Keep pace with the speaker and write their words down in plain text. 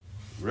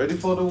Ready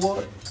for the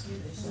word?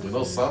 You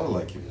don't sound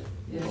like it.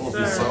 Yes,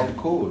 You sound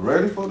cool.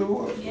 Ready for the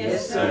word?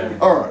 Yes, sir.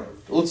 All right.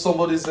 Would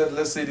somebody said,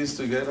 let's say this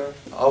together.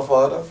 Our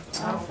Father.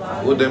 Our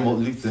Father. Would them up,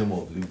 lift them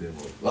up, lift them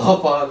up. Our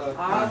Father.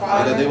 Our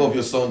Father. In the name of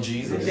your Son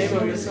Jesus. In the name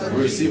of your Son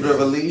We receive Jesus.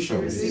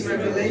 revelation. Receive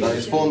revelation. That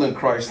is found in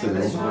Christ That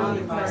is found alone.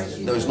 in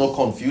Christ. There is no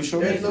confusion.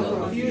 There is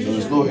no confusion. There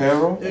is no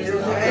error. There is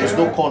no There is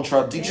error. no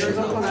contradiction There is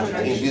no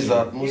contradiction. in this In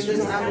atmosphere.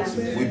 this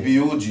atmosphere. We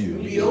behold you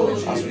behold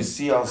you. as we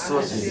see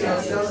ourselves As we see in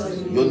ourselves in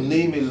you. you. Your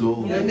name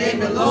alone Your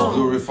name is alone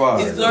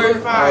glorified. is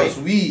glorified. As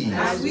we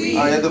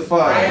are are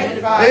edified.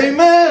 edified.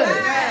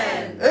 Amen.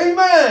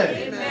 Amen.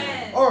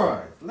 Amen. All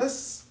right.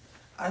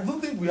 I don't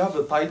think we have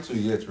the title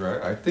yet,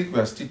 right? I think we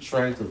are still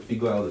trying to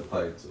figure out the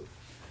title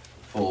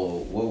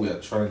for what we are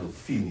trying to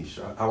finish.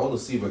 I want to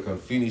see if I can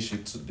finish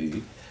it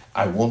today.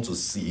 I want to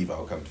see if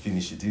I can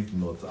finish it. If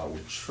not, I will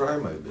try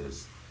my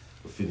best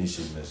to finish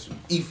it next week.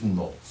 If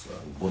not,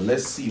 but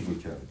let's see if we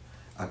can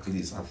at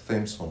least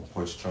attempt some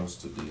questions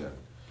today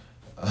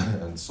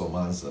and some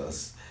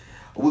answers.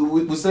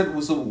 We said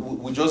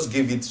we just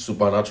gave it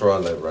supernatural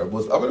life, right?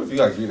 But how many of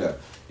you agree that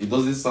it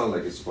doesn't sound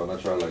like a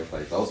supernatural life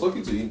title? I was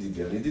talking to Indy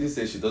and Indy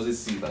said she doesn't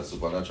see it as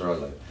supernatural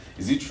life.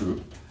 Is it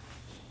true?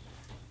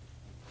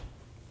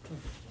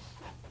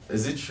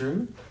 Is it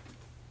true?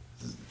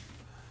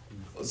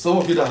 Some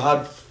of you that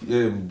had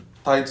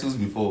titles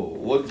before,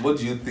 what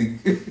do you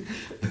think?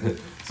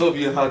 Some of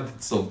you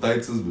had some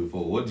titles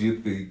before. What do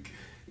you think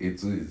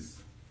it is?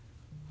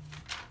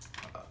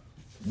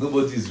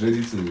 Nobody is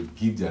ready to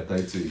give their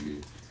title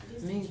again.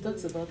 I mean, it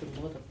talks about a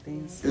lot of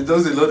things. It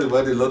does a lot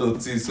about a lot of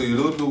things, so you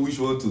don't know which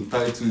one to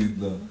title it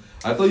now.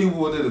 I thought you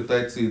wanted to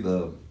title it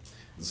the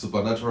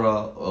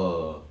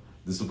supernatural,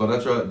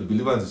 the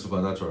believer and the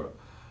supernatural.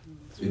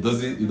 It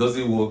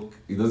doesn't work.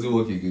 It doesn't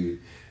work again.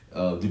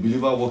 The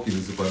believer walk in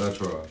the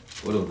supernatural.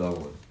 What of that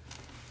one?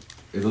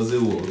 It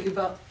doesn't work.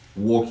 Believer.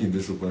 Walk in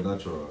the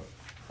supernatural.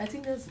 I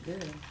think that's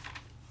good.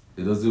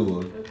 It doesn't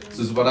work.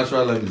 So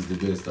supernatural life is the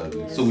best time.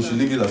 Yes, so we should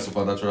leave it as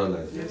supernatural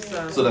life. Yes,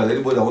 sir. So that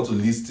anybody that want to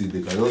list it,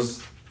 they can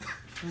just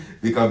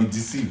they can be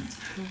deceived.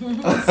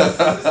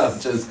 I'm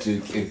just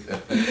joking.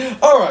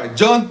 All right,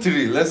 John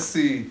 3. Let's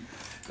see.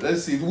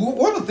 We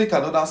want to take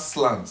another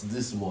slant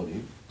this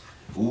morning.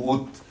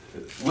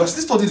 We are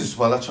still studying the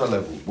supernatural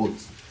level, but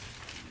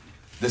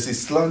there's a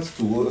slant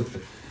to.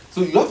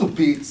 So you have to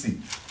pay. See,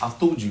 I've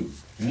told you,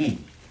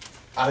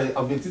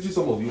 I've been teaching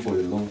some of you for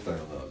a long time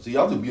now. So you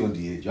have to be on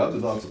the edge. You have to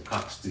know how to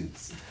catch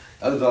things.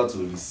 You have to know how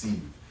to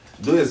receive.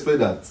 Don't expect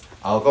that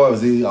I'll come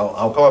and say,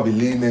 I'll come and be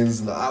laying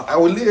hands. I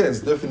will lay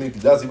hands, definitely.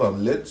 That's if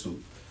I'm led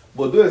to.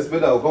 But don't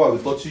expect that I'll come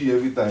and be touching you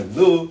every time.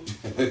 No.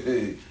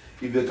 If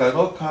you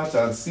cannot catch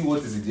and see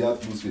what is in the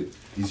atmosphere,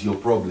 it's your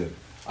problem.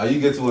 Are you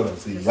getting what I'm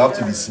saying? You have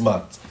to be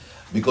smart.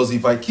 Because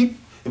if I keep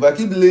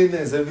laying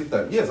hands every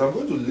time, yes, I'm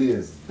going to lay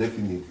hands,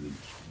 definitely.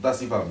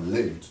 That's if I'm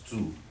led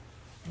to.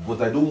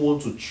 But I don't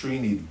want to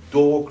train a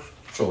dog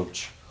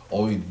church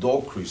or a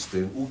dog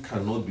Christian who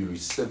cannot be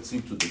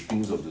receptive to the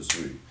things of the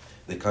Spirit.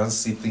 They can't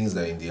see things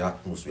that are in the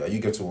atmosphere. Are you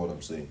getting what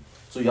I'm saying?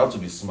 So you have to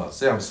be smart.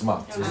 Say I'm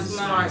smart. I'm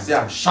smart. Say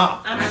I'm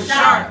sharp. I'm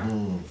sharp.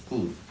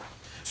 Good.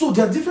 So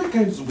there are different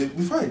kinds of,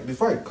 before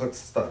I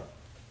start,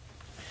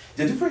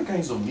 there are different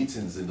kinds of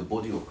meetings in the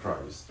body of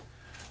Christ.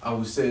 And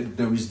we said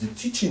there is the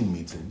teaching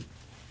meeting.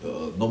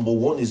 Number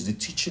one is the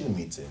teaching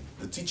meeting.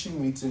 The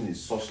teaching meeting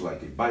is such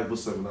like a Bible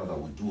seminar that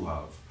we do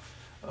have.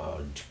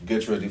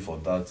 Get ready for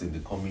that in the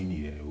coming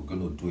year. We're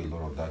going to do a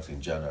lot of that in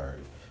January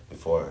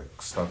before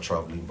I start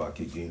traveling back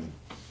again.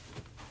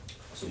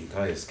 So you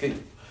can't escape.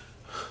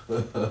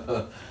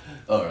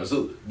 All right,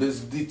 so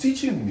there's the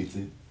teaching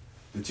meeting.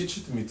 The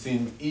teaching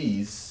meeting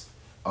is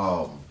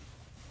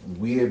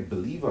where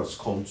believers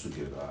come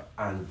together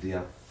and they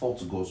are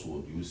taught God's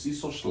word. You see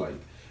such like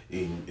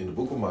in the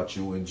book of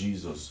Matthew when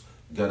Jesus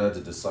gathered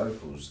the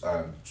disciples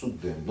and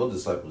took them, not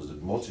disciples, the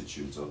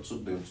multitudes, and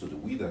took them to the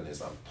wilderness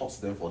and taught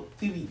them for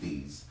 3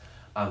 days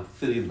and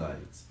 3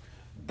 nights.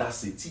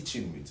 That's a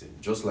teaching meeting,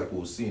 just like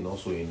we'll see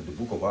also in the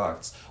book of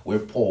Acts where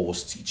Paul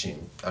was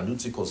teaching and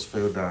Eutychus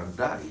fell down and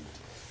died.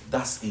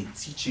 That's a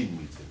teaching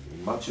meeting.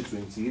 In Matthew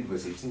 28,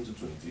 verse 18 to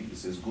 20, it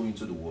says, go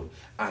into the world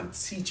and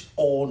teach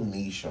all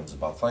nations,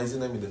 baptizing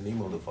them in the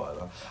name of the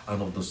Father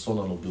and of the Son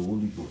and of the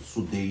Holy Ghost.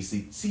 So there is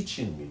a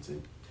teaching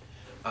meeting.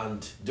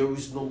 And there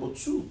is number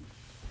 2,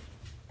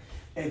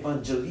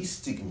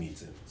 evangelistic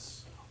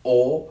meetings.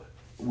 Or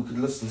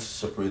let's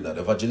separate that.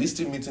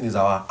 Evangelistic meeting is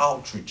our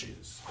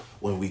outreaches.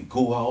 When we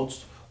go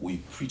out, we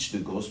preach the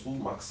gospel.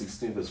 Mark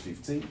 16, verse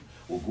 15.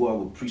 We'll go out,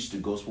 we preach the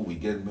gospel, we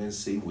get men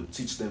saved, we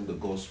teach them the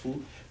gospel.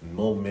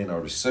 More men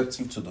are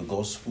receptive to the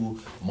gospel,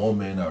 more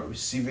men are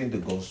receiving the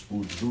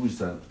gospel.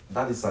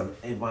 That is an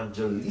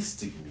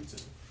evangelistic meeting.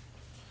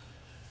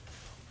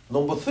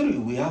 Number 3,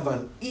 we have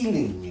an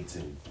healing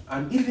meeting.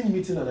 An healing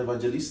meeting and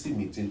evangelistic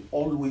meeting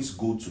always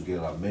go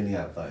together many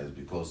a times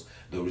because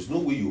there is no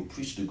way you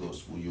preach the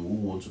gospel, you will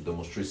want to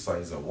demonstrate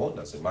signs and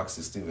wonders. In Mark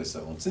 16, verse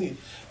 17,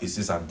 it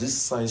says, and these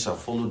signs shall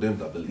follow them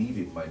that believe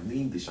in my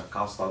name, they shall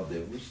cast out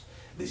devils.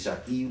 They shall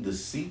heal the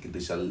sick, they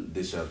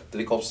shall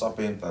take up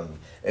serpent and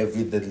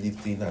every deadly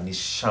thing, and it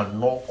shall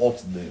not hurt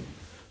them.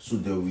 So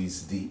there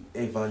is the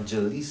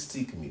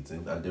evangelistic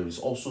meeting and there is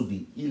also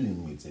the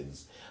healing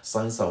meetings.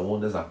 Signs and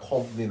wonders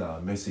accompanying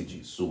our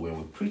messages. So when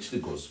we preach the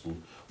gospel,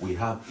 we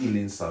have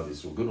healing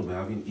service. We're going to be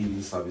having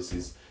healing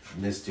services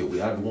next year. We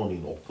had one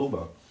in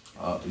October.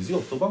 Is it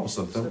October or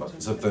September?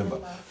 September.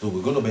 So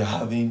we're going to be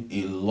having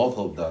a lot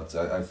of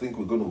that. I think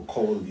we're going to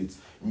call it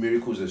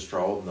Miracles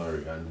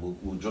Extraordinary, and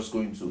we're just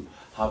going to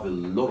have a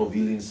lot of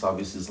healing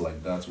services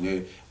like that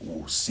where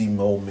we'll see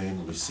more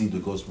men receive the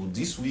gospel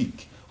this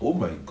week. Oh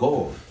my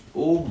God.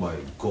 Oh my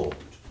God.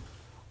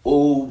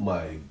 Oh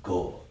my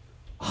God.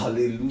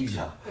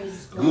 Hallelujah.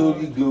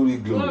 Glory, glory,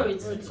 glory. Glory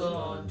to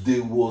God.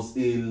 There was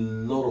a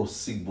lot of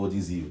sick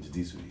bodies healed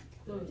this week.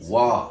 Glory to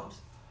Wow.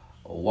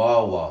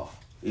 Wow, wow.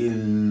 A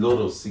lot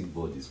of sick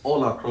bodies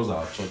all across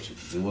our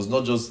churches. It was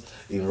not just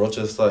in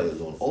Rochester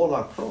alone. All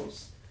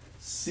across.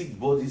 Sick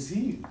bodies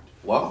healed.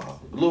 Wow.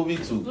 Glory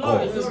to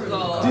Glory God. to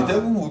God. The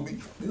devil will be,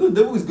 the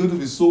devil is going to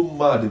be so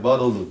mad about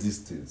all of these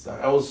things.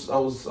 I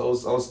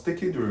was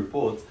taking the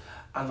report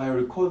and I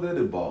recorded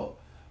about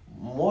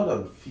more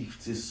than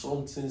 50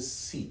 something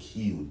sick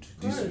healed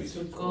this Glory week.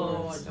 to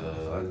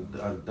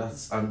God.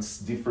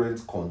 And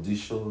different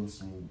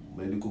conditions,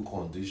 medical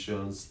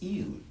conditions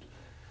healed.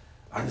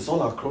 And it's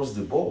all across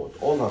the board,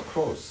 all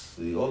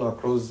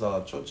across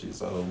our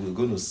churches. And we're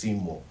going to see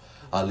more.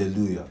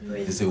 Hallelujah.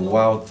 It's a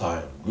wild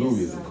time.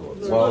 Glory to God.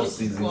 Glory Wild to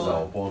seasons God.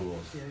 are upon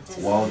us.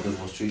 Wild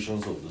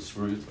demonstrations of the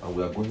Spirit. And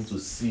we are going to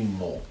see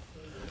more.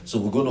 So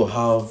we're going to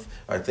have,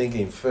 I think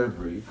in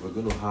February, we're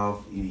going to have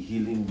a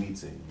healing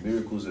meeting.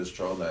 Miracles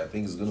Extraordinary. I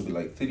think it's going to be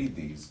like 3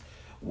 days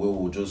where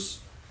we'll just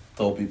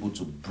tell people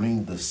to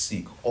bring the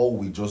sick. All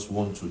we just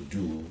want to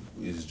do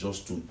is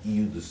just to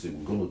heal the sick.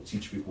 We're going to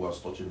teach people as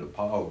touching the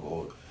power of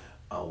God,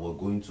 and we're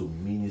going to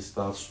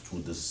minister to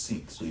the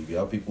sick. So if you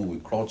have people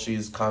with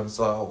crutches,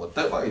 cancer,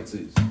 whatever it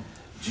is,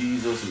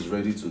 Jesus is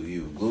ready to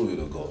heal. Glory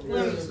to God.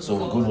 Glory to So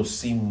we're God. going to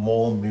see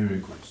more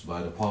miracles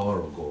by the power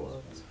of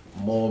God.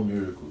 More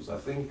miracles. I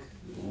think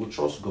we'll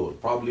trust God.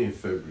 Probably in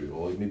February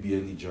or maybe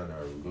early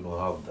January, we're going to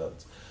have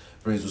that.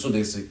 Praise God. So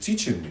there's a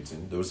teaching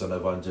meeting. There is an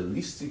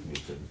evangelistic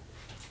meeting.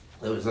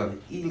 There is an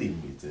healing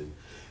meeting.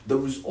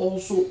 There is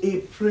also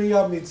a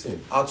prayer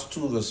meeting. Acts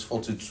 2 verse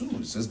 42.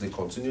 It says they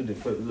continued the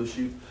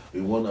fellowship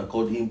in one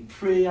accord in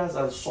prayers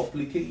and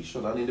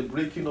supplication and in the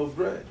breaking of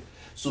bread.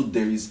 So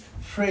there is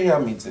prayer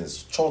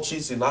meetings.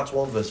 Churches in Acts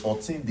 1 verse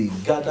 14, they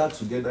gather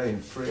together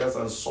in prayers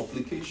and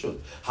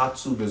supplication.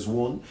 Acts 2 verse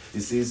 1,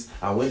 it says,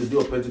 and when the day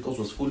of Pentecost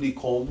was fully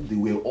come, they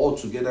were all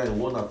together in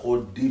one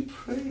accord, they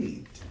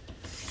prayed.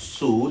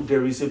 So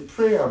there is a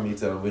prayer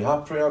meeting, and we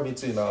have prayer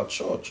meeting in our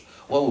church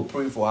where we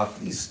pray for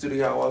at least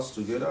 3 hours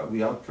together. We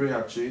have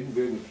prayer chain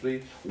where we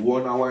pray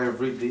 1 hour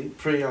every day.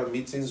 Prayer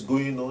meetings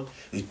going on.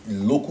 A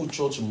local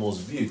church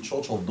must be a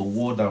church of the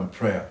word and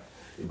prayer.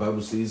 The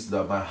Bible says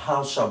that my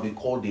house shall be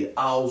called the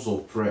house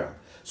of prayer.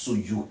 So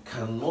you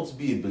cannot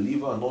be a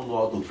believer and not know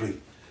how to pray.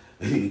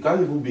 You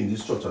can't even be in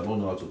this church and not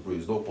know how to pray.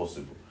 It's not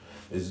possible.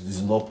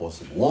 It's not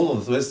possible. One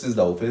of the first things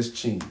that will first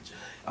change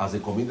as a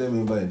committed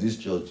member in this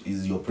church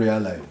is your prayer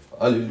life.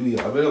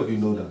 Hallelujah. How many of you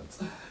know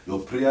that? Your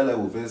prayer life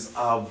will first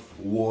have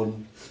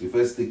one, you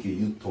first take a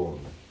U-turn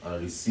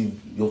and receive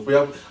your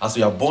prayer. As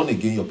you are born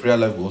again, your prayer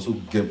life will also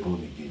get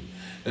born again.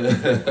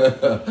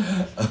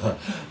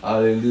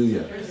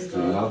 Hallelujah.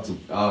 So you have to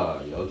pray.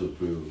 I have to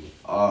pray.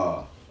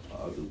 I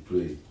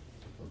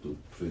have to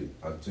pray.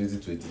 And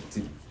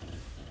 2023,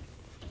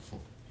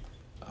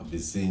 I've been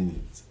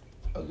saying it.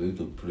 I'm going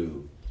to pray.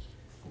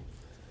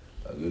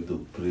 I'm going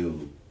to pray.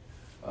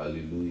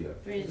 Hallelujah.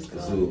 Praise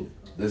God. So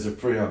there's a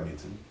prayer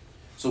meeting.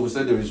 So we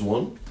said there is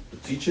one, a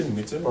teaching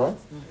meeting, right?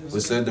 We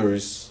said there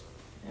is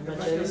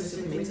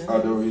Evangelistic meeting.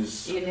 there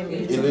is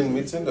healing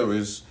meeting, there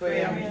is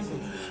Prayer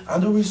meeting.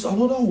 and there is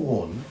another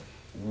one,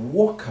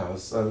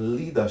 workers and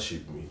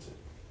leadership meeting.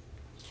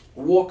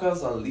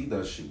 Workers and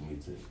leadership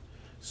meeting.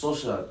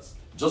 Such that,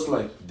 just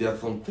like there are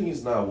some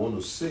things now I want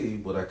to say,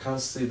 but I can't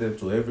say them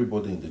to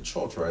everybody in the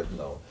church right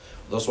now.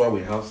 That's why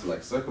we have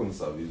like second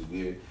service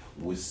where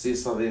we say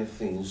certain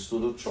things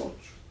to the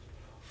church.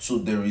 So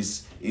there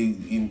is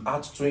in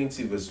Acts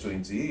 20 verse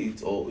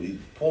 28,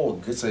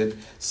 Paul said,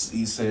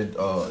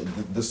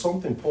 there's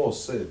something Paul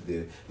said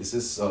there. It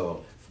says,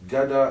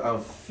 gather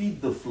and feed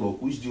the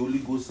flock which the Holy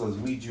Ghost has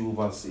made you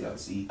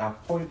overseers. He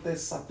appointed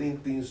certain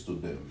things to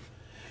them.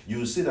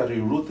 You see that he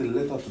wrote a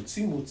letter to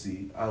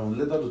Timothy, and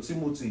letter to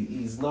Timothy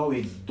is now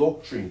a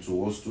doctrine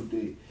to us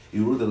today. He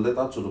wrote a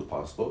letter to the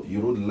pastor, he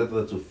wrote a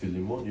letter to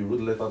Philemon, he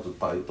wrote a letter to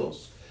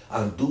Titus,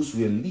 and those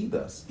were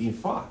leaders. In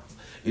fact,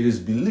 it is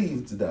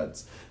believed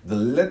that the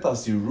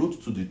letters he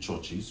wrote to the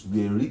churches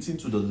were written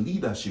to the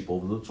leadership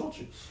of the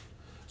churches.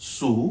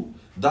 So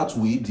that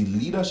way the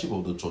leadership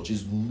of the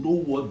churches know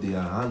what they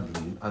are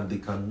handling and they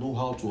can know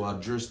how to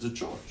address the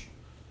church.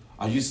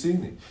 Are you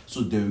seeing it?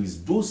 So there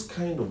is those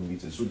kind of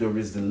meetings. So there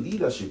is the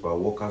leadership and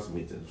workers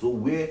meeting. So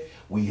where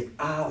we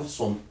have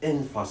some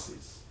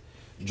emphasis.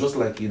 Just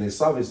like in a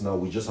service now,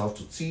 we just have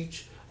to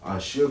teach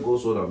and share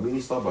God's word and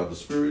minister by the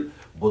Spirit.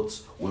 But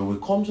when we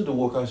come to the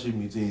workership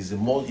meeting,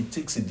 it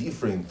takes a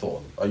different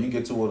thought. Are you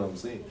getting what I'm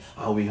saying?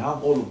 And we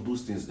have all of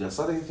those things. There are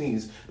certain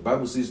things the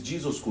Bible says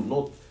Jesus could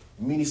not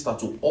minister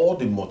to all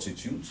the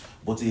multitudes,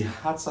 but he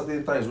had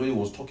certain times where he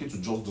was talking to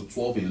just the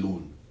 12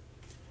 alone.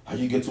 Are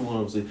you getting what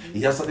I'm saying?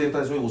 He had certain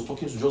times where he was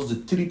talking to just the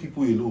 3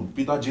 people alone,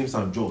 Peter, James,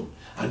 and John.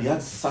 And he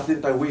had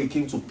certain time where he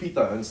came to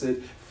Peter and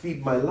said,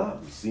 feed my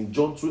lambs. In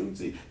John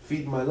 20,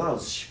 feed my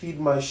lambs, feed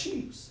my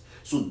sheep.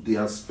 So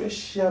there are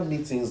special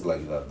meetings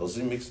like that. Does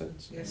it make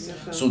sense? Yes,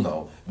 sir. So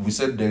now, we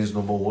said there is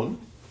number 1,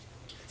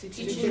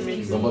 Teaching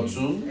meeting. number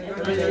 2,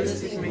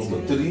 Evangelistic number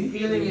meeting. 3,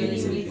 Healing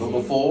meeting.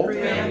 number 4,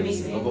 Prayer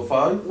meeting. number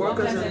 5.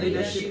 Workers and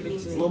leadership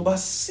meeting. Number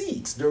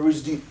 6, there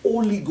is the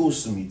Holy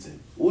Ghost meeting.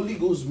 Holy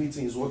Ghost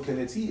meeting is what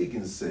Kenneth E.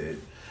 Hagin said.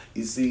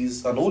 He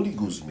says an Holy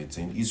Ghost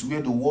meeting is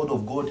where the word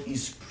of God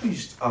is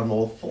preached and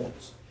all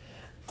taught.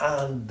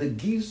 And the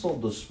gifts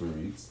of the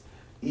Spirit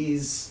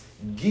is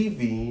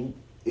giving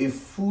a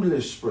full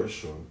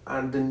expression,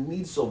 and the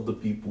needs of the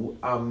people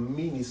are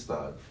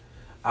ministered.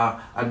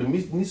 And the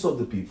needs of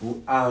the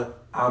people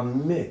are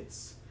met.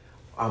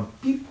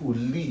 And people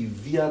live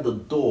via the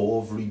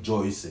door of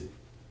rejoicing.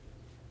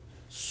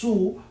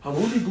 So, an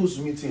Holy Ghost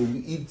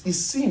meeting, it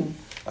seems,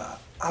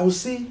 I would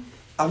say,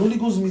 an Holy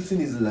Ghost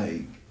meeting is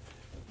like,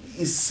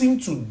 it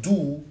seems to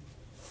do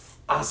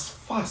as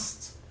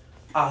fast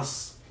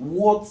as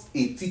what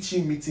a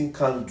teaching meeting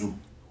can do.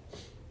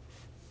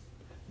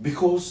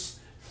 Because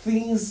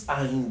things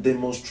are in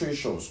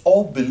demonstrations.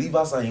 All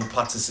believers are in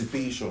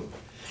participation.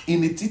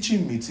 In a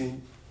teaching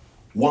meeting,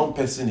 one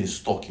person is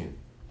talking.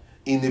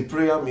 In a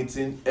prayer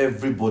meeting,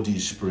 everybody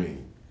is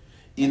praying.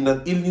 In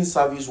an healing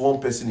service, one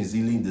person is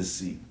healing the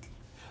sick.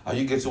 Are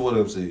you getting what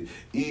I'm saying?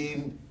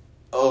 In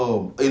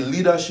a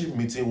leadership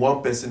meeting,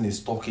 one person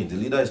is talking. The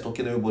leader is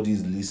talking, everybody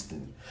is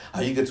listening.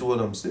 Are you getting what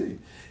I'm saying?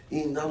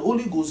 In an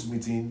Holy Ghost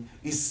meeting,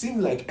 it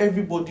seems like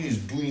everybody is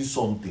doing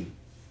something.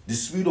 The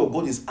Spirit of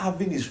God is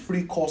having his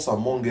free course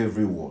among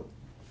everyone.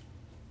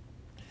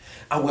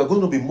 And we're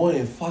going to be more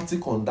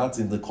emphatic on that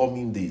in the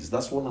coming days.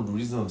 That's one of the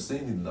reasons I'm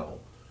saying it now.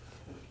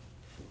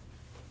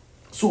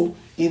 So,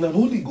 in an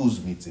Holy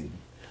Ghost meeting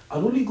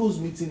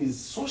is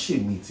such a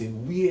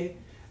meeting where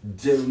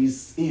there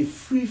is a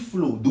free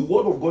flow. The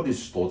Word of God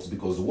is taught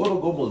because the Word of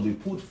God must be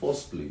put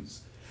first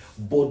place.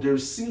 But there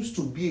seems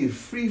to be a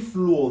free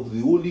flow of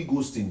the Holy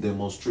Ghost in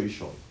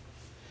demonstration.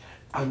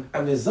 And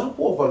an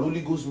example of an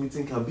Holy Ghost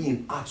meeting can be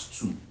in Acts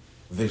 2,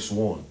 verse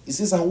 1. It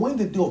says, and when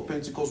the day of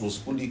Pentecost was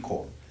fully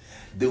come,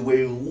 they were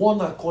in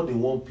one accord in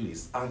one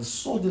place, and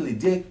suddenly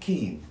there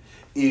came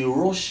a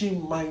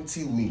rushing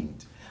mighty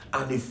wind,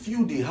 and it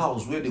filled the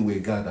house where they were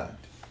gathered.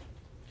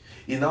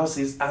 It now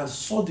says, and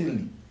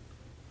suddenly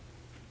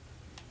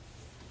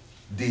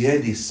they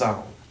heard a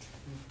sound.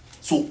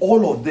 So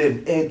all of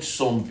them heard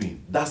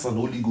something. That's an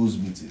Holy Ghost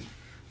meeting.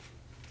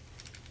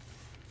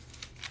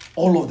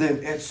 All of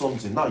them heard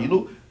something. Now,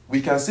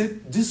 we can say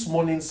this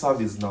morning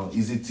service now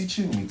is a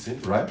teaching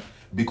meeting, right?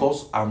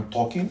 Because I'm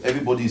talking,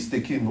 everybody is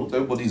taking note,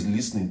 everybody is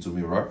listening to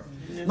me, right?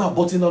 Yeah. Now,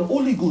 but in an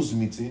Holy Ghost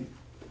meeting,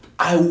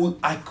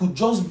 I could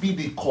just be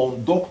the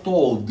conductor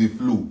of the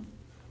flow.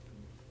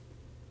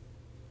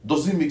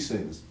 Does it make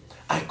sense?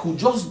 I could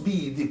just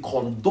be the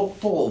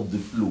conductor of the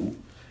flow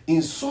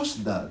in such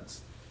that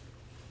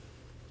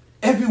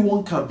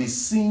everyone can be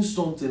seeing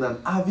something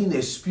and having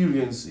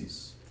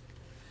experiences.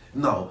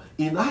 Now,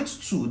 in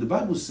Acts 2, the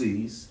Bible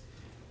says,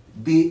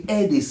 they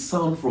heard a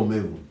sound from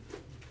heaven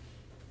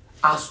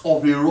as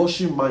of a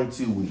rushing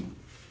mighty wind.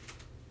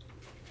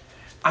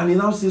 And it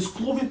now says,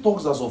 cloven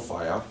tongues as of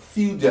fire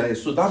filled their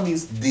heads. So that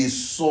means they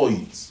saw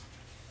it.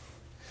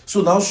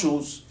 So now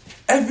shows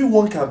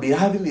everyone can be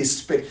having a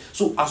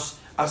So as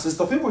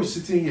Sister Favor is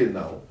sitting here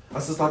now,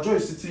 as Sister Joy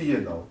is sitting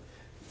here now,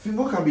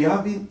 Favor can be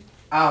having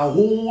our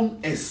own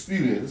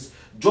experience.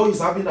 Joy is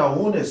having our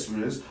own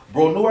experience.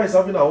 Bro Noah is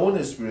having our own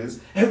experience.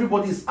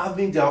 Everybody is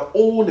having their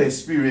own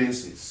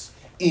experiences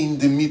in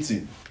the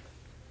meeting.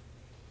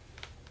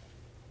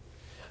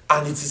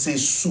 And it is a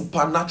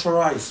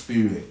supernatural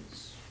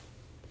experience.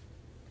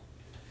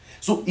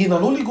 So in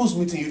an Holy Ghost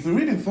meeting, if you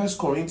read in 1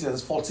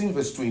 Corinthians 14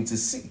 verse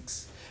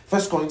 26,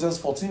 1 Corinthians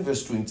 14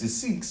 verse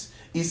 26,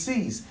 it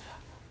says,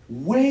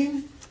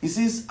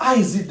 how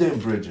is it then,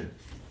 brethren?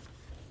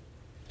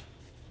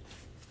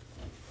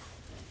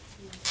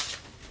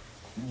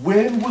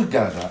 When we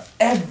gather,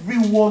 every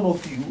one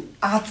of you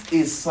at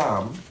a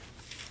psalm.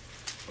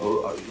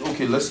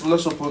 Okay, let's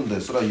open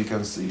this so that you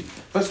can see.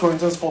 1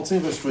 Corinthians 14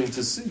 verse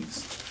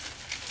 26.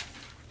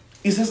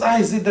 It says, how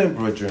is it then,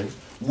 brethren,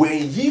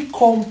 when ye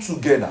come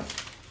together?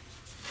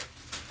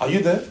 Are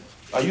you there?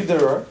 Are you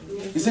there, right?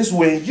 It says,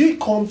 when ye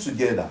come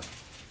together,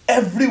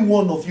 every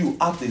one of you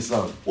at a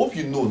psalm. Hope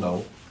you know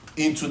now,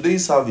 in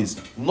today's service,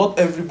 not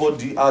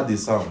everybody had a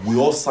psalm. We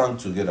all sang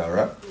together,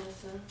 right?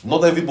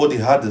 Not everybody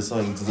had the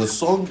song. It's the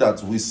song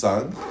that we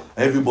sang.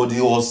 Everybody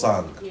all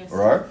sang. Yes.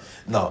 Right?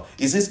 Now,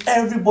 it says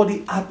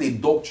everybody had a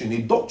doctrine.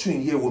 A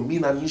doctrine here will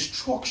mean an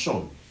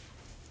instruction.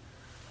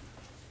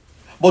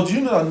 But do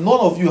you know that none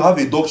of you have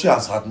a doctrine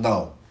as at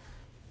now?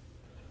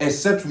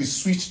 except we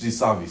switch the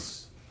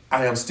service.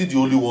 I am still the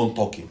only one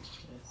talking.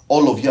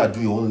 All of you are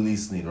doing only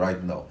listening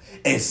right now.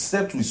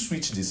 Except we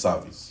switch the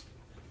service.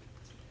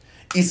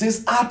 It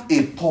says, at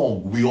a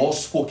tongue, we all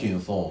spoke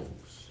in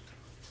tongues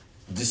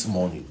this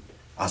morning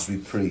as we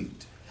prayed.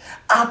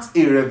 At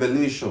a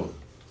revelation,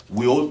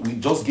 we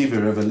just gave a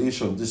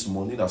revelation this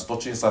morning as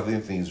touching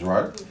certain things,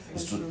 right?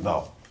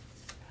 Now,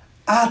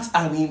 at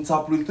an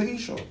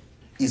interpretation,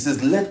 it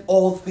says, let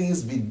all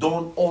things be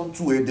done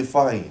unto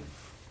edifying.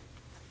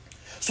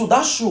 So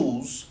that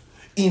shows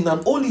in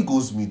an Holy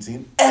Ghost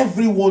meeting,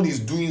 everyone is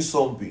doing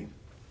something.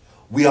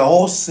 We are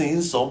all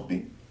saying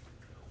something.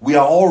 We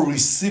are all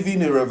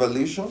receiving a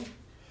revelation.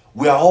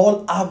 We are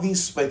all having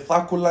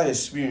spectacular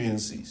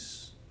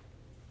experiences.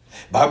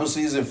 Bible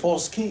says in 1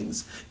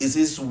 Kings, it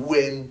says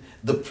when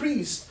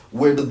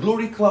the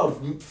glory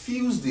cloud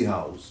fills the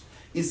house,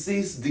 it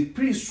says the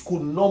priest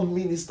could not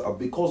minister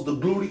because the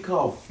glory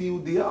cloud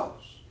filled the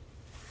house.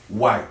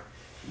 Why?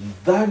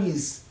 That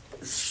is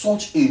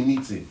such a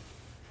meeting.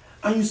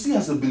 And you see,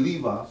 as a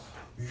believer,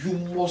 you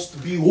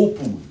must be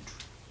open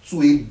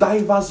to a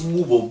diverse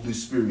move of the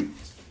Spirit.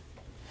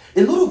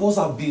 A lot of us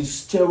have been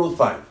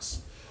stereotyped.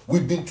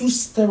 We've been too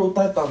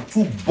stereotyped and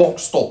too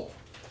boxed up.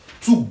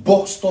 Too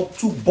boxed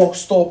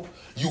up.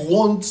 You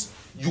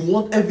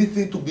want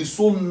everything to be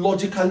so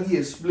logically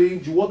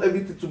explained. You want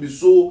everything to be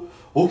so,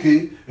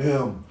 okay,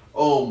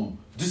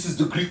 this is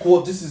the Greek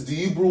word, this is the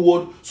Hebrew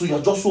word. So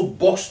you're just so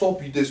boxed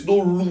up. There's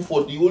no room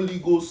for the Holy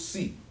Ghost.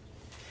 See,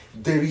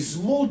 there is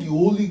more the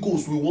Holy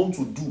Ghost we want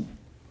to do.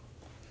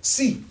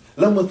 See,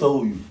 let me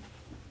tell you.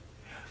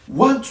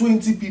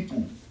 120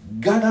 people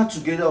gathered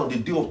together on the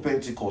day of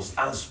Pentecost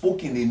and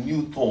spoke in a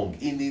new tongue,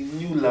 in a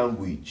new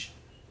language.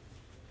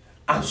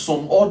 And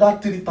some other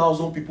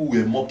 3,000 people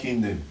were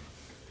mocking them.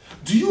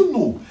 Do you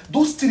know,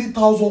 those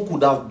 3,000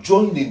 could have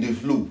joined in the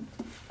flow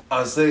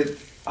and said,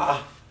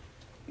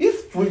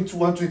 if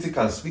 120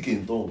 can speak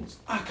in tongues,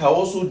 I can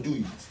also do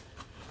it.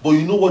 But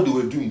you know what they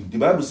were doing? The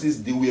Bible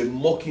says they were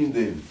mocking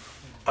them.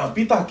 And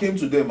Peter came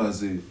to them and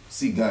said,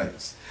 see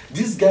guys,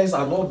 these guys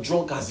are not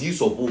drunk as ye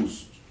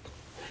suppose.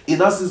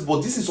 In essence,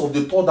 but this is of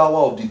the third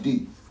hour of the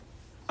day.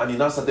 And he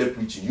now started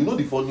preaching. You know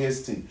the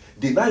funniest thing?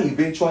 They now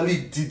eventually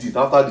did it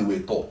after they were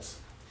taught.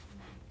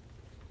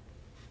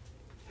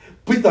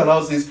 Peter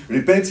now says,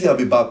 repent ye and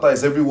be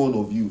baptized, every one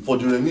of you, for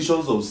the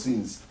remissions of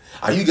sins.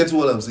 Are you getting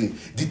what I'm saying?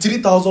 The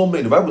 3,000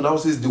 men, the Bible now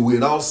says they were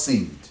now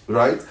saved,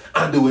 right?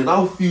 And they were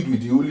now filled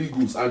with the Holy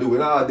Ghost, and they were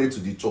now added to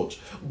the church.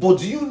 But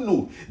do you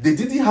know, they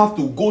didn't have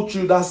to go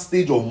through that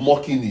stage of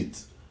mocking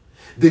it.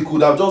 They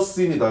could have just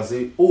seen it and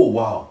say, oh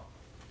wow,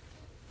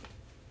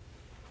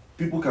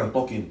 people can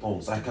talk in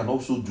tongues. I can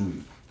also do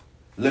it.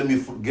 Let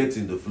me get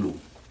in the flow.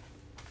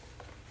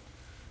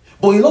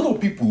 But a lot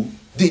of people,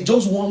 they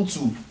just want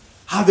to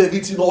have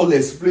everything all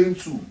explained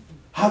to.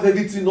 Have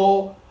everything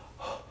all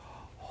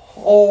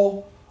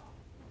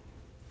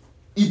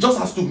it just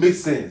has to make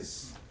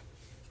sense.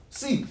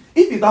 See,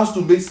 if it has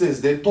to make sense,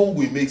 then tongue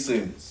will make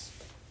sense.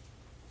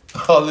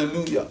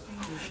 Hallelujah.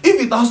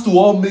 If it has to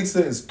all make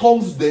sense,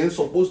 tongues then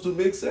supposed to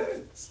make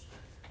sense.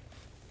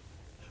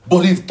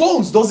 But if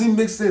tongues doesn't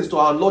make sense to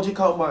our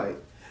logical mind,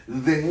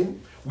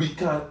 then we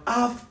can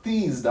have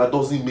things that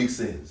doesn't make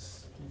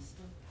sense.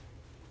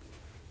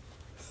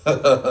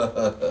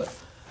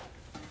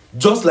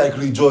 Just like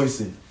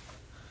rejoicing.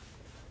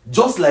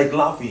 Just like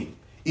laughing.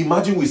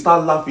 Imagine we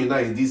start laughing now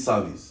in this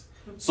service.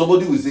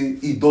 Somebody will say,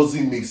 it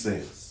doesn't make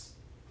sense.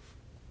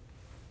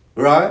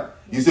 Right?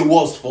 You say,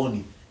 what's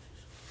funny?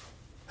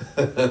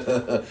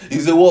 You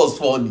say, what's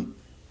funny?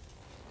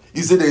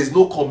 You say, there is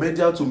no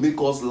comedian to make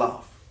us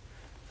laugh.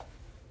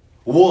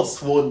 What's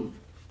funny?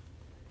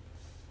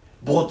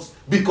 But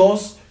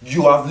because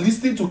you have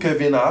listened to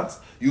Kevin Hart,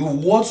 you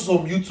watch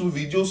some YouTube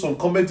videos, some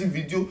comedy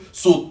video,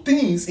 so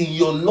things in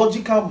your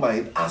logical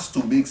mind has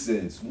to make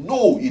sense.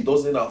 No, it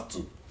doesn't have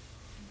to.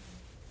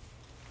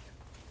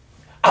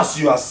 As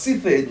you are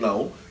seated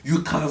now,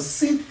 you can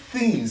see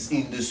things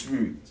in the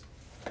spirit.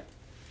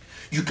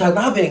 You can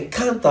have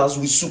encounters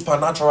with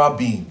supernatural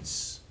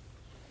beings.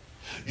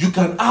 You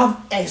can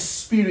have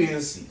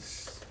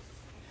experiences.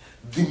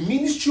 The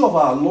ministry of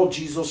our Lord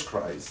Jesus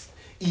Christ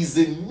is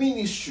a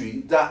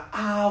ministry that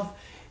have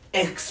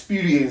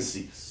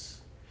experiences.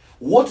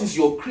 What is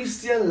your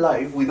Christian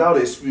life without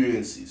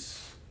experiences?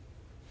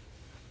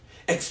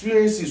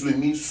 Experiences will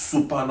mean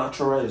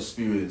supernatural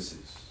experiences.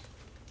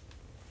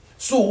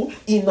 So,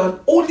 in an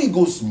Holy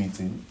Ghost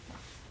meeting,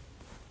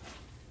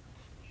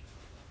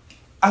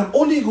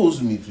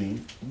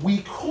 we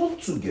come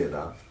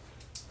together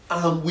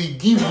and we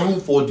give room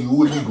for the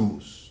Holy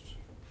Ghost.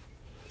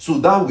 So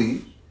that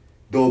way,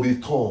 there will be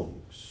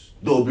tongues,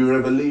 there will be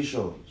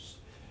revelations,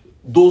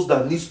 those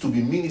that needs to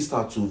be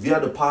ministered to via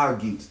the power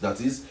gift,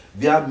 that is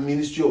via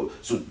ministry.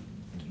 So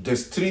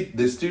there's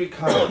three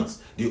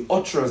kinds: the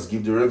utterance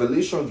gift, the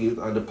revelation gift,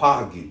 and the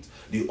power gift.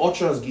 The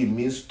utterance gift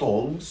means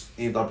tongues,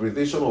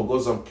 interpretation of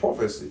words, and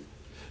prophecy.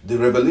 The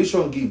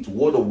revelation gift,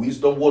 word of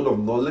wisdom, word of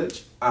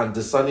knowledge, and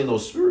discerning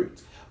of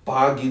spirit.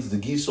 Power gifts, the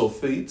gifts of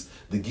faith,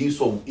 the gifts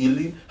of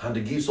healing, and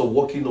the gifts of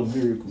working of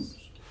miracles.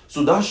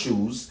 So that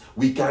shows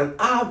we can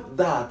have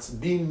that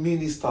being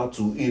ministered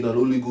to in an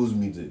Holy Ghost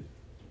meeting.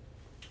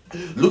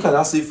 Look at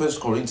that, say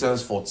 1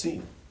 Corinthians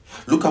 14.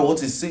 Look at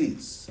what it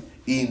says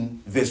in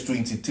verse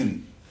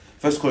 23.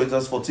 1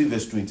 Corinthians 14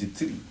 verse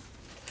 23.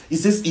 It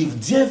says, if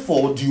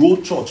therefore the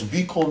whole church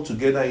be come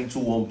together into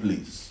one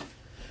place,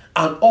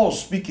 and all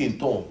speak in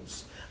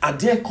tongues, are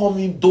there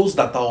coming those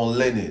that are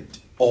unlearned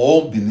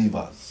or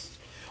unbelievers?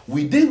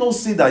 Will they not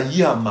say that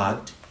ye are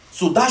mad?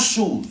 So that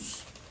shows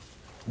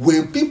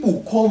when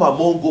people come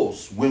among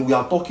us, when we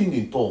are talking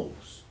in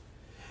tongues,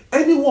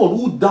 anyone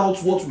who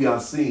doubts what we are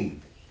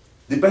saying,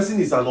 the person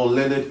is an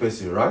unlearned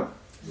person, right?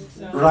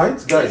 Yes, Right,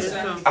 guys? Yes,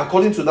 sir.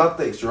 According to that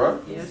text, right?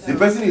 Yes, The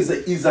person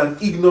is an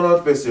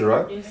ignorant person,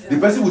 right? Yes, The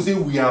person will say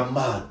we are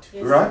mad,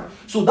 Yes, right? sir.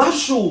 So that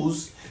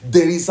shows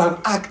there is an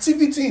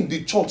activity in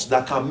the church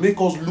that can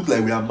make us look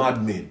like we are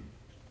madmen.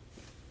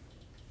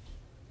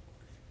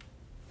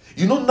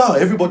 You know, now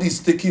everybody is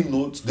taking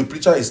notes, the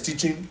preacher is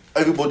teaching,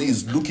 everybody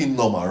is looking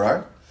normal,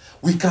 right?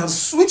 We can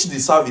switch the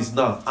service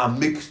now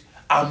and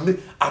and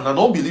an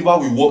unbeliever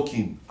will walk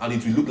in and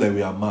it will look like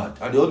we are mad.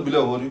 And the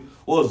unbeliever will say,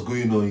 what's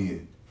going on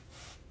here?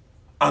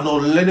 An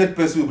unlearned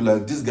person will be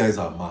like, these guys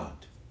are mad.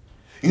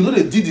 You know,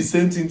 they did the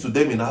same thing to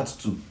them in Acts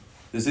 2.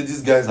 They said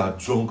these guys are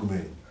drunk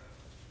men.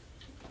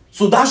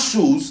 So that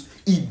shows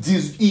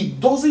it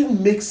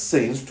doesn't make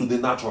sense to the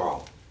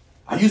natural.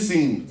 Are you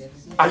seeing it?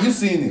 Are you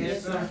seeing it?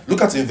 Yes, sir.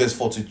 Look at it in verse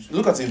 40.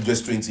 Look at it in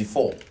verse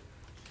 24.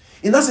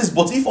 In that says,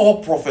 but if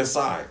all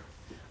prophesy,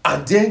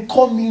 and then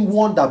come in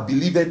one that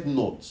believeth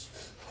not,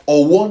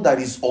 or one that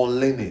is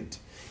unlearned,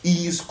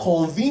 he is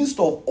convinced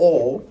of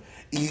all,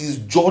 he is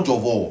judge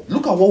of all.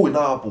 Look at what will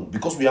now happen,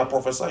 because we are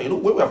prophesying. You know,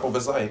 when we are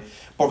prophesying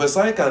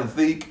can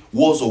take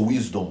words of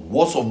wisdom,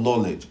 words of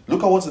knowledge.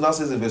 Look at what it now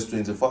says in verse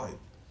 25.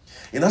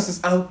 It now says,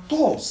 and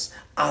thus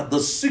are the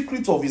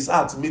secret of his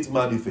heart made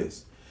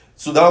manifest.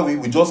 So that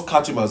we just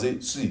catch him and say,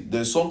 see,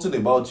 there's something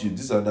about you,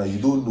 this and that, you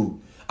don't know.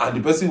 And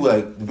the person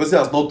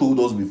has not told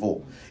us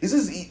before. It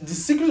says, the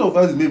secret of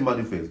God is made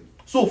manifest.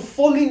 So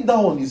falling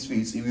down on his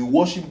face, he will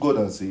worship God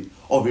and say,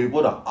 of a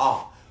reporter,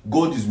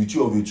 God is with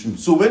you of a truth.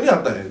 So many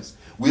times,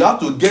 we have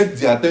to get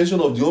the attention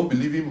of the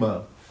unbelieving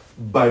man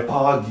by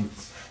power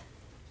gifts,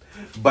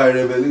 by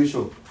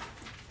revelation.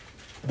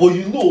 But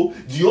you know,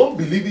 the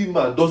unbelieving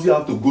man doesn't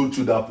have to go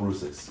through that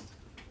process.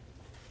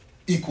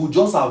 He could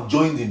just have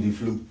joined in the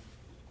flow.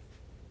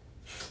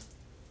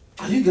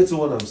 Are you getting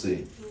what I'm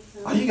saying?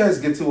 Are you guys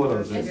getting what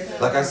I'm saying? Yes,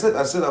 Like I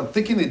said, I'm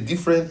taking a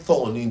different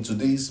turn in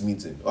today's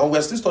meeting. And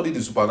we're still studying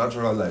the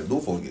supernatural life,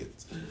 don't forget.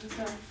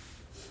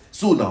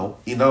 So now,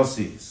 he now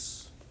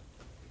says,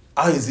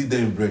 how is it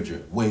then,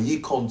 brethren, when ye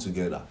come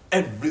together,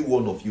 every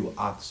one of you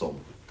hath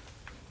something?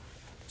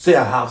 Say,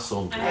 I have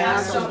something. I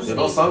have something. You're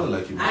not sounding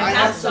like you. I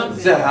have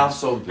something. Say, I have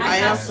something. I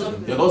have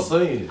something. You're not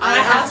saying it. I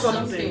have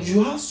something.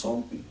 You have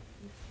something.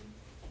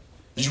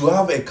 You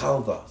have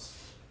encounters.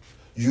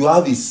 You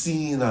have a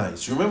seeing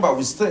eyes. Remember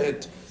we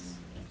said,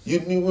 you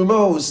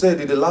remember we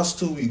said in the last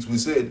 2 weeks, we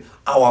said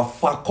our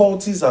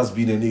faculties has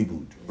been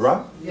enabled,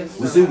 right? Yes,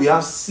 We sir. say we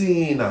have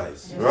seeing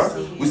eyes,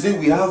 right? We say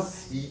we have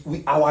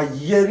our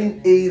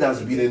hearing aid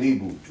has been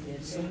enabled.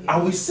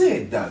 And we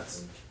said that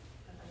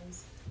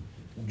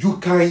you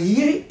can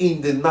hear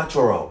in the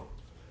natural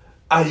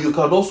and you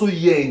can also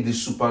hear in the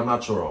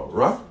supernatural,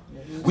 right?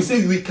 We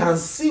say we can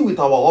see with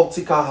our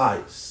optical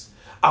eyes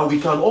and we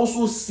can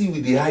also see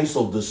with the eyes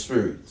of the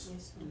spirit,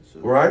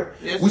 right?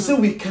 Yes, We sir. say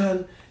we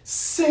can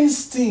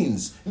sense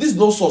things. This is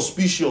not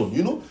suspicion,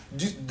 you know.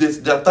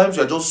 There are times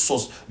you are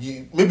just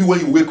maybe when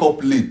you wake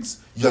up late,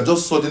 you are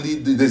just suddenly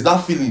there's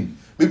that feeling.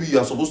 Maybe you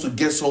are supposed to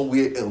get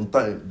somewhere on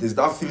time. There's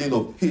that feeling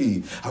of,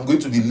 hey, I'm going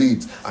to be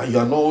late, and you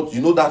are not.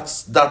 You know that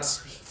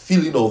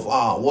feeling of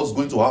what's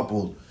going to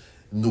happen.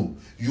 No,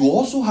 you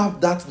also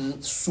have that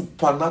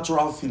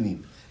supernatural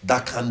feeling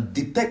that can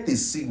detect a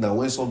signal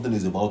when something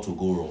is about to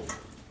go wrong.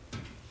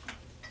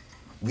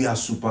 We are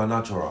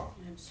supernatural.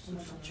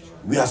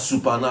 We are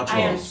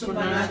supernatural. I am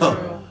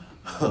supernatural.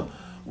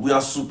 We are I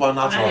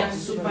supernatural. am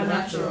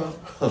supernatural.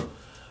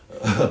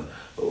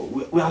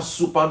 We are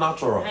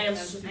supernatural. I am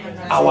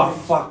supernatural. Our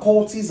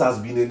faculties has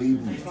been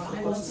enabled.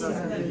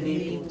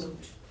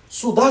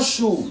 So that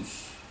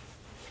shows.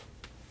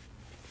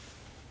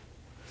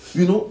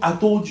 You know, I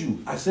told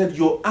you, I said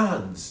your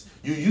hands,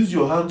 you use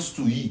your hands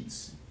to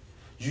eat.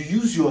 You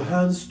use your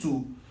hands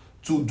to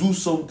do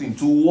something,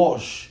 to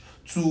wash,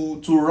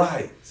 to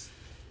write.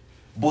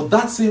 But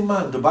that same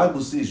man, the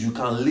Bible says, you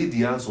can lay the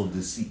hands on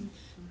the sea.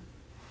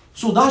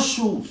 So that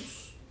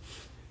shows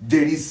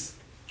there is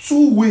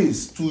 2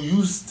 ways to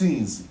use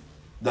things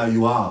that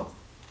you have.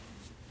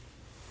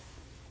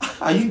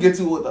 Are you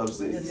getting what I'm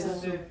saying?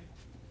 Yes, sir.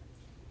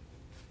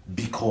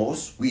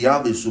 Because we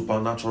have a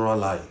supernatural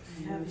life.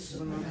 I have a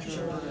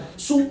supernatural life.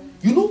 So,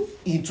 you know,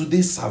 in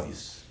today's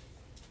service,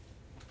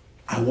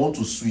 I want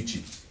to switch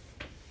it.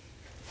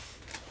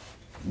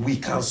 We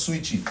can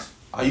switch it.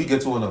 Are you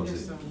getting what I'm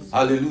saying?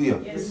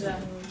 Hallelujah. Yes, sir.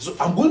 So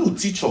I'm going to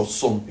teach us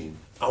something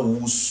and we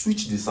will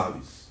switch the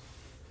service.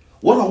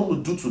 What I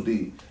want to do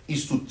today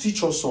is to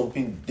teach us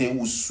something, then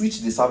we'll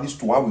switch the service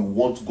to how we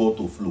want God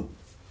to flow.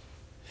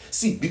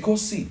 See,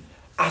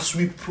 as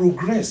we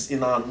progress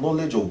in our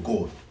knowledge of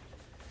God,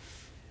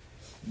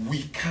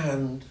 we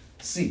can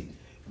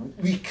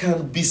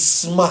be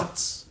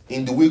smart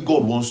in the way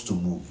God wants to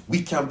move.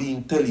 We can be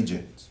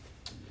intelligent.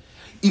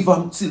 Let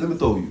me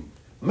tell you,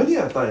 many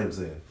a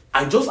times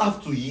I just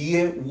have to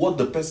hear what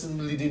the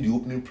person leading the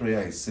opening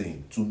prayer is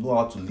saying to know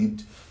how to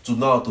lead, to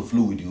know how to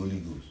flow with the Holy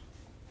Ghost.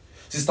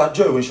 Sister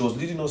Joy, when she was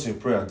leading us in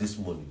prayer this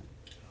morning,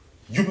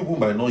 you people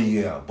might not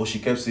hear her, but she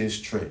kept saying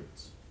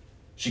strength.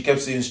 She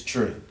kept saying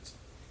strength.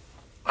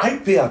 I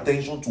pay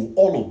attention to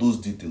all of those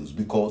details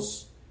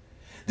because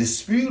the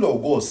Spirit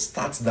of God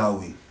starts that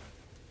way.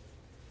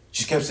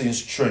 She kept saying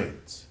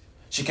strength.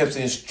 She kept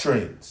saying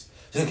strength.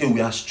 She said, okay,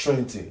 we are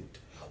strengthened.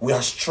 We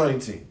are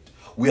strengthened.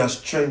 We are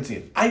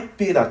strengthened. I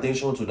paid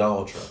attention to that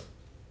utterance.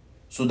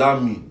 So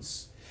that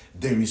means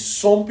there is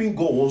something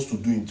God wants to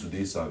do in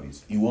today's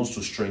service. He wants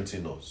to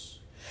strengthen us.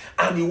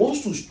 And He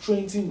wants to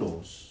strengthen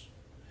us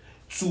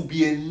to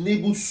be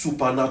enabled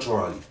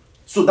supernaturally.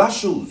 So that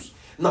shows,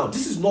 now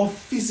this is not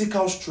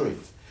physical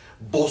strength,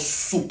 but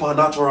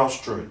supernatural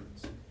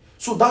strength.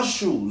 So that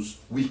shows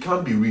we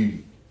can't be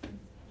weary.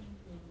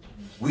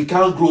 We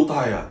can't grow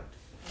tired.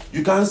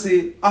 You can't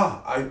say,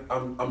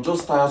 I'm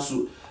just tired,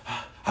 so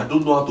I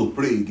don't know how to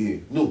pray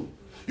again. No.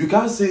 You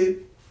can't say,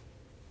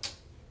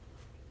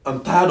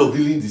 I'm tired of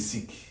healing the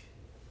sick.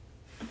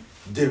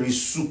 There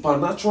is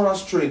supernatural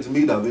strength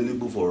made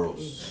available for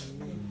us.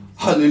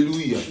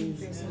 Hallelujah.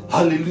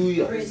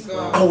 Hallelujah.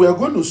 And we are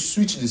going to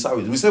switch the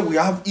service. We said we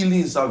have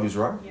healing service,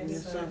 right?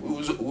 Yes, sir.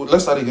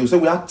 Let's start again. We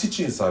said we have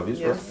teaching service,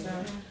 Yes, right?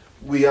 sir.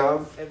 We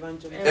have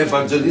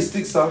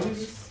evangelistic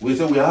service. We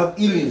said we have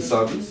healing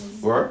service,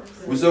 right?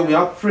 We said we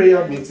have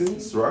prayer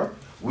meetings, right?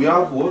 We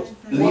have what?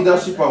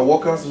 Leadership and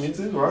workers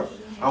meeting, right?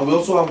 And we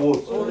also have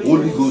what?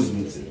 Holy Ghost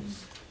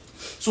meetings.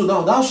 So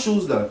now that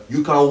shows that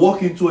you can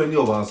walk into any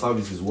of our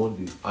services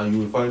one day and you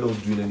will find us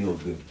doing any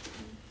of them.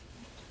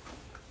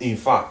 In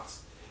fact,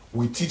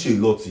 we teach a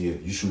lot here,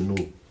 you should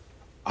know.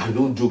 I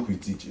don't joke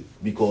with teaching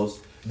because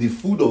the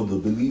food of the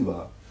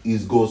believer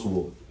is God's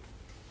word.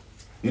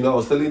 You know, I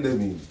was telling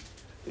them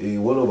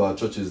in one of our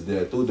churches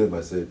there, I told them,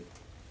 I said,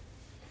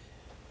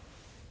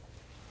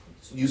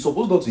 you're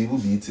supposed not to even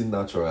be eating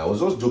natural. I was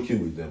just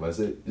joking with them. I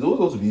said, you're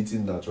supposed not to be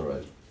eating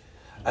natural.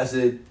 I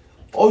said,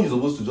 all you're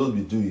supposed to just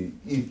be doing,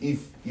 if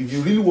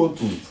you really want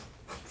to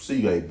say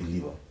you are a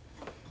believer,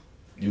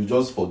 you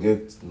just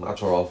forget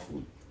natural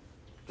food.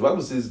 The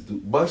Bible says,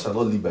 man shall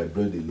not live by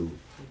bread alone,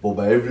 but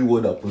by every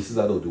word that proceeds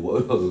out of the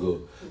word of God.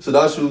 So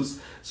that shows,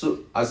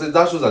 I said,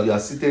 that shows that you are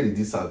seated in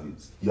this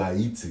service. You are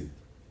eating.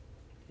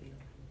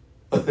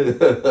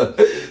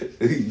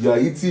 You are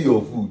eating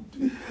your food.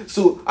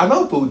 So I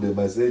now told them,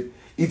 I said,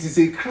 it is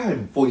a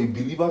crime for a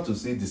believer to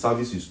say the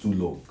service is too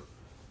long.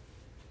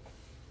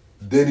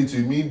 Then it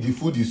will mean the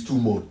food is too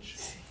much.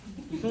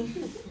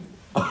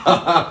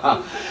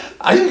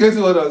 Are you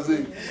getting what I'm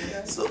saying?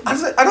 So I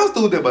just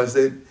told them, I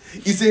said,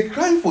 it's a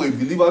crime for a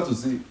believer to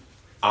say,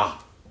 I'm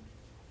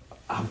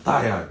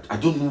tired. I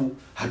don't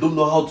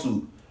know how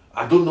to.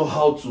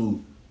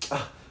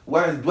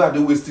 Why are they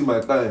wasting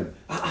my time?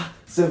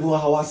 7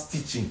 hours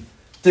teaching,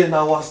 10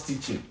 hours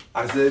teaching.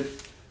 I said,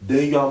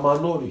 then you are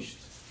malnourished.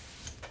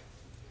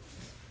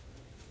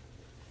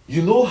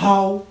 You know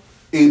how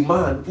a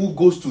man who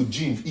goes to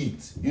gym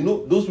eats? You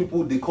know, those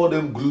people, they call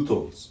them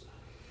gluttons.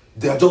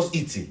 They are just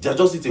eating. They are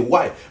just eating.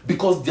 Why?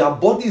 Because their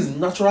body is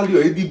naturally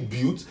already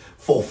built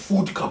for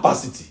food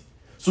capacity.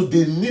 So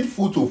they need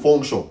food to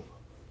function.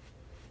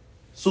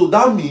 So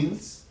that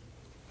means,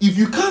 if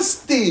you can't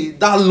stay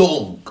that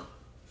long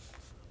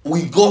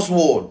with God's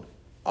word,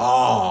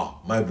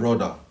 my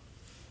brother,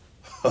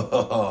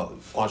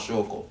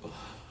 Kwashiorkor.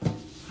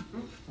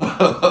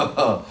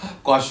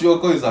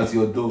 Kwashiorkor is at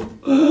your door.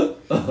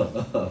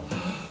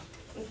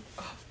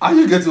 Are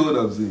you getting what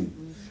I'm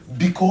saying?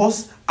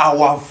 Because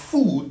our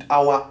food,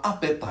 our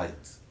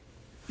appetite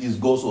is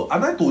God's word.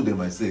 And I told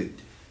them, I said,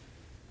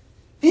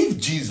 if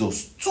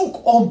Jesus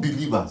took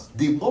unbelievers,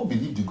 they've not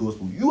believed the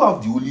gospel. You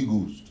have the Holy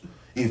Ghost.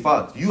 In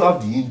fact, you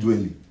have the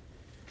indwelling.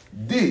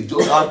 They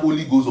just had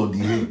Holy Ghost on the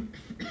head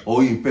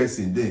or in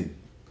person then.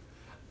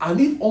 And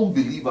if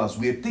unbelievers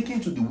were taken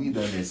to the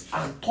wilderness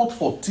and taught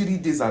for 3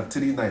 days and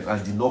 3 nights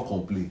and did not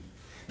complain,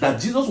 that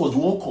Jesus was the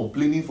one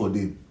complaining for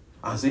them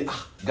and say,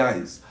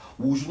 guys,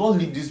 we should not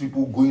leave these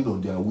people going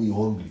on their way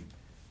hungry.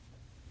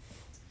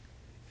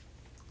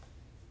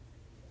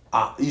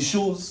 It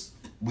shows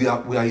we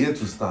are here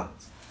to start.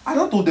 And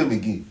I told them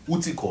again,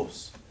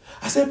 Eutychus.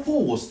 I said,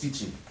 Paul was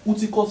teaching.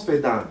 Eutychus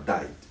fell down and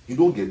died. You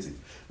don't get it.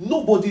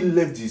 Nobody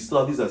left his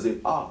service and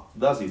said,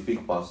 that's a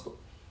fake pastor.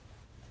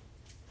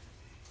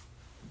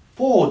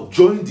 Paul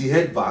joined the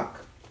head back,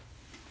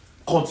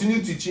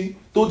 continued teaching,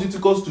 told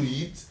Eutychus to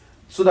eat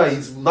so that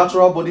his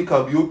natural body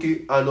can be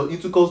okay, and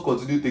Eutychus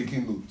continued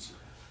taking notes.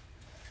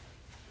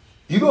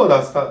 You don't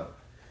understand?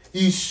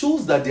 It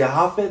shows that their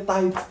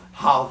appetite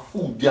have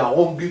food. They are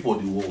hungry for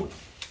the word.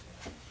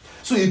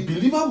 So a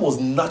believer must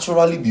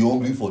naturally be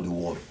hungry for the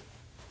word.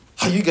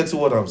 Are you getting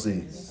what I'm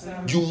saying?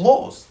 You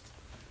must.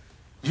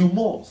 You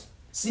must.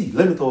 See,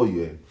 let me tell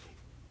you,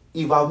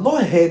 if I've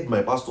not heard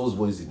my pastor's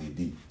voice in a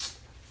day,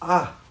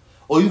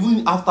 or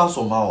even after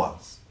some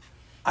hours,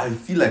 I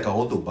feel like I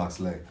want to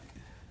backslide.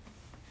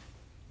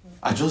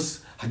 I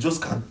just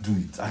can't do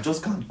it. I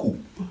just can't cope.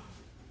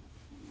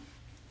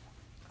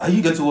 Are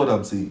you getting what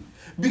I'm saying?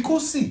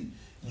 Because see,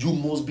 you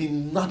must be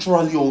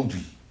naturally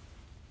hungry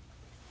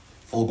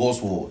for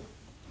God's word.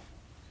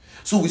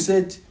 So we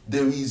said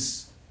there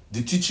is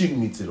the teaching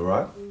meeting,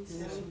 right?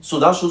 So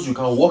that shows you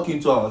can walk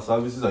into our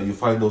services and you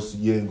find us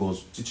hearing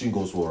God's, teaching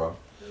God's word, right?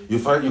 You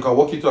can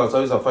walk into our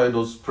service and find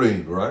us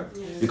praying, right?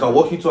 You can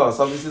walk into our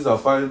services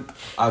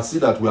and see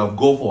that we have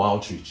gone for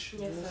outreach.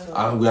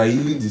 And we are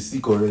healing the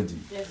sick already.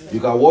 You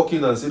can walk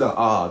in and see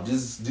that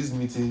this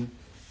meeting,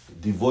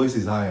 the voice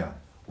is higher.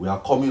 We are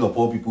coming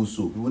upon people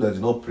people that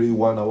did not pray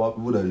 1 hour,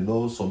 people that did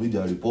not submit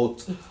their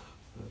report,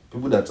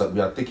 people that we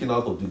are taking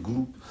out of the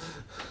group.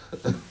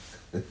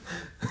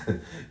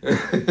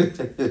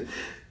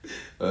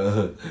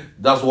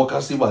 That's what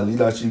can see my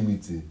leadership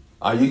meeting.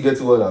 Are you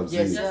getting what I'm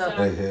saying? Yes,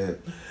 sir.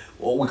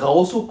 Or we can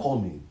also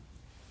come in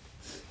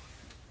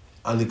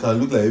and it can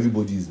look like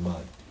everybody is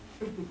mad.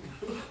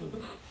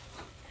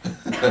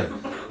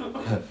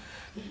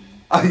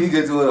 Are you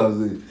getting what I'm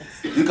saying?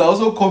 You can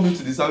also come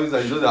into the service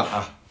and you know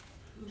that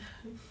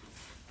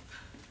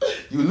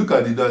you look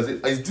at the door and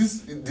say, is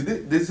this,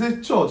 they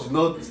say church,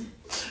 not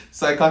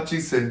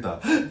psychiatric center.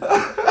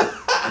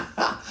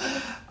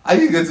 Are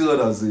you getting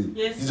what I'm saying?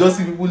 Yes, you just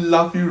see people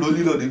laughing,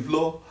 rolling on the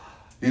floor,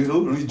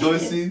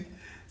 rejoicing,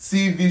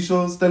 see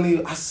visions, telling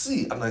you, I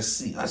see and I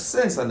see, I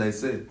sense and I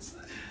sense.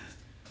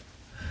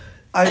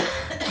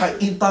 I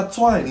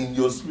intertwine in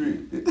your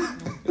spirit.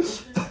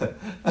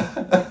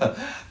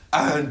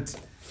 And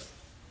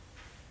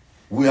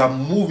we are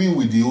moving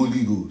with the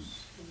Holy Ghost.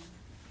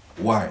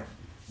 Why?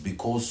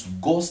 Because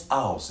God's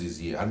house is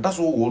here. And that's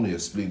what we want to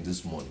explain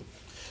this morning.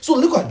 So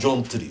look at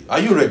John 3. Are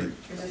you ready?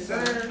 Yes,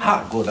 sir.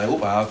 God, I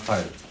hope I have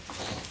time.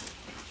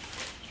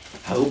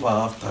 I hope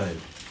I have time.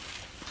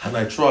 And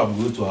I try I'm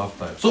going to have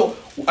time. So,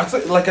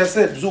 like I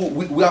said, so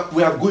we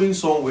are going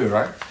somewhere,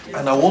 right?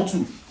 And I want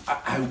to,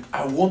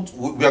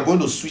 we are going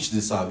to switch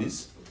the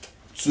service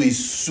to a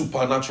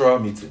supernatural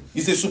meeting.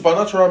 It's a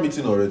supernatural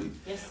meeting already.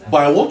 Yes, sir.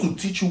 But I want to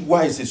teach you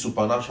why it's a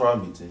supernatural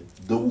meeting.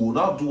 Then we will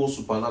now do what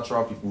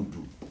supernatural people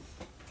do.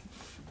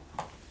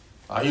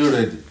 Are you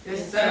ready?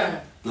 Yes,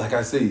 sir. Like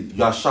I say,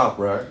 you are sharp,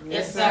 right?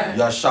 Yes, sir.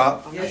 You are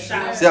sharp. Yes,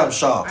 sir. Say I'm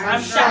sharp.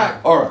 I'm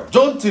sharp. All right,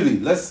 John 3.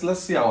 Let's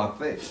see our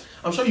thing.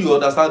 I'm sure you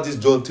understand this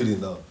John 3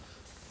 now.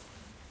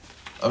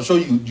 I'm sure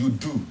you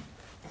do.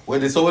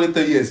 When somebody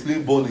tell you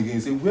explain born again, you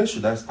say, where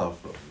should I start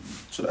from?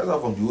 Should I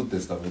start from the Old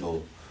Testament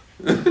or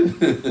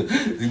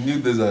the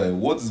New Testament?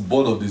 What is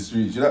born of the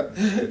Spirit?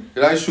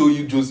 Should I show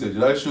you Joseph?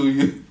 Should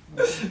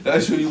I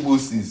show you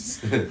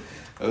Moses?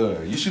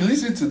 You should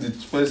listen to the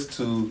first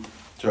two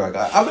track.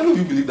 How many of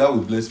you believe that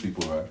will bless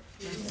people, right?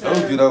 I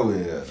don't feel that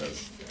way.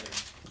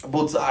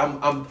 But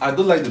I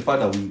don't like the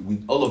fact that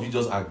we all of you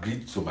just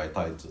agreed to my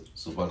title,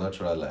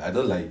 supernatural life. I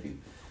don't like it.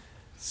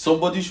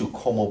 Somebody should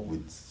come up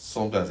with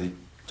something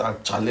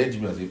and challenge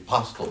me and say,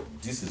 Pastor,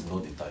 this is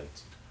not the title.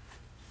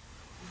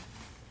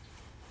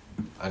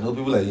 I know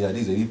people like,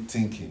 this is any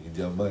thinking in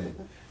their mind.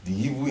 The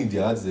evil in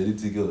their hearts is any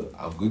thinking,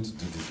 I'm going to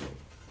do this one.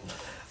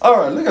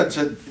 Alright, look at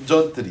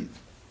John 3.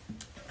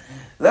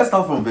 Let's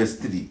start from verse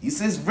 3. It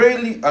says,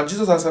 verily, and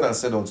Jesus answered and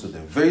said unto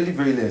them, verily,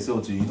 verily, I say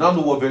unto you. You now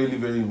know what verily,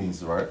 verily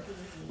means, right?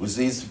 We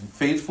say it's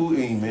faithful,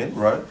 amen,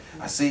 right?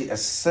 I say,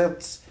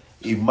 except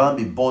a man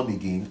be born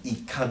again, he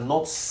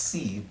cannot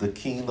see the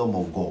kingdom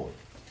of God.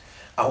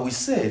 And we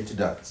said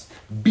that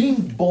being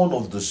born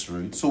of the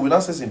Spirit, so when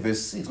that says in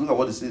verse 6, look at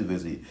what it says in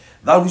verse 8.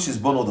 That which is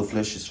born of the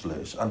flesh is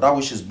flesh, and that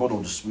which is born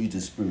of the Spirit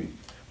is spirit.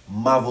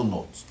 Marvel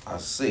not, I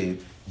said,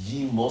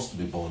 ye must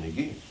be born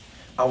again.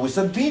 And we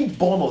said being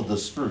born of the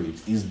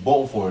Spirit is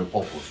born for a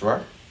purpose,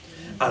 right?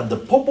 And the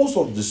purpose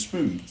of the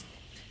Spirit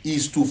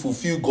is to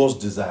fulfill God's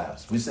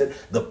desires. We said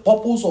the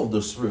purpose of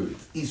the Spirit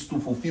is to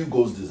fulfill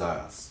God's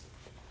desires.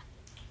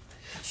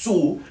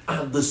 So,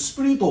 and the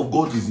Spirit of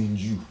God is in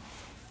you.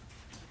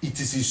 It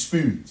is His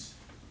Spirit.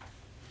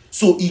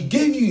 So He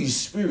gave you His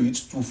Spirit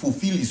to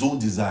fulfill His own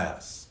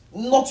desires,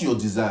 not your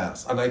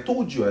desires. And I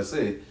told you, I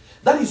said,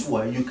 that is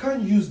why you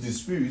can't use the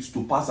Spirit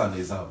to pass an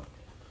exam.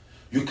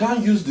 You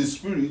can't use the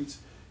Spirit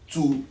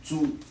to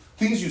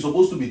things you're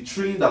supposed to be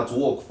trained at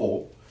work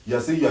for. You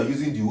are saying you are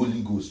using the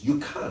Holy Ghost. You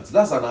can't.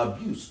 That's an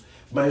abuse.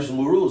 Miles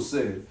Monroe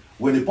said,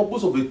 when the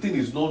purpose of a thing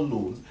is not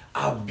known,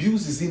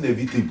 abuse is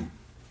inevitable.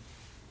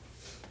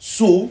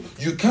 So,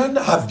 you can't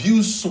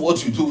abuse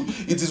what you do.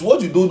 It is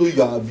what you don't know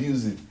you are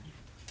abusing.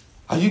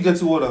 Are you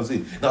getting what I'm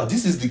saying? Now,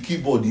 this is the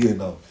keyboard here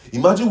now.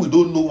 Imagine we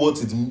don't know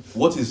what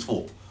it's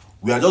for.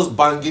 We are just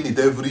banging it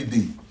every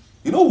day.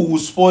 You know, we will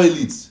spoil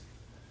it.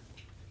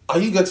 Are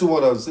you getting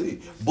what I'm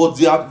saying? But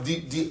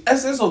the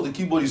essence of the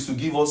keyboard is to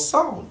give us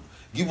sound.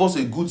 Give us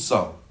a good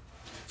sound.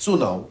 So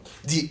now,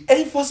 the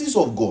emphasis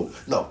of God.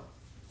 Now,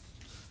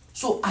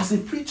 so as a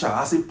preacher,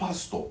 as a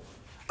pastor,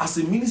 as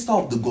a minister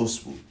of the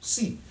gospel,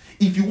 see,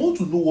 if you want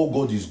to know what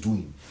God is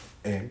doing,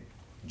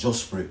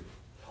 just pray.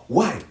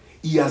 Why?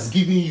 He has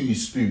given you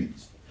his spirit.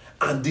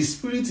 And the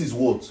spirit is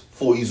what?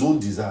 For his own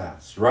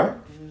desires, right?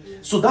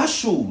 So that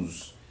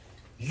shows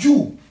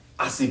you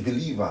as a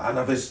believer, and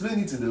I've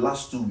explained it in the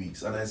last 2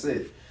 weeks, and I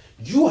said,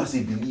 you as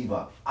a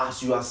believer,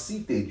 as you are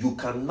seated, you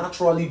can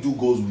naturally do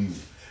God's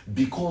will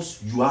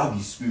because you have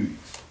his spirit.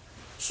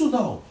 So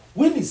now,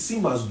 when it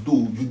seems as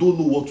though you don't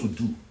know what to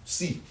do,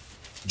 see,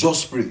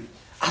 just pray.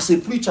 As a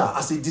preacher,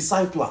 as a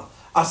discipler,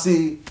 as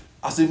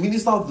a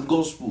minister of the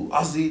gospel,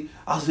 as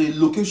a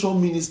location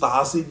minister,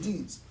 as a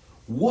this,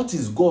 what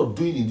is God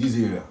doing in this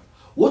area?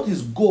 What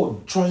is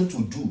God trying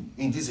to do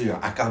in this area?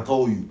 I can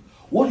tell you.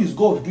 What is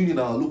God doing in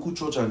our local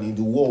church and in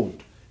the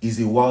world is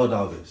a wild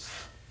harvest.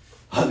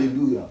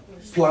 Hallelujah.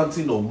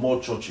 Planting of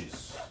more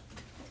churches.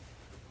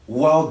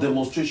 Wild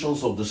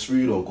demonstrations of the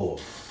Spirit of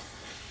God.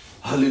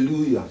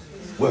 Hallelujah.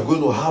 We're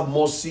going to have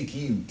more sick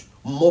healed.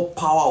 More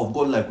power of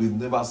God like we've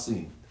never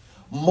seen.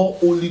 More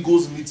Holy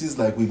Ghost meetings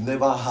like we've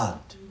never had.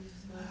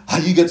 Are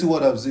you getting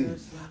what I'm saying?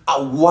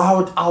 A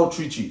wild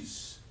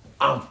outreaches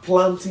and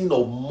planting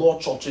of more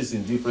churches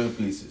in different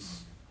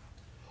places.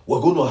 We're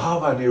going to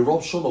have an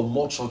eruption of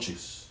more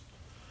churches.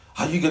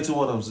 Are you getting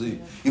what I'm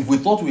saying? If we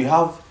thought we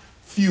have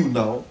few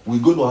now, we're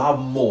going to have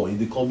more in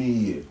the coming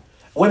year.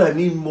 When I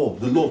mean more,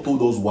 the Lord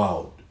told us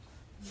wild.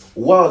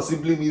 Wild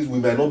simply means we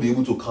might not be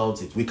able to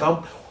count it. We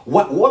can't.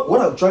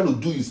 What I'm trying to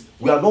do is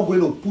we are not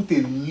going to put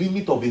a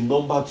limit of a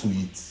number to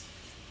it.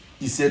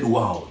 He said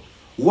wild.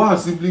 Wild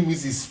simply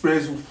means it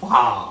spreads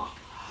far.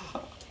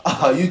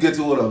 Are you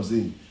getting what I'm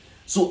saying?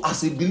 So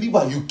as a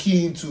believer, you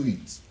key into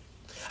it.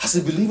 As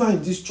a believer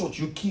in this church,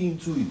 you key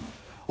into it.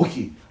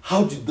 Okay,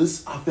 how did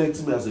this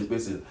affect me as a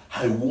person?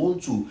 I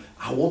want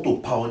to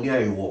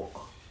pioneer a work.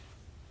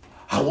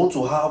 I want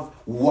to have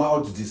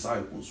wild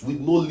disciples with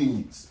no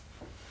limits.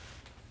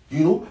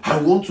 You know, I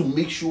want to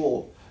make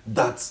sure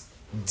that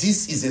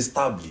this is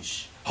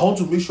established. I want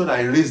to make sure that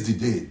I raise the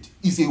dead.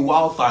 It's a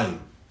wild time.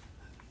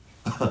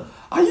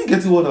 Are you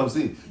getting what I'm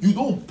saying? You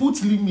don't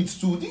put limits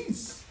to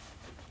this.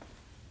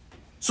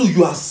 So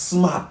you are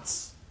smart.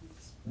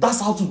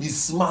 That's how to be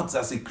smart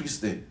as a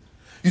Christian.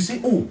 You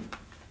say, oh,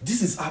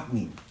 this is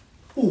happening.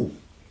 Oh,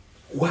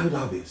 wild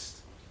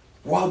harvest.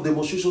 Wild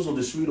demonstrations of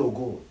the Spirit of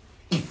God.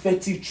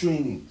 Effective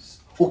trainings.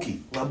 Okay,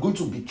 I'm going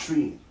to be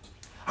trained.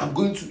 I'm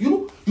going to,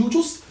 you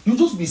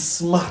just be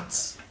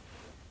smart.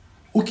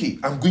 Okay,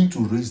 I'm going to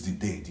raise the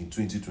dead in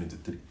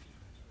 2023.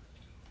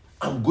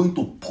 I'm going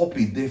to pop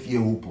a deaf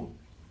ear open.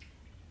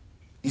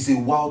 It's a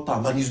wild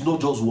time, and it's not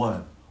just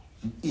one.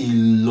 A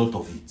lot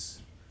of it.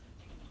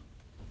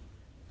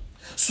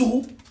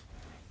 So,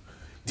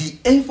 the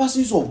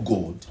emphasis of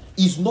God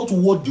is not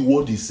what the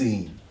word is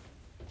saying.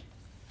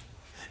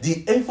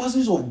 The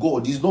emphasis of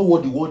God is not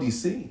what the word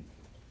is saying.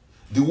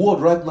 The word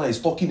right now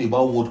is talking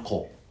about word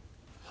call.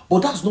 But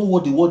that's not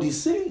what the word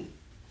is saying.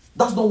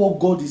 That's not what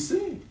God is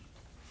saying.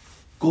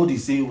 God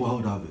is saying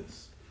wild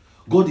harvest.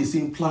 God is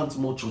saying plant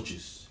more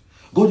churches.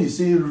 God is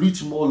saying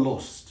reach more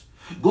lost.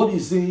 God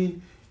is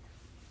saying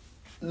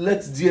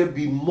let there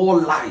be more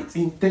light,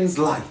 intense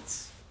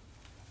light.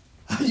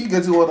 Are you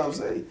getting what I'm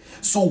saying?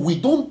 So we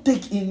don't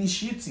take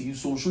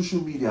initiatives on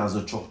social media as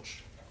a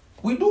church.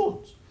 We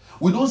don't.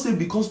 We don't say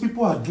because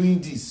people are doing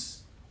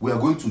this, we are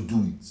going to do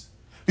it.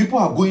 People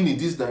are going in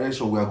this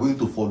direction, we are going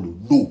to follow.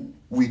 No,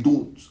 we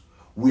don't.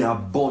 We are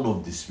born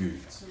of the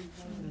Spirit.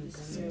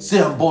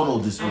 Say, I'm born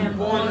of the Spirit. I am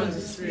born of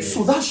the Spirit.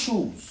 So that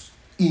shows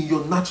in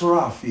your natural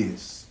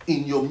affairs,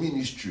 in your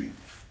ministry,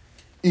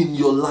 in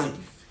your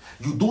life,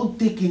 you don't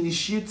take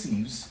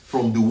initiatives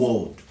from the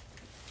world.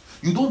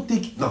 You don't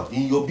take, now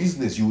in your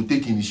business, you will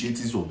take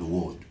initiatives from the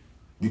world.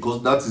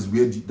 Because that is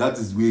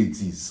where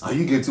it is. Are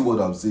you getting what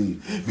I'm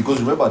saying?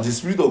 Because remember, the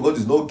Spirit of God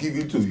is not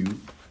given to you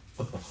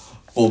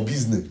for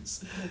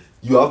business.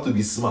 You have to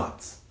be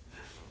smart.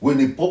 When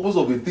the purpose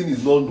of a thing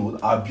is not known,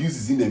 abuse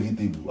is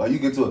inevitable. Are you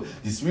getting what?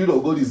 The Spirit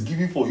of God is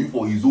given for you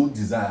for his own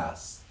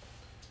desires.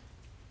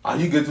 Are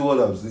you getting what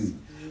I'm saying?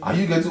 Are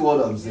you getting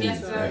what I'm saying?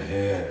 Yes,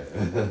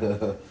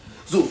 sir.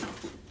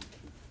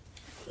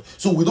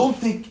 So we don't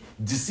take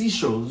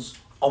decisions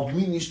of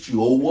ministry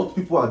or what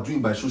people are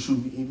doing by social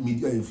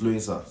media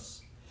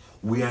influencers.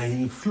 We are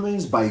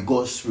influenced by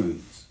God's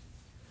Spirit.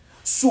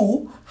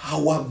 So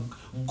our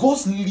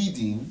God's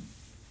leading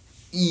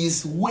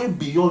is way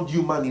beyond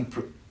human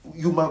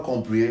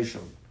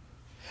comprehension.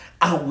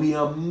 And we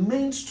are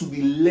meant to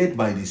be led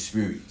by the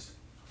Spirit.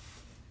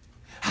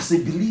 As a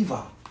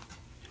believer,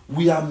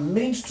 we are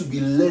meant to be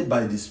led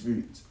by the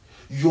Spirit.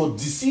 Your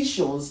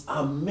decisions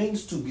are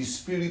meant to be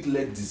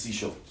Spirit-led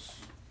decisions.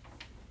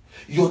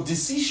 Your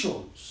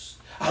decisions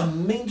are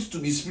meant to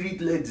be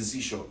Spirit-led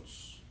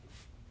decisions.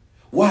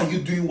 Why are you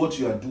doing what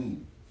you are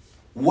doing?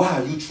 Why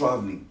are you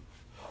traveling?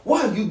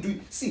 Why are you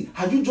doing? See,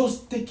 are you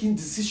just taking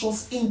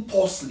decisions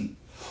impulsively?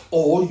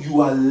 Or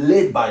you are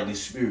led by the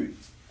Spirit?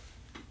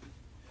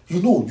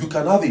 You know, you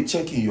can have a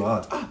check in your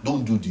heart.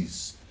 Don't do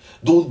this.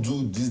 Don't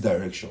do this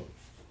direction.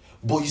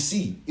 But you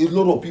see, a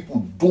lot of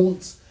people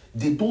don't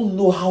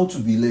know how to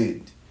be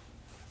led.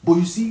 But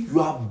you see, you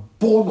are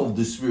born of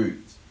the Spirit.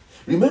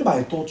 Remember,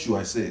 I taught you,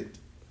 I said,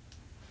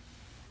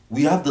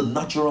 we have the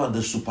natural and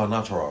the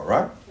supernatural,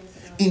 right?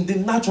 In the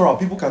natural,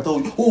 people can tell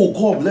you, oh,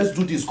 come, let's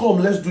do this, come,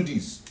 let's do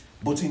this.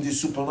 But in the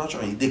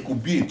supernatural, there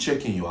could be a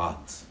check in your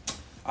heart.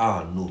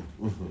 No.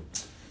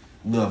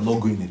 No, I'm not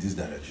going in this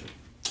direction.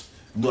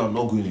 No, I'm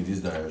not going in this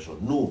direction.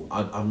 No,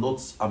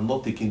 I'm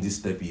not taking this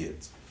step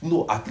yet.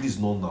 No, at least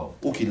not now.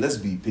 Okay, let's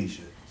be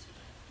patient.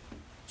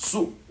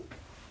 So,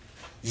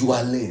 you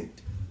are led.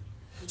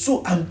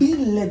 So, I'm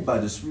being led by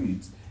the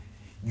Spirit.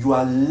 You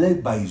are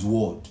led by His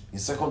word. In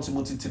 2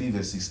 Timothy 3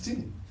 verse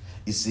 16,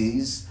 it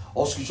says,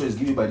 all scripture is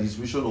given by the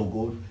inspiration of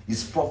God,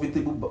 is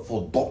profitable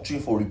for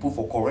doctrine, for reproof,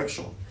 for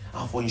correction,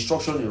 and for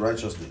instruction in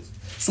righteousness.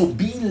 So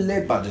being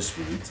led by the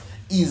Spirit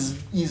is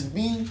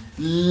being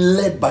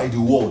led by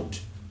the word.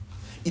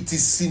 It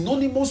is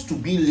synonymous to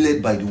being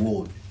led by the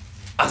word.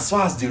 As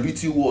far as the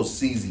written word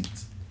says it,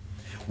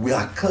 we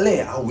are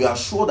clear and we are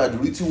sure that the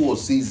written word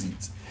says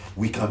it,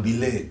 we can be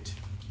led.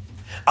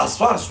 As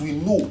far as we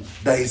know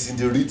that it's in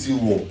the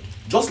written word,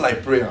 just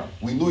like prayer,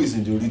 we know it's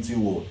in the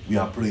written word, we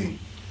are praying.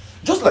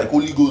 Just like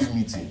Holy Ghost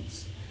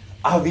meetings,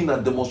 having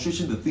and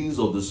demonstration the things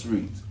of the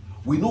Spirit,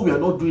 we know we are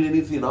not doing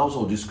anything out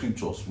of the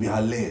scriptures, we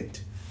are led.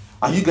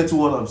 Are you getting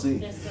what I'm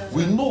saying? Yes, sir.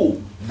 We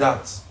know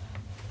that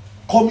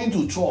coming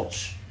to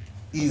church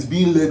is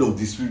being led of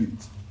the Spirit.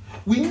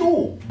 We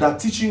know that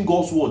teaching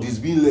God's word is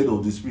being led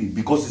of the Spirit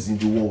because it's in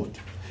the word.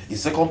 In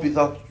 2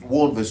 Peter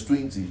 1 verse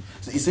 20,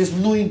 it says,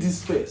 knowing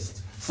this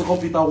first. 2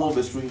 Peter 1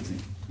 verse 20.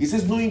 It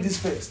says, knowing this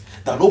first,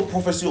 that no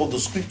prophecy of the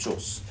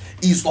scriptures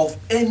is of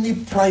any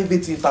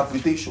private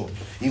interpretation.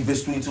 In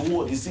verse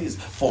 21, it says,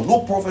 for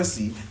no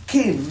prophecy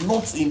came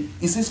not in,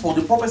 it says, for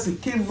the prophecy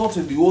came not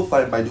in the old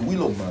time by the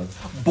will of man,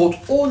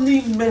 but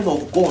only men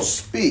of God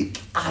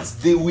spake as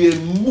they were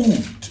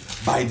moved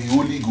by the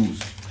Holy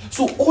Ghost.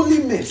 So only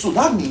men, so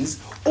that means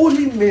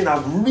only men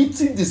have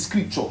written the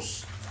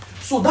scriptures.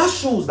 So that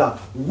shows that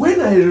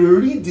when I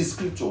read the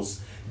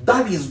scriptures,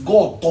 that is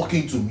God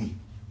talking to me.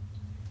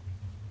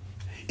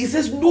 It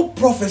says no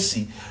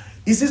prophecy.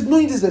 It says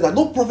knowing this that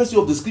no prophecy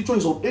of the scripture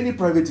is of any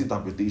private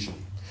interpretation.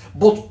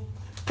 But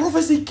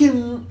prophecy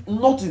came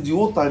not in the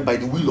old time by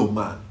the will of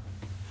man.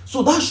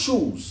 So that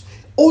shows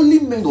only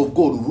men of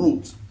God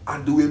wrote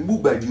and they were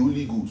moved by the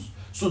Holy Ghost.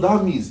 So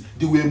that means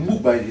they were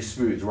moved by the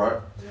Spirit,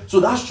 right? So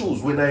that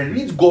shows when I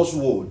read God's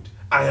word,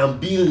 I am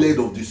being led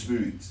of the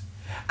Spirit.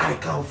 I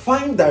can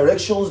find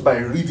directions by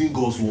reading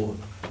God's word.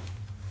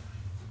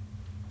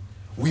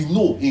 We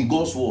know in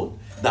God's word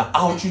that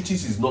outreaches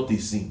is not a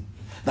sin.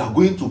 That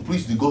going to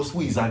preach the gospel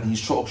is an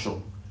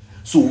instruction.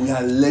 So we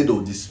are led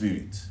of the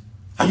Spirit.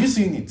 Are you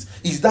seeing it?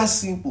 It's that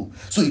simple.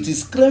 So it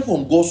is clear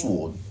from God's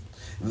word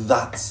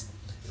that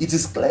the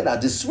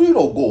Spirit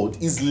of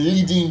God is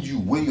leading you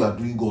when you are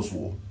doing God's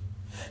word.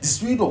 The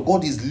Spirit of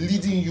God is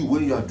leading you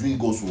when you are doing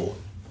God's word.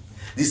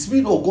 The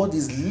Spirit of God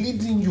is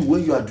leading you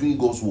when you are doing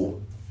God's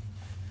word.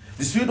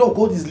 The Spirit of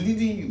God is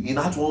leading you in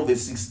Acts 1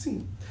 verse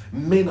 16.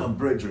 Men and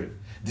brethren,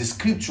 the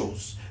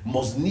scriptures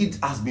must need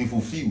has been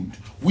fulfilled,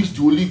 which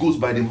the Holy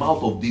Ghost by the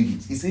mouth of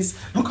David. He says,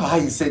 look how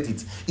he said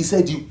it. He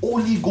said the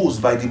Holy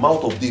Ghost by the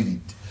mouth of David.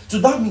 So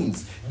that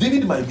means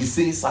David might be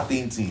saying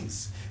certain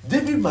things.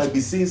 David might be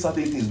saying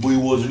certain things, but it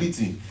was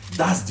written.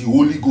 That's the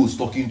Holy Ghost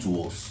talking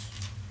to us.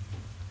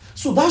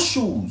 So that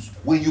shows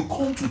when you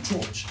come to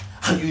church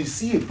and you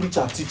see a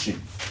preacher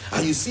teaching,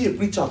 and you see a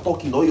preacher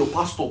talking or your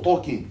pastor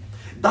talking,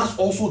 that's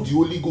also the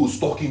Holy Ghost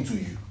talking to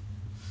you.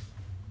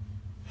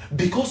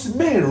 Because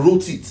men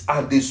wrote it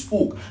and they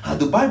spoke, and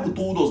the Bible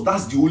told us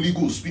that's the Holy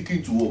Ghost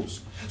speaking to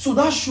us. So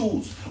that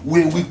shows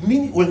when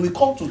we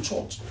come to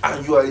church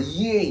and you are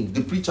hearing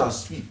the preacher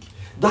speak,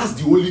 that's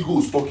the Holy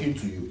Ghost talking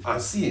to you.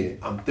 And see,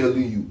 I'm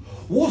telling you,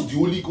 what's the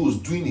Holy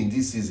Ghost doing in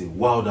this season?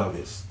 Wild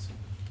harvest.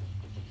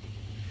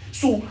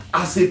 So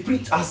as a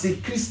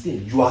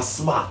Christian, you are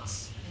smart.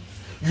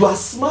 You are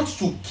smart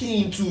to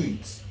key into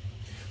it.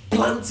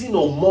 Planting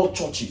of more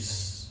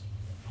churches.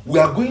 We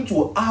are going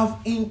to have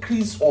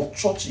increase of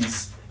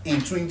churches in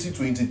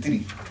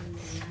 2023.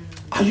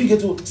 Are you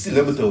getting to see?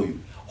 Let me tell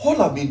you.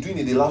 All I've been doing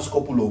in the last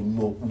couple of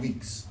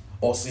weeks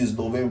or since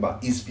November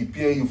is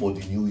preparing you for the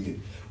new year.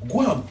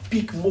 Go and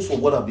pick most of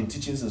what I've been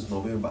teaching since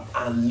November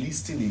and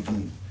listen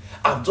again.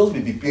 I've just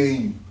been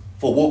preparing you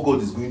for what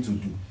God is going to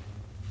do.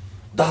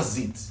 That's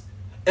it.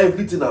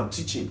 Everything I'm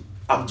teaching,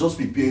 I'm just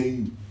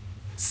preparing you.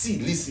 See,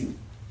 listen.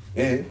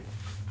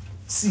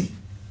 See.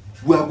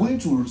 We are going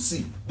to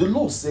see. The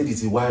Lord said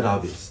it's a wild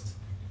harvest.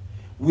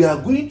 We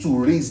are going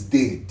to raise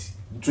dead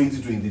in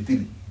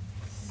 2023.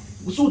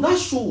 So that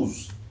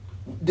shows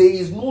there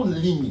is no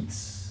limit.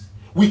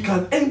 We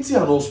can empty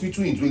an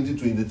hospital in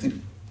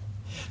 2023.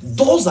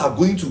 Doors are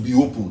going to be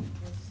opened.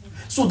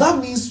 So that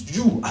means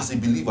you, as a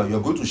believer, you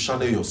are going to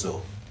channel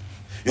yourself.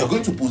 You are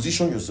going to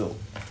position yourself.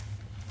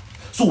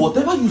 So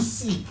whatever you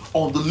see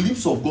on the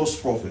lips of God's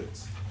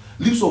prophets,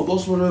 lips of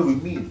God's prophets will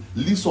mean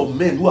lips of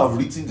men who have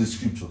written the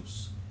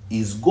scriptures.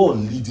 Is God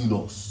leading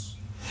us?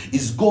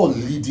 Is God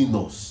leading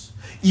us?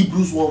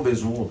 Hebrews 1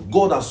 verse 1.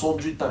 God has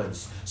sundry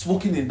times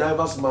spoken in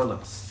diverse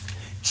manners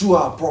through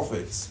our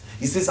prophets.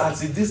 He says,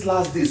 as in this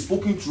last day,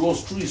 spoken to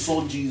us through his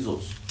son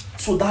Jesus.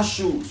 So that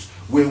shows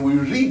when we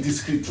read the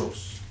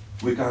scriptures,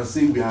 we can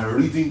say we are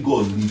reading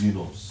God leading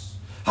us.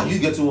 Are you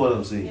getting what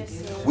I'm saying? Yes,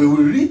 sir. When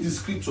we read the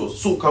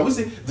scriptures, so can we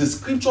say the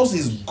scriptures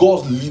is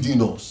God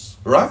leading us,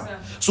 right? Yes, sir.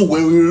 So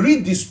when we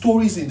read the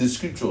stories in the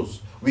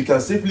scriptures, we can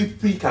safely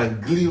pick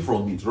and glean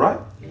from it, right?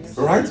 Yes,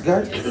 Right,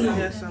 guys?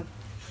 Yes, sir.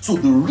 So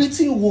the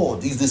written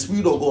word is the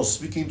Spirit of God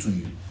speaking to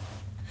you.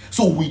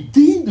 So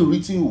within the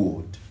written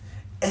word,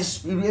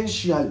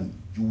 experientially,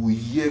 you will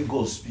hear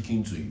God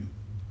speaking to you.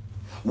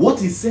 What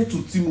he said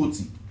to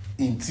Timothy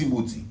in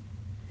Timothy,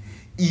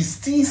 he's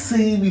still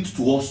saying it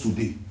to us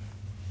today.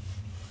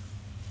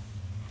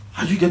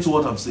 Are you getting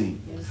what I'm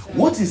saying? Yes, sir.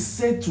 What is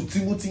said to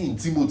Timothy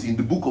in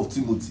the book of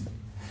Timothy,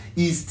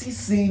 he's still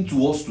saying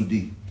to us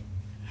today.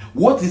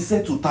 What is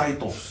said to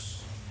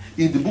Titus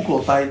in the book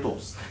of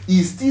Titus,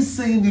 he's still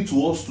saying it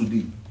to us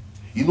today.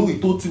 You know, he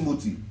told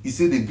Timothy, he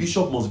said the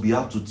bishop must be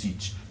apt to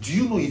teach. Do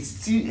you know it's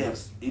still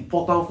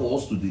important for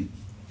us today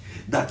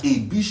that a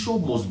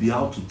bishop must be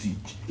apt to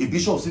teach? A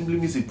bishop simply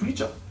means a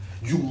preacher.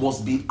 You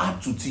must be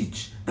apt to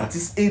teach, that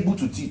is able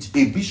to teach.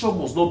 A bishop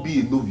must not be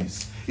a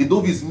novice. A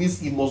novice means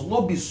he must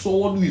not be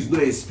someone who is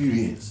not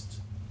experienced.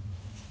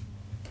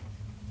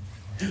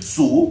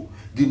 So,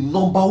 the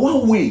number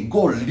one way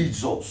God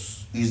leads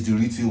us is the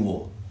written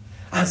word.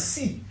 And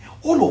see,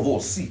 all of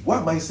us, see, why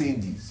am I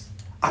saying this?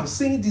 I'm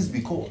saying this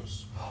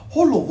because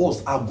all of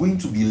us are going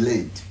to be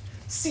led.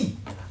 See,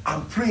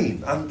 I'm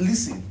praying and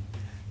listen.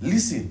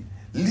 There's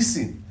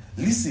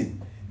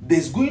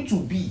going to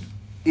be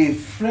a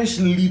fresh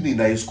leading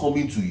that is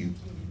coming to you.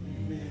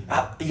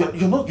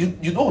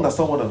 You don't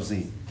understand what I'm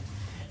saying.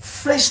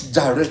 Fresh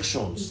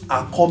directions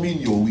are coming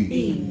your way.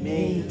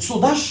 Amen. So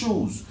that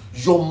shows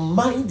your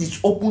mind is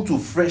open to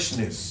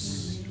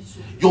freshness.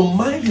 Your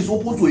mind is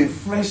open to a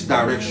fresh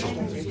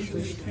direction.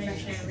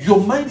 Your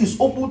mind is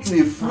open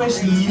to a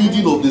fresh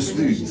leading of the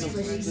Spirit.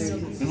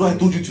 You know, I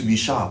told you to be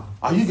sharp.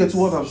 Are you getting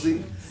what I'm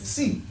saying?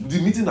 See,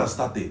 the meeting has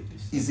started.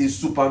 It's a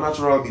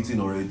supernatural meeting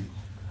already.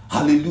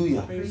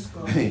 Hallelujah.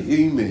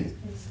 Amen.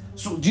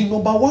 So the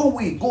number one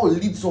way God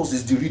leads us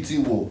is the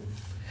written word.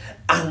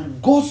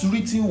 And God's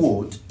written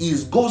word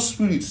is God's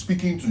Spirit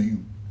speaking to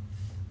you.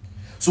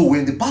 So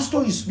when the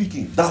pastor is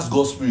speaking, that's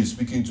God's Spirit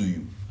speaking to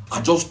you.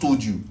 I just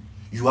told you,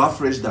 you have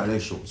fresh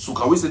direction. So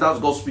can we say that's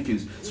God's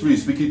Spirit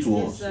speaking to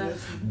us?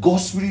 Yes,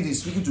 God's Spirit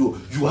is speaking to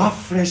you. You have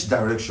fresh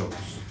directions.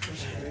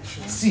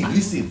 See,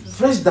 listen,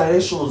 fresh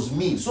directions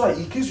mean, so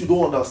in case you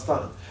don't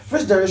understand,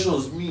 fresh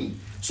directions mean,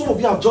 some of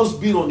you have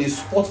just been on a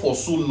spot for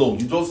so long.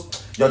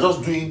 You're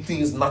just doing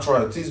things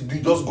natural.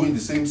 You just going the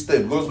same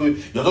step. You're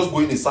just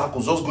going in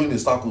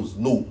circles.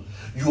 No.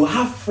 You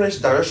have fresh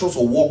directions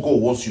of what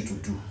God wants you to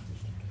do.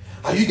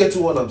 Are you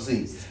getting what I'm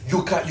saying?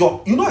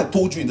 I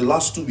told you in the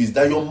last 2 weeks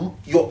that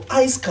your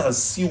eyes can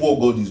see what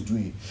God is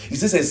doing. He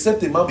says,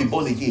 except a man be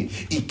born again,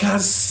 he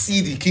can't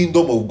see the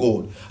kingdom of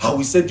God. And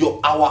we said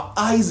our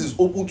eyes is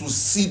open to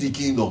see the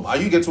kingdom. Are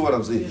you getting what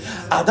I'm saying?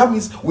 Yes. And that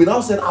means we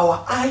now said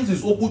our eyes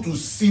is open to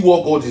see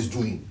what God is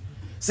doing.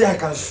 Say, I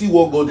can see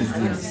what God is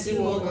doing. See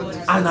what God is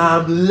And I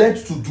am led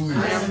to do it.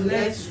 I am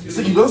led to do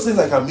So you don't say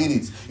like I mean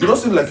it. You don't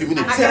say like you mean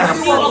it. Say I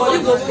see what God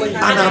is doing.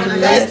 and I'm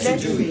led to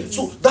do it.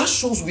 So that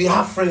shows we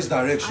have fresh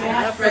direction. I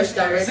have fresh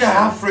direction. Say I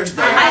have fresh I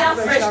direction. have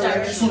fresh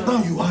direction. So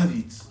now you have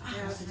it.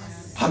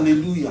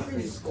 Hallelujah.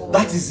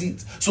 That is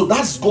it. So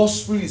that's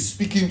God's Spirit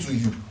speaking to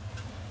you.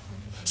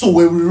 So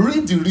when we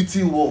read the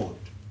written word,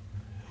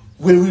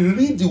 when we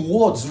read the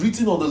words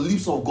written on the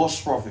lips of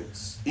God's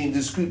prophets in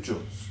the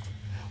scriptures,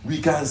 we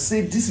can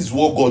say this is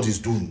what God is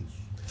doing.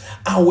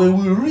 And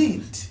when we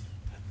read,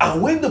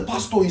 and when the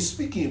pastor is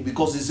speaking,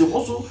 because it's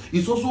also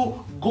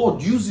God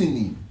using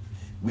him,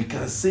 we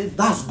can say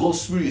that's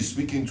God's Spirit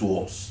speaking to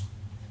us.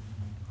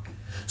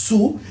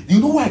 So, you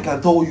know why I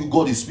can tell you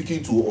God is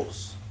speaking to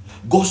us?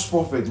 God's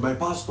prophet, my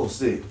pastor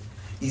said,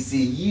 it's a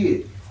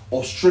year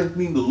of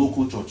strengthening the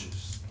local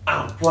churches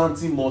and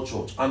planting more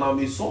church. And I'm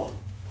a son.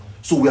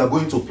 So we are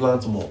going to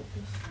plant more.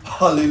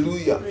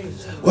 Hallelujah.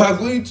 We are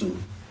going to.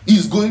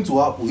 It's going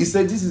to happen. He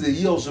said this is a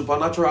year of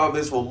supernatural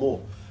harvest for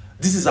more.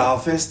 This is our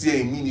first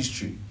year in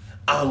ministry.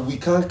 And we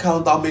can't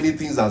count how many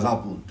things has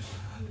happened.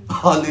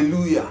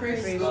 Hallelujah.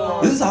 Praise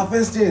God. This is our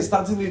first year in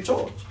starting a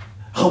church.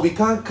 And we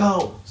can't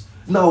count.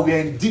 Now we are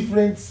in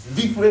different,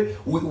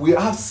 we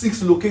have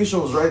 6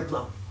 locations right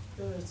now.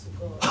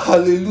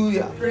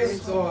 Hallelujah. Praise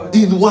God.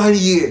 In 1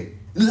 year,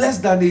 less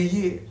than a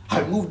year,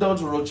 I moved down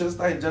to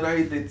Rochester in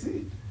January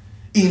 13.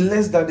 In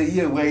less than a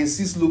year, we are in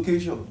 6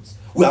 locations.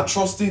 We are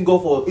trusting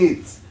God for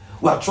 8.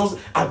 I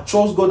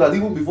trust God that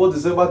even before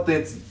December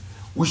 30,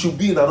 we should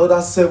be in another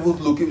 7th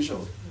location.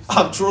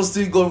 I'm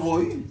trusting God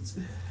for it.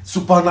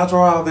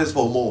 Supernatural harvest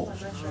for more.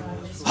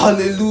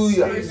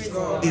 Hallelujah.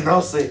 He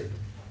now said,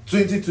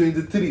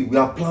 2023, we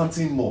are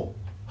planting more.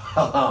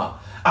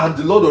 And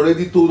the Lord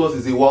already told us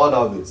it's a wild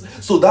harvest.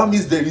 So that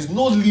means there is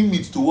no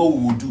limit to what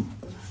we will do.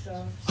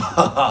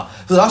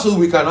 So that's why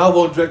we can have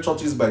 100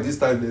 churches by this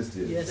time next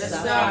year. Yes, Yes, sir.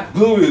 sir.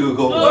 Glory to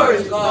God.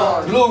 Glory to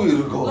God. Glory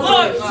to God.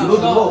 Glory to You know,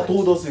 the God. Lord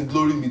told us in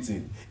glory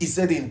meeting, He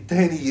said in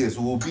 10 years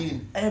we will be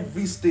in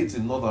every state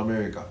in North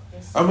America.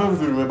 I remember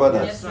if you remember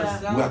that. Yes,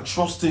 sir. We are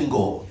trusting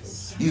God.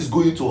 It's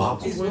going to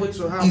happen. It's going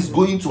to happen. It's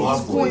going to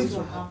happen. going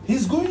to happen.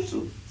 He's going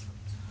to.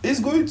 He's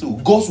going to.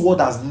 God's word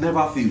has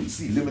never failed.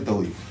 See, let me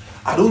tell you.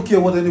 I don't care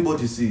what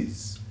anybody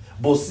says.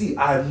 But see,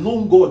 I have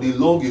known God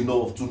long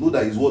enough to know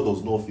that His word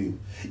does not fail.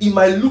 It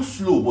might look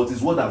slow, but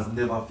His word has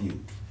never failed.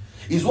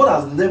 His word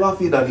has never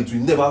failed and it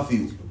will never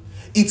fail.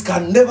 It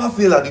can never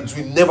fail and it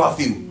will never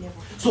fail.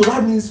 So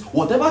that means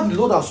whatever the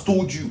Lord has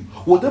told you,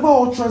 whatever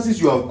utterances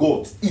you have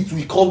got, it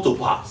will come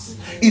to pass.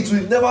 It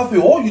will never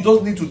fail. All you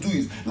just need to do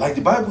is, like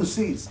the Bible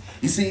says,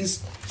 it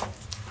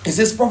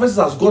says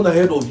prophecy has gone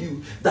ahead of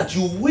you, that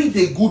you wage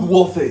a good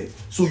warfare,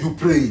 so you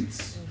pray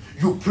it.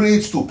 You pray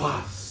it to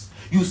pass.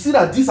 You see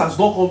that this has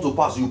not come to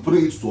pass, you pray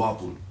it to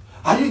happen.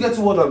 Are you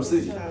getting what I'm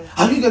saying?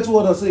 Are you getting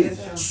what I'm saying?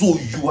 So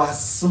you are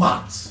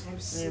smart.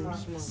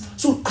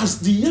 So as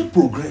the year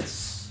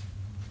progresses,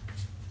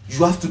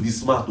 you have to be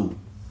smart though.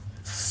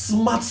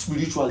 Smart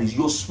spiritually.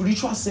 Your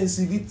spiritual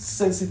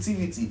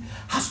sensitivity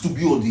has to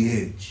be on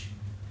the edge.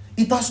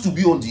 It has to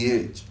be on the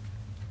edge.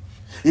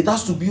 It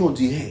has to be on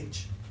the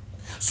edge.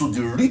 So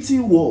the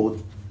written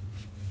word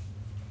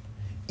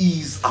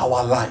is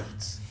our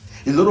light.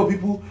 A lot of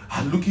people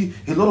are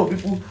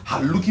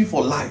looking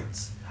for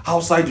light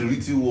outside the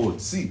written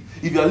word. See,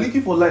 if you are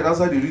looking for light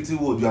outside the written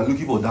word, you are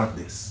looking for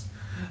darkness.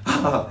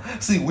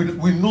 See,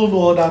 we know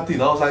no other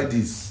thing outside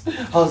this,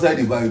 outside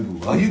the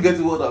Bible. Are you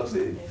getting what I'm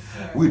saying?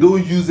 We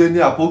don't use any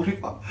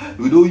apocrypha.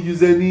 We don't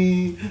use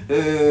any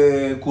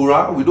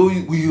Quran.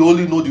 We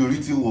only know the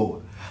written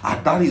word,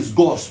 and that is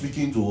God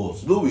speaking to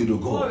us. Glory to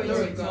God.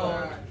 Glory to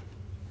God.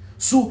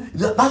 So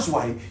that's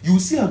why you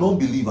see an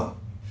unbeliever.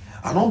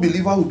 An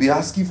unbeliever will be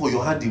asking for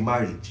your hand in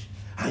marriage,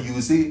 and you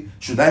will say,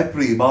 "Should I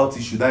pray about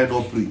it? Should I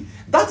not pray?"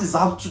 That is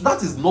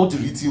not the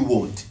written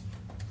word.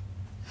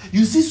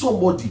 You see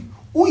somebody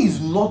who is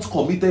not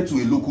committed to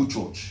a local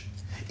church.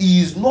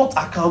 He is not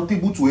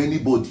accountable to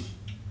anybody.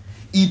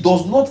 He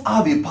does not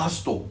have a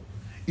pastor.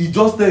 He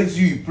just tells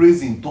you he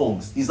prays in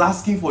tongues. He's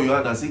asking for your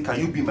hand and saying, "Can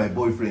you be my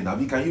boyfriend? I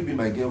mean, can you be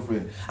my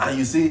girlfriend?" And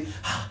you say,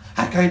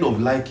 "I kind of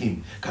like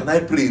him. Can I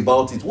pray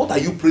about it?" What are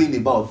you praying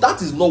about?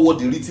 That is not what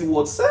the written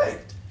word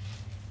said.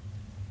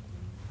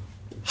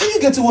 Are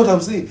you getting what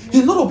I'm saying?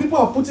 A lot of people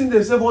are putting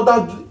themselves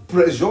under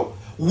pressure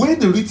when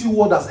the written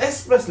word has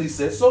expressly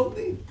said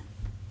something.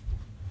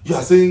 You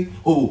are saying,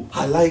 "Oh,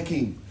 I like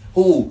him.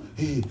 Oh,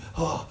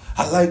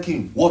 I like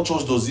him. What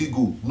church does he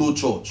go? No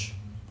church.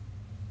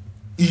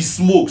 He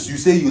smokes. You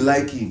say you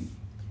like him.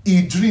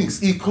 He drinks.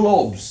 He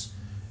clubs."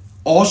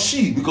 Or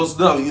she, because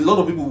now a lot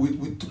of people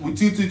we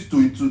teach it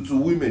to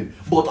women,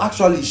 but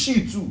actually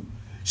she too.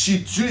 She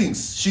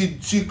drinks.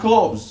 She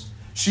clubs.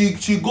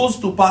 She goes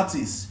to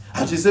parties,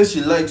 and she says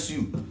she likes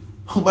you.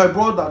 My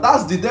brother,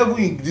 that's the devil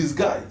in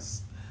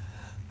disguise.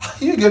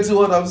 You get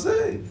what I'm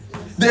saying?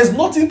 There's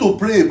nothing to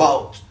pray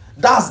about.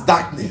 That's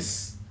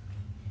darkness.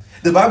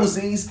 The Bible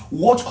says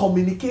what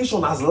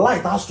communication as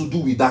light has to do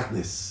with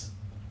darkness.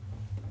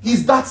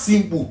 It's that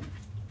simple.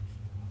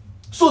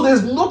 So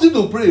there's nothing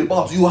to pray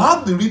about. You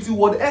have the written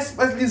word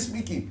expressly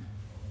speaking.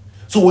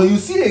 So when you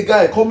see a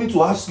guy coming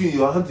to ask you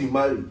your hand in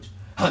marriage,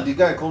 and the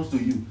guy comes to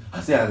you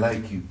and say, "I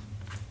like you.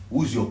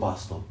 Who's your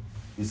pastor?"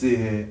 You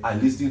say, "I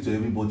listen to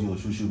everybody on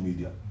social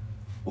media."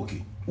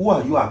 Okay. Who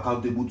are you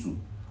accountable to?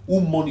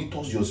 Who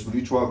monitors your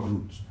spiritual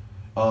growth?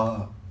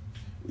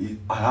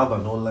 I have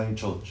an online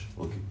church.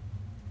 Okay.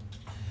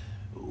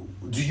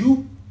 Do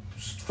you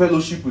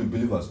fellowship with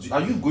believers? Do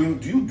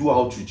you do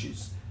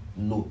outreaches?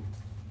 No.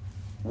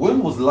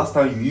 When was the last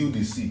time you healed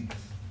the sick?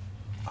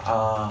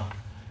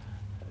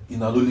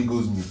 In an Holy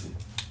Ghost meeting.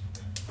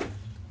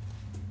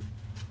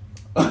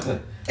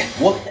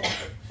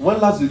 When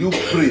last did you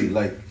pray?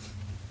 Like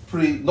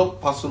pray,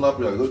 not personal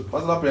prayer.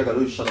 Personal prayer can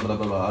do shut blah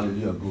blah blah,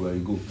 hallelujah, go where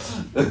you go.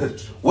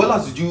 When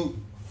last did you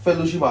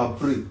fellowship and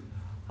pray?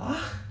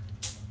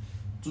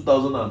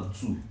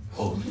 2002.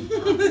 Oh.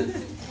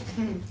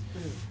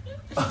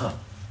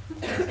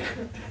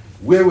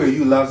 Where were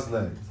you last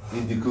night?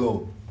 In the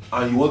club.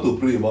 And you want to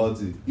pray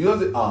about it. You don't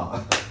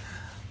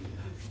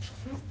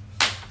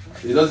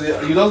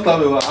say, You don't start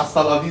with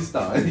hasta la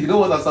vista. You know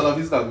what hasta la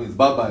vista means?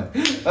 Bye bye.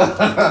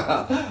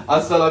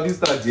 Hasta la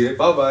vista, dear.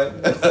 Bye bye.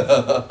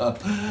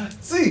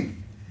 See,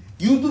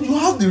 you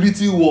have the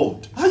written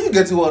word. Are you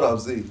getting what I'm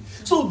saying?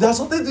 So there are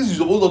certain things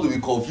you're supposed not to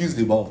be confused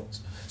about.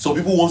 Some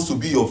people wants to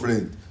be your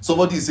friend.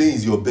 Somebody is saying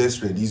he's your best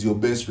friend. He's your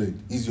best friend.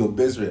 He's your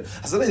best friend.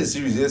 I started a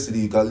series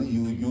yesterday.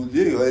 You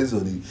lay your hands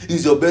on it.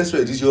 He's your best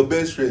friend. He's your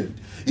best friend.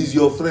 He's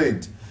your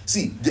friend.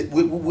 See,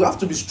 we have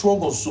to be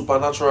strong on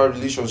supernatural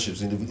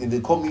relationships in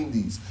the coming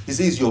days. He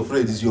says your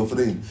friend is your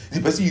friend.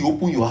 The person you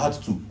open your heart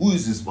to. Who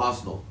is his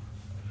pastor?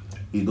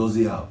 He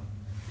doesn't have.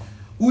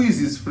 Who is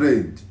his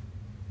friend?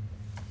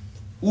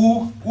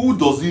 Who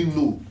does he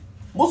know?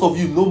 Most of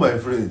you know my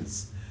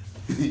friends.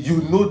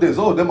 You know them.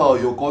 Some of them are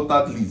on your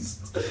contact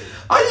list.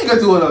 Are you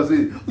getting what I'm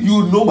saying?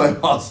 You know my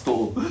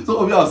pastor. Some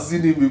of you have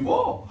seen him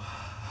before.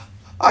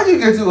 Are you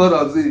getting what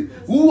I'm saying?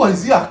 Who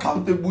is he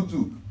accountable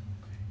to?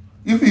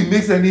 If he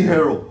makes any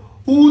error,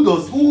 who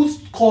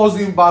calls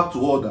him back to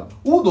order?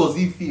 Who does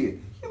he fear?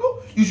 You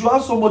know, you should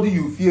have somebody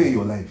you fear in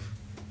your life.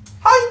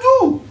 I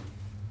do.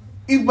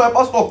 If my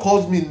pastor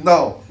calls me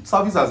now,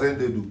 service has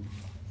ended.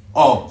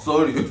 Oh,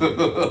 sorry.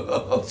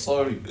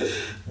 Sorry.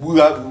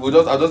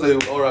 I just say,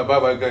 all right,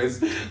 bye,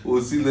 guys.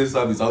 We'll see next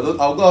service.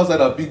 I'll go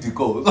outside and pick the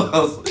call.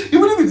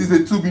 Even if it is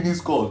a 2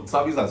 minutes call,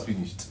 service has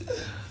finished.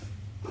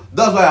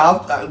 That's why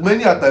I have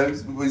many a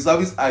times with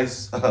service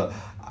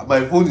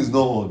my phone is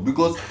not on,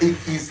 because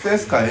if his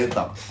text can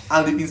enter,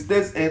 and if his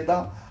text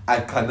enter,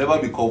 I can never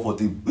be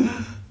comfortable.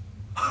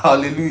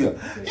 Hallelujah.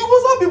 You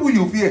must have people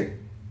you fear.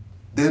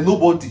 There's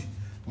nobody,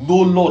 no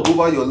Lord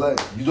over your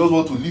life. You just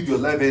want to live your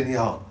life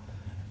anyhow.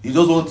 You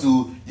just want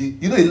to,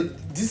 you know,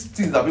 these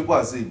things that people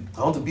are saying.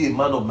 I want to be a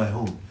man of my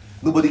own.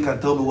 Nobody can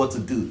tell me what to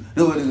do.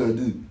 Nobody can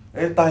do.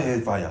 Enter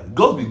hellfire.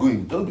 Just be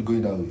going that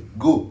way.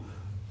 Go.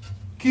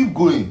 Keep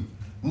going.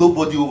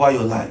 Nobody over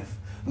your life.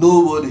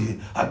 Nobody.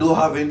 I don't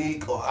have any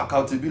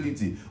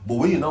accountability. But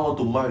when you now want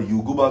to marry,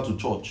 you go back to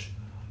church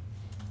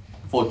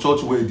for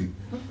church wedding.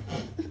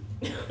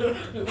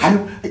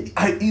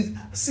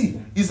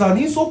 It's an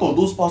insult on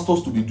those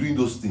pastors to be doing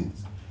those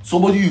things.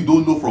 Somebody you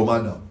don't know from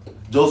Adam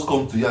just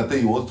come to you and tell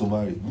you he wants to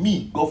marry.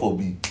 Me, God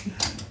forbid.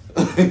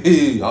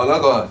 I'm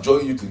not gonna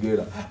join you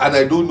together. And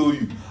I don't know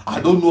you. I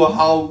don't know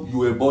how you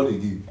were born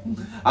again.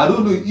 I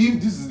don't know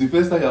if this is the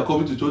first time you're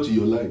coming to church in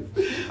your life.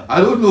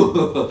 I don't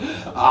know.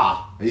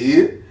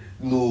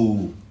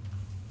 No.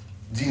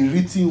 The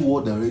written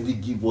word already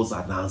gives us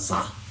an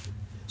answer.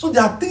 So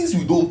there are things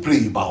we don't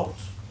pray about.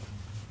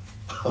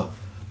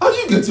 Are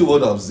you getting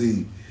what I'm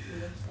saying?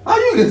 Are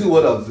you getting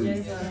what I'm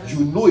saying? Yes,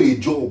 you know a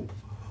job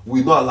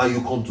will not allow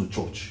you come to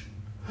church.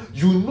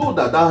 You know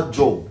that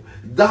job,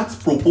 that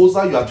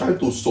proposal you are trying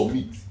to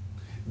submit,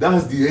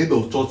 that's the end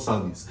of church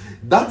service.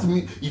 That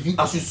means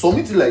as you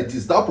submit it like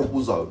this, that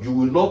proposal, you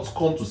will not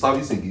come to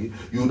service again.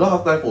 You will not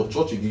have time for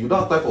church again. You don't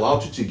have time for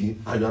outreach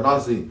again. And you are not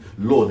saying,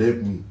 Lord, help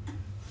me.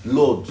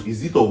 Lord,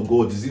 is it of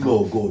God? Is it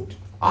not of God?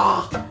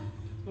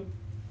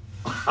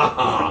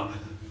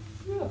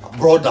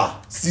 Brother,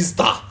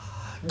 sister,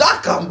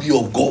 that can be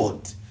of God.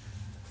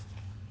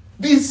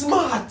 Be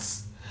smart.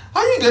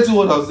 Are you getting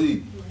what I'm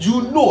saying?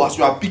 You know, as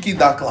you are picking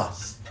that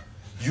class,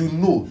 you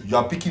know you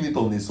are picking it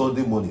on a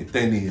Sunday morning,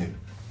 10 a.m.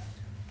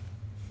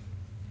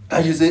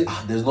 And you say,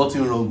 there's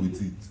nothing wrong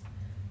with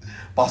it.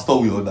 Pastor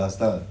will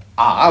understand.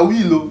 I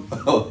will,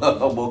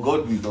 but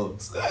God will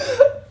not.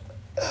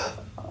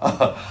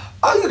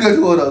 Are you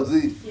getting what I'm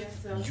saying? Yes,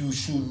 sir. You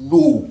should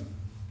know.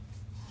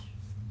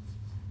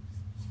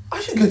 Are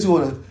you getting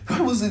what I'm saying? The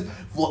Bible says,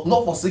 for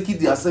not forsaking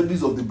the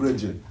assemblies of the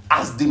brethren,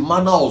 as the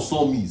manner of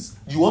some is.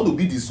 You want to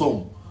be the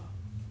some.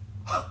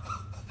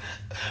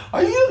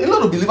 Are you a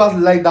lot of believers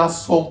like that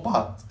some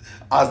part,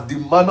 as the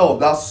manner of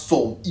that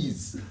some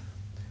is?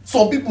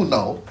 Some people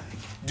now,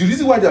 the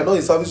reason why they are not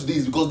in service today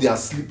is because they are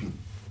sleeping,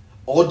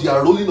 or they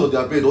are rolling on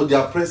their bed, or they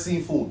are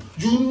pressing phone.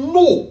 You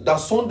know that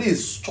Sunday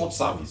is church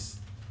service.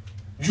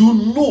 You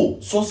know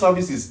church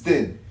service is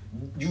 10.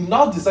 You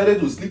now decided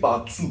to sleep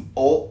at 2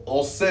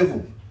 or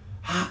 7.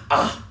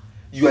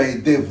 You are a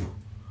devil.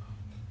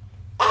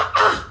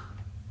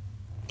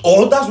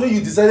 Or that's when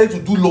you decided to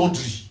do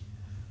laundry.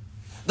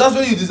 That's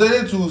when you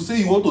decided to say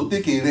you want to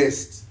take a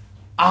rest.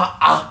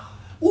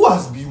 Who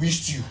has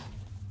bewitched you?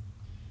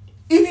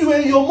 If you were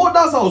in your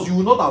mother's house, you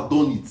would not have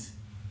done it.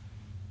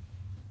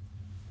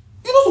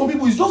 You know, some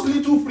people, it's just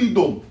little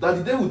freedom that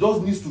the devil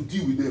just needs to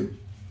deal with them.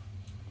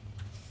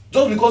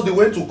 Just because they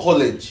went to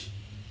college,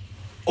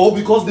 or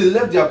because they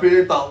left their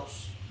parents'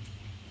 house,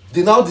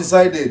 they now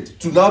decided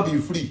to now be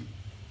free.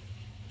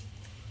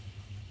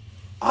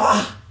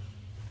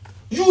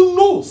 You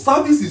know,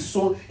 service is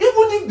so. Even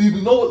if they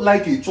do not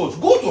like a church,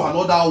 go to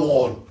another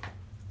one.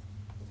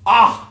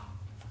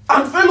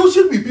 And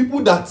fellowship with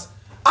people that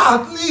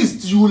at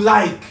least you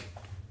like.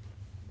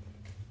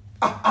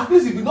 At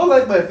least if you don't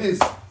like my face,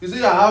 you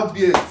say I have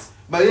beard,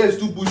 my hair is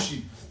too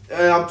bushy,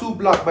 I'm too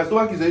black, my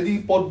stomach is already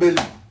pot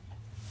belly.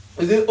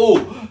 You say,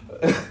 oh.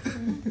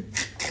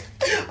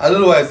 I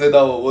don't know why I said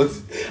that one, but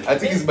I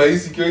think it's my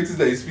insecurities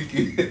that is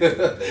speaking.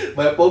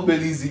 My pot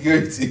belly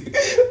insecurity.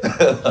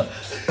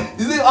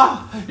 You say,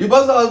 your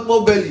pastor has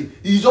pot belly.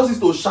 He just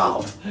used to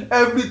shout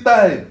every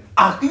time.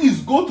 At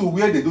least go to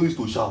where they don't used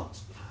to shout.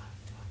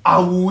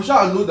 And we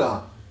shall know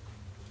that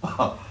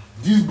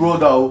this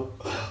brother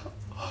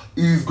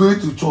is going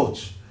to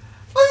church.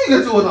 Are you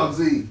getting what I'm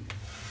saying?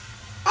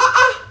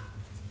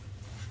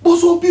 But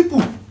some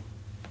people,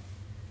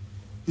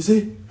 you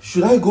say,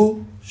 should I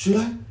go? Should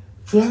I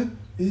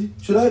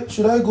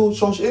go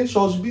church A,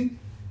 church B?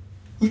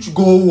 Which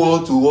go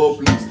one to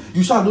one, please?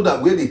 You shall know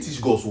that where they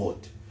teach God's word,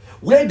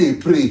 where they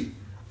pray,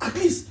 at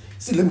least,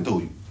 see, let me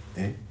tell you,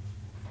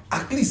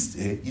 at least,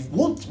 if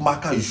one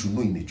marker you should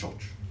know in a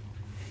church,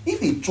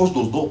 if a church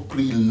does not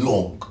pray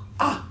long,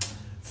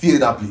 fear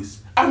that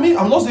place. I mean,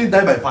 I'm not saying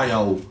die by fire.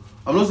 Oh.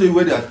 I'm not saying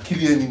where they are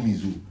killing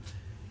enemies. Oh.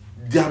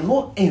 They are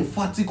not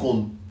emphatic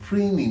on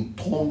praying in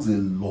tongues a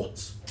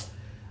lot.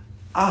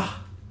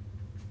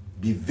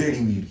 Be very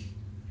wary.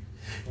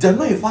 They are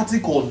not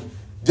emphatic on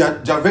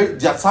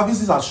their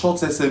services are short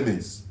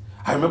SMS.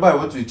 I remember I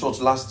went to a church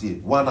last year,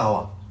 1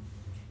 hour.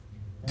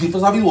 The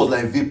first service was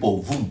like vapor,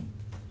 boom.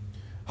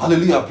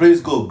 Hallelujah,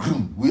 praise God,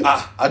 boom.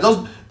 I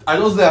just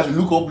said I should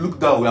look up, look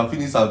down, we are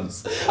finished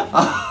service.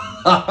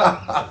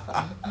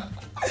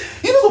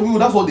 You know some people,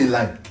 that's what they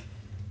like.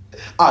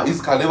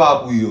 It can never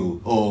happen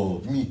you. Oh,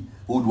 me,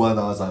 hold 1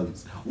 hour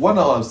service. 1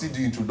 hour, I'm still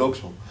doing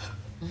introduction.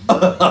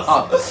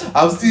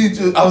 I'm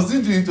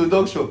still doing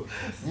introduction.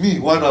 Me,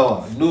 1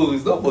 hour. No,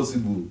 it's not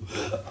possible.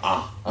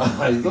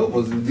 It's not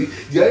possible. The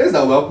highest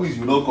that will happen is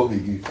you will not come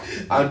again.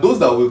 And those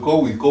that will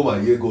come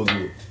and hear God's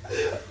word.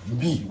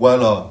 Me,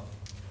 1 hour.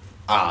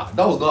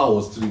 That was not how I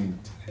was trained.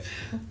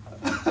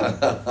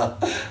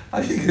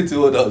 Are you getting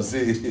what I'm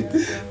saying?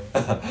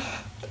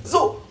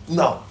 So,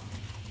 now,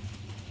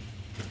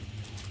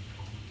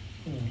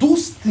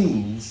 those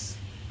things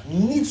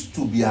need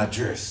to be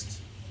addressed.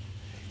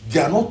 They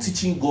are not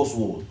teaching God's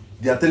word.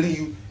 They are telling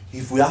you,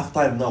 if we have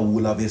time now, we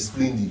will have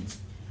explained it.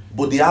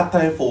 But they have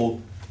time for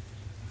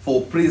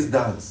praise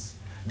dance.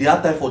 They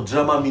have time for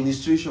drama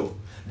ministration.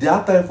 They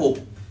have time for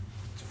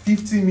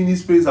 15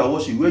 minutes praise and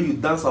worship where you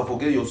dance and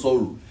forget your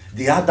sorrow.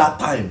 They had that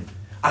time.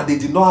 And they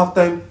did not have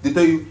time. They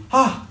tell you,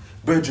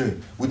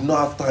 brethren, we did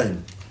not have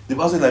time. The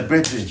Bible says like,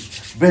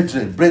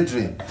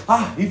 brethren.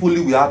 If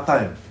only we had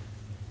time.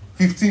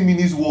 15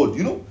 minutes word,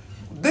 you know.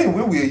 Then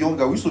when we were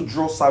younger, we used to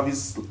draw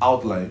service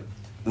outline.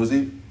 There was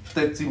a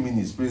 30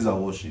 minutes praise and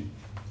worship.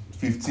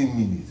 15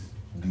 minutes,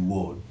 the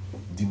word,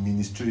 the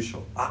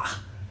ministration.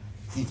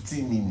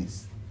 15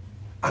 minutes.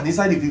 And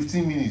inside the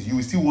 15 minutes, you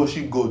will still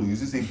worship God. You will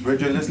still say,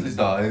 brethren, let's lift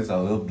our hands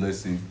and let's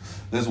bless him.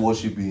 Let's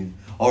worship him.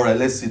 All right,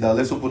 let's sit down.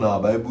 Let's open our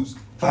Bibles.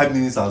 5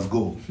 minutes has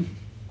gone.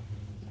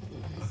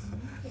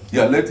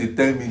 You are left with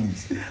 10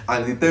 minutes.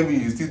 And in 10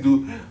 minutes, you still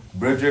do,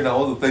 brethren, I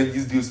want to thank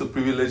you. It's a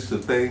privilege to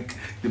thank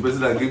the person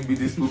that gave me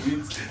this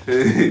movie.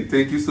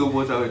 Thank you so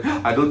much.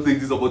 I don't take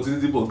this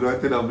opportunity for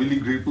granted. I'm really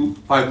grateful.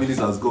 5 minutes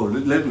has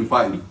gone. Let me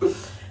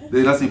 5.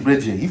 Then I say,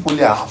 brethren, if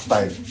only I have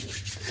time.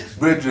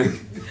 Brethren.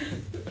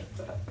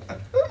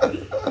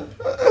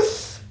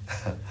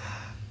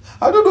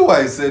 I don't know why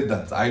I said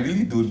that. I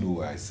really don't know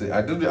why I said.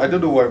 I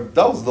don't know why.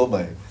 That was not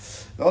my.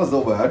 I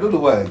don't know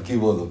why I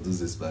gave all of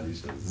those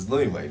explanations. It's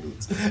not in my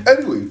notes.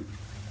 Anyway,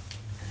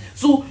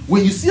 so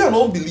when you see an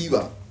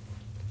unbeliever,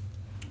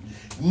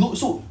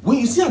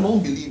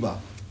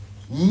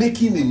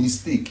 making a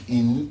mistake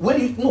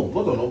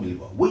not an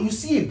unbeliever. When you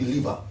see a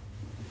believer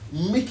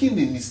making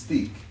a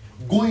mistake,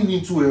 going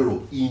into error,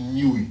 he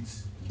knew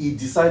it. He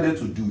decided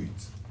to do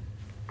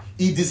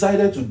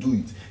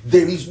it.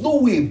 There is no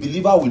way a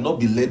believer will not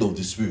be led of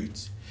the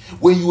Spirit.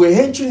 When you were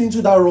entering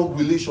into that wrong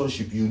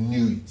relationship, you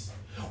knew it.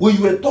 When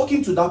you were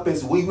talking to that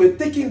person, when you were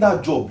taking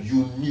that job,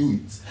 you knew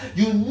it.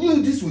 You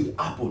knew this would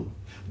happen,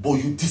 but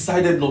you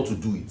decided not to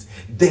do it.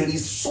 There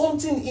is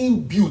something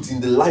inbuilt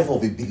in the life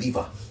of a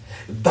believer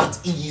that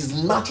he is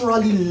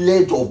naturally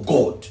led of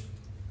God.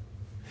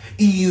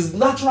 He is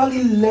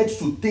naturally led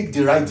to take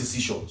the right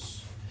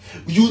decisions.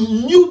 You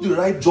knew the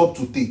right job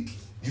to take.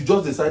 You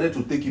just decided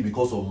to take it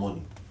because of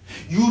money.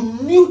 You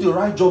knew the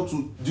right job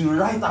the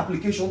right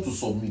application to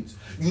submit.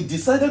 You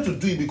decided to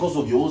do it because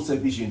of your own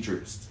selfish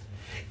interest.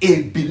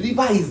 A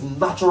believer is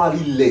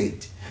naturally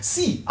led.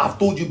 See, I've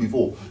told you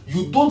before,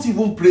 you don't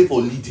even pray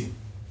for leading.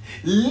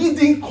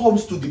 Leading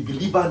comes to the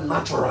believer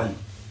naturally.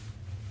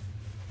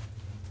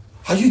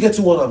 Are you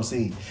getting what I'm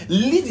saying?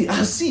 Leading,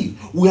 and see,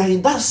 we are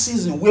in that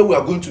season where we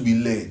are going to be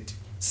led.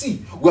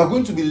 See, we are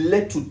going to be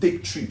led to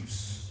take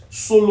trips,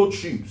 solo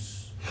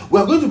trips. We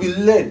are going to be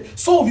led.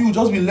 Some of you will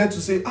just be led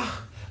to say,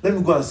 let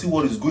me go and see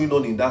what is going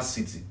on in that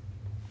city.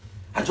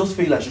 I just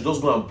feel I should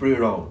just go and pray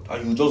around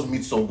and you just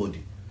meet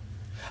somebody.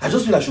 I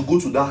just feel I should go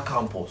to that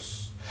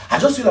campus. I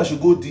just feel I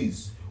should go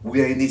this.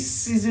 We are in a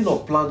season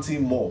of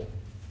planting more.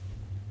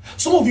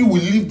 Some of you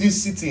will leave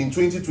this city in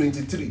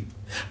 2023.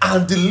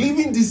 And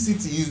leaving this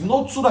city is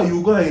not so that you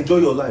will go and enjoy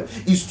your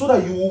life. It's so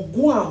that you will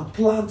go and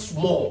plant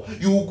more.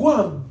 You will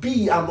go and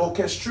be an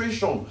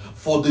orchestration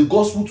for the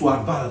gospel to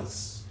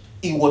advance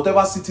in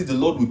whatever city the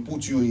Lord will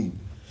put you in.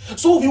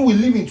 Some of you will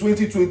live in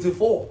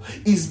 2024.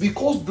 It's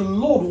because the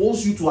Lord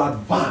wants you to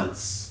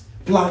advance,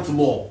 plant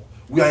more.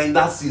 We are in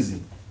that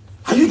season.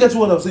 Are you getting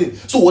what I'm saying?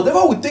 So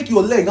whatever will take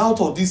your leg out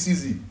of this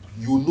season,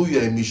 you know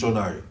you're a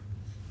missionary.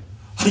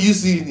 Are you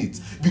seeing it?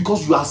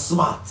 Because you are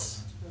smart.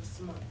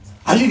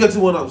 Are you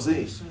getting what I'm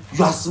saying?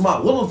 You are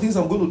smart. One of the things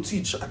I'm going to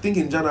teach, I think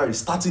in January,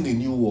 starting a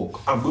new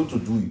work. I'm going to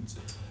do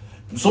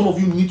it. Some of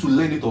you need to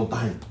learn it on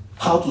time.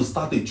 How to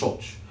start a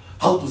church.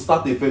 How to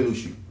start a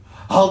fellowship.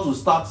 How to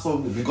start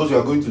something, because you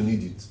are going to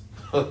need it.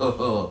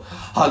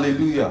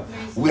 Hallelujah.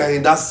 We are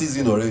in that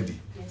season already.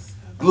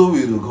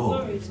 Glory to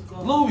God.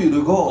 Glory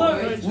to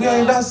God. We are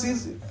in that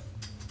season.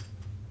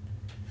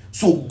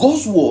 So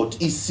God's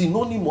word is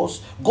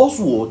synonymous. God's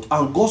word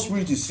and God's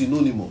spirit is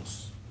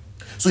synonymous.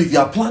 So if you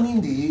are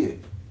planning the year,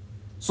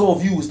 Some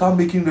of you will start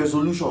making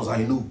resolutions,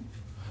 I know.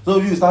 Some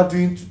of you will start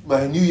doing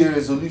my New Year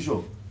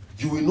resolution.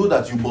 You will know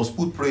that you must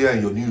put prayer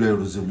in your New Year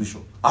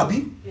resolution.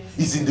 Abi? Yes.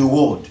 It's in the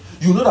word.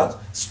 You know that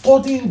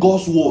studying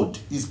God's word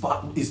is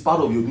part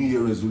of your New Year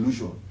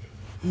resolution.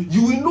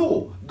 You will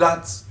know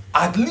that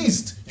at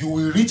least you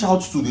will reach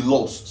out to the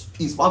lost.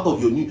 It's part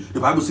of your the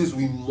Bible says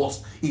we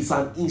must. It's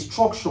an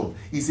instruction.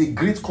 It's a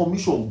great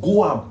commission.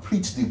 Go and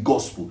preach the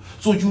gospel.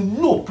 So you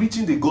know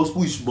preaching the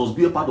gospel must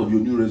be a part of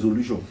your new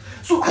resolution.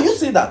 So are you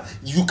saying that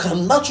you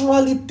can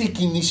naturally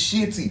take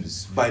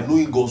initiatives by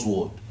knowing God's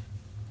word?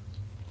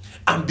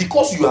 And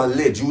because you are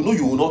led, you know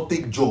you will not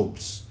take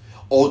jobs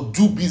or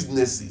do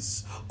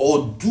businesses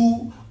or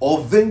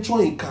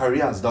venture in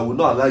careers that will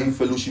not allow you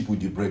fellowship with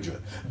the brethren,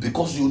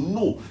 because you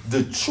know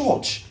the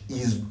church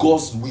is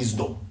God's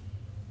wisdom.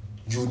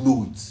 You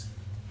know it.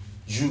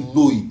 You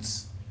know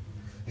it.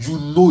 You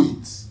know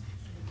it.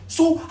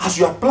 So as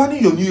you are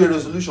planning your New Year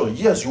resolution,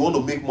 yes, you want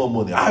to make more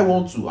money. I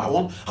want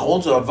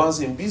to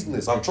advance in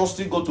business. I'm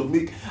trusting God to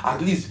make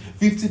at least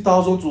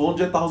 $50,000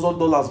 to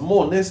 $100,000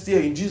 more next year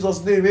in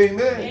Jesus' name.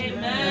 Amen.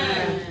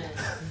 Amen.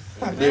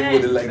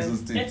 Everybody likes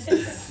those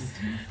things.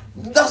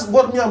 That's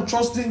what I'm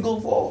trusting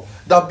God for.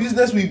 That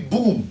business will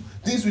boom.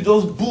 Things will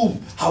just boom.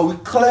 I will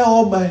clear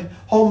all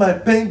my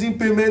pending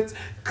payments,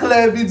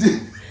 clear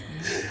everything.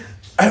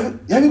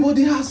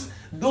 Everybody has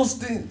those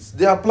things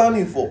they are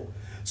planning for.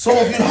 Some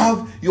of you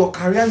have your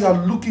career you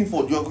are looking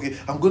for. You're okay,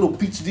 I'm going to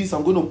pitch this,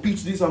 I'm going to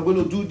pitch this, I'm going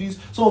to do this.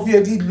 Some of you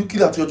are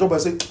looking at your job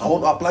and say, I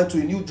want to apply to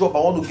a new job, I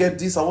want to get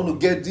this, I want to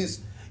get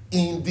this.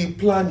 In the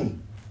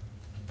planning,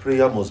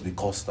 prayer must be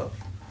constant.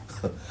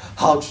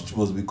 Outreach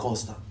must be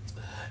constant.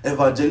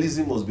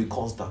 Evangelism must be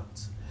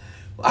constant.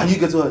 And you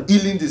get to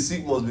healing the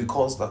sick must be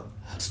constant.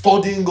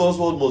 Studying God's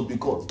word must be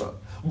constant.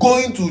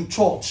 Going to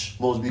church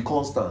must be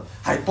constant.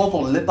 I taught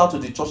on Letter to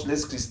the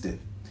Churchless Christian.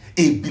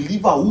 A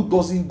believer who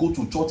doesn't go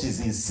to church is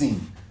in sin.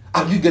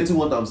 Are you getting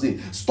what I'm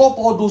saying? Stop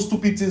all those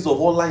stupid things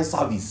of online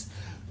service.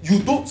 You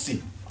don't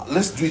see.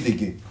 Let's do it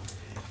again.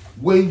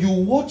 When you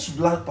watch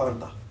Black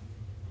Panther,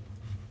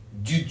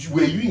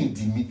 were you in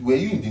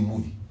the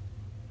movie?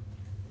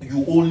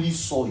 You only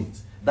saw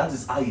it. That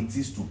is how it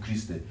is to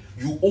Christians.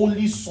 You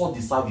only saw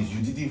the service.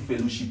 You didn't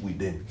fellowship with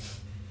them.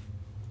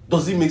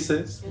 Does it make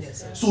sense?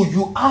 Yes, sir. So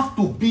you have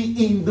to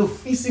be in the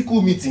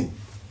physical meeting.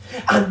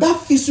 And that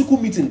physical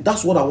meeting,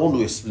 that's what I want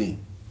to explain.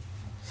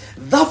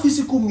 That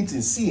physical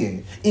meeting,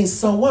 see, in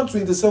Psalm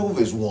 127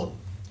 verse 1,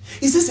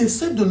 it says,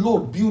 except the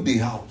Lord build a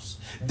house,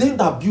 then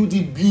that build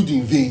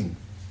in vain.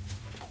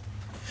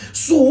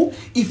 So,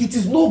 if it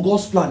is not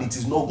God's plan, it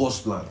is not God's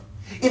plan.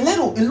 A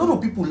lot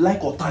of people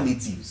like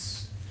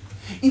alternatives.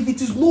 If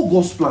it is not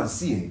God's plan,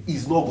 see,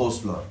 it's not God's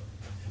plan.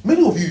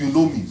 Many of you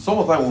know me. Some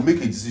of the time we'll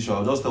make a decision.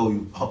 I'll just tell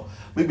you,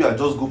 maybe I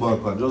just go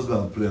back and just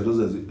go and pray. I just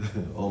say,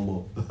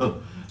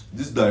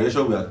 this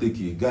direction we are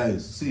taking,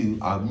 guys, see,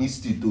 I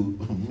missed it too.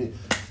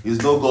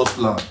 It's not God's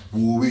plan.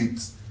 We'll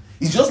wait.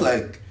 It's just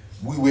like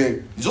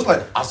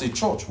as a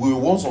church, we were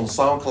once on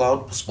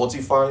SoundCloud,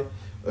 Spotify,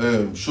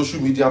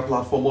 social media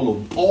platform,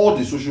 all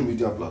the social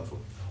media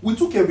platforms. We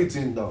took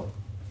everything down.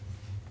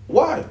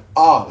 Why?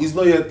 It's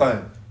not yet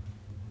time.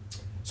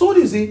 So what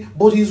do you say?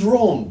 But it's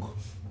wrong.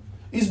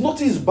 It's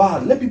not as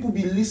bad. Let people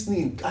be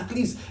listening. At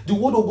least the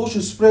word of God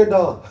should spread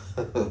out.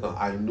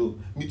 I know.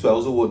 Me too, I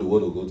also want the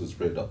word of God to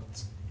spread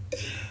out.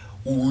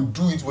 We will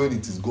do it when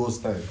it is God's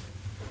time.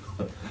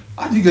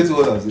 How do you get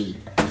what I'm saying?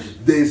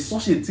 There is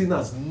such a thing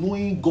as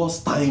knowing God's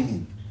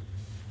timing.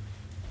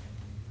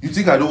 You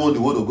think I don't want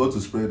the word of God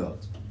to spread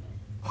out?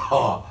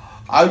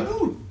 I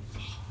do.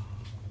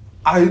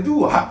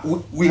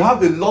 We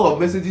have a lot of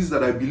messages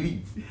that I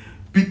believe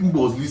people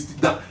must listen.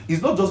 That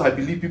it's not just I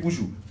believe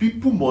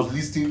people must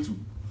listen to.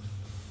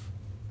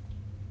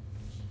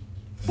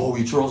 But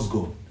we trust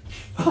God.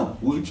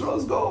 We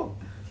trust God.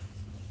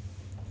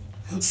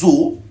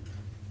 So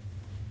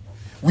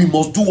we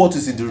must do what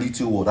is in the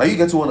written word. Are you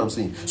getting what I'm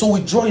saying? So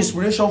we draw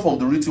inspiration from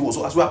the written word.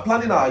 So as we are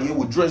planning our year,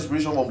 we draw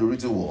inspiration from the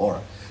written word. All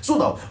right. So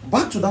now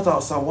back to that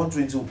Psalm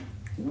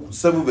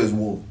 127 verse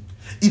 1.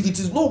 If it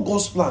is not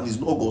God's plan, it's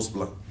not God's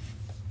plan.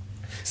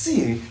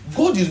 See,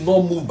 God is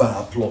not moved by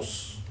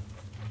applause.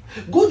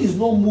 God is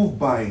not moved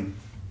by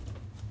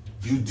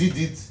you did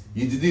it,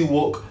 you didn't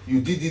work, you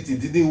did it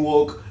didn't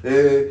work,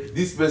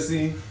 this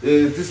person.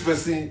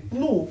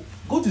 No,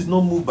 God is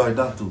not moved by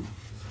that too.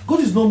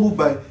 God is not moved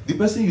by the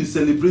person you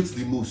celebrate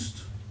the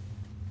most.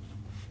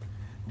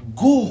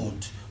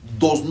 God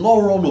does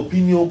not run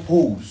opinion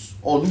polls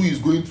on who he's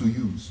going to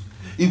use.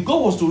 If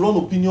God was to run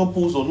opinion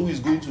polls on who he's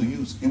going to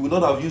use, he would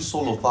not have used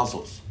Saul of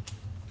Tarsus.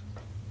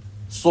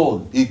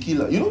 Saul, a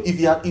killer. You know,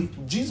 if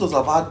Jesus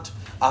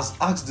has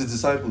asked the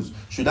disciples,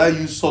 should I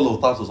use Saul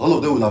of Tarsus? All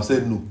of them will have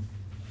said no.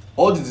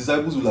 All the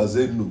disciples will have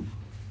said no.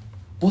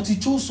 But he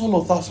chose Saul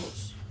of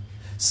Tarsus.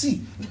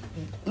 See,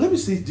 let me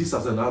say this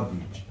as an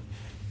average.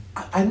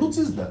 I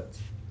noticed that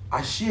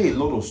I share a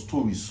lot of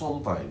stories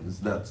sometimes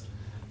that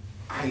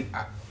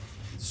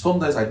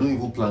sometimes I don't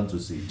even plan to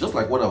say. Just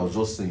like what I was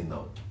just saying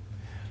now.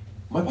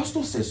 My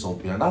pastor said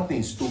something and that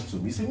thing stuck to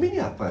me. He said many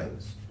a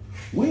times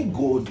when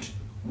God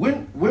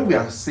when we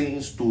are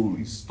saying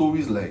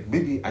stories like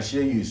maybe I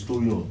share you a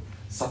story on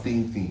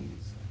certain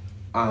things,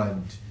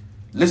 and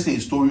let's say a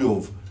story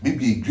of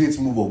maybe a great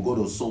move of God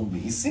or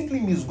something, it simply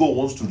means God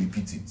wants to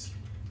repeat it.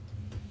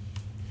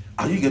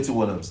 Are you getting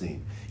what I'm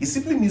saying? It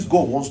simply means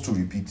God wants to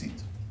repeat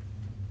it.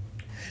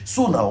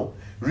 So now,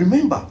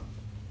 remember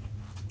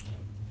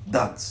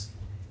that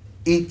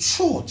a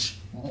church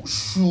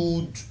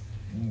should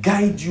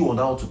guide you on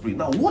how to pray.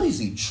 Now, what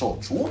is a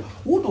church?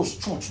 What does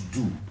church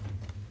do?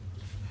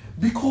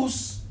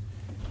 Because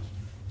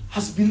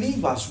as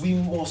believers, we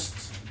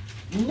must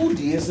know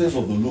the essence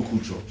of the local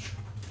church.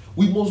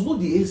 We must know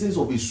the essence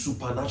of a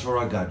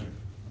supernatural gathering.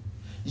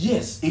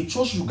 Yes, a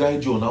church should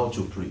guide you on how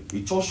to pray.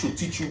 A church should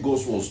teach you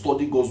God's word,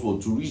 study God's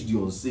word to reach the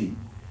unsaved.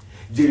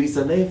 There is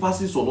an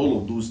emphasis on all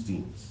of those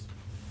things.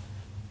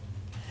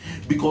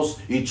 Because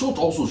a church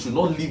also should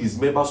not leave its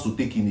members to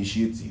take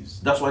initiatives.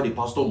 That's why the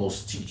pastor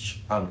must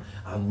teach and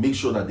make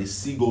sure that they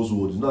see God's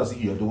word. It's not as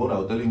if you're the one that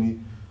are telling me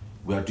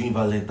we are doing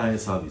Valentine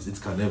service.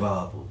 It can never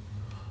happen.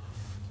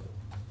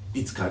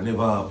 It can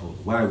never happen.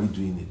 Why are we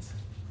doing it?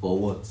 For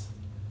what?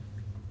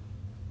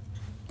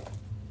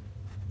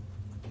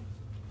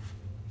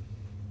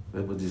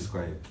 Everybody is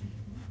quiet.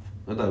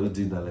 What are we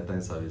doing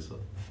Valentine service for?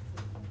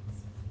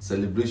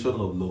 Celebration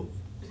of love.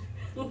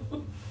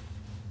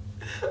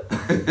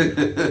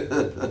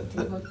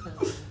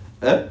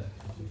 Eh?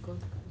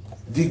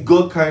 The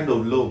God kind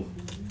of love.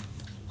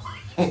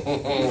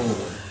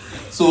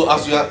 So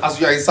as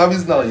you are in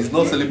service now, it's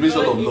not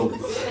celebration of love.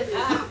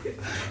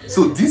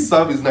 So this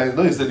service now is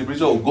not a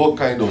celebration of God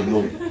kind of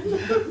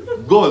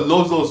love. God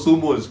loves us so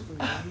much.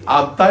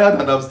 I'm tired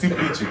and I'm still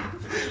preaching.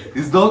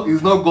 It's not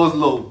God's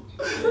love.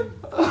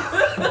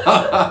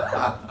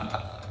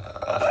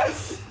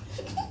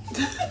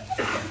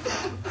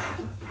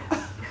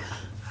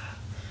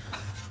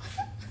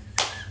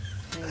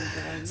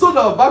 So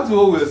now back to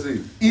what we're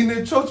saying. In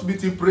a church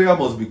meeting, prayer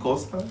must be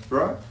constant,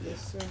 right?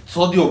 Yes, sir.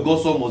 Study of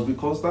God's word must be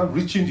constant.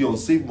 Reaching the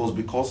unsaved must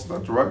be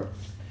constant, right?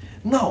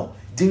 Now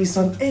there is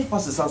an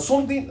emphasis and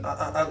something,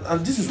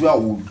 and this is where I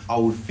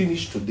will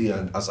finish today.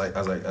 And as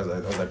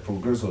I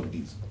progress on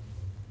this,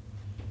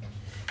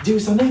 there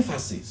is an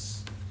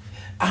emphasis,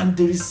 and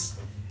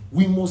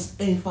we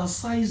must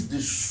emphasize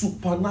the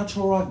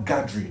supernatural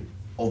gathering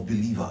of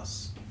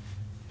believers,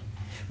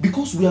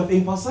 because we have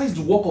emphasized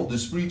the work of the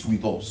Spirit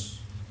with us,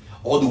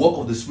 or the work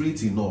of the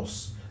Spirit in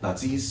us.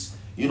 That is,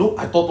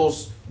 I taught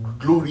us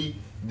glory.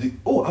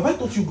 Have I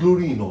taught you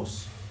glory in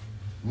us?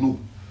 No.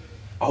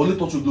 I only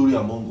taught you glory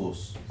among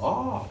us.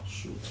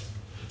 Sure.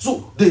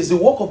 So there is a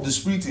work of the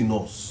Spirit in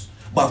us,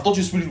 but I've taught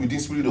you spirit within,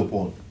 spirit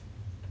upon.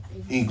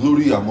 In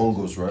glory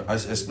among us, right? I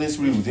explained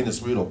spirit within, the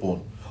spirit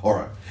upon. All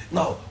right.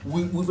 Now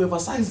we've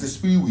emphasized the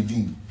Spirit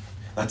within.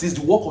 That is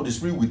the work of the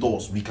Spirit with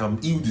us. We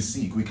can heal the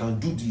sick. We can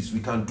do this. We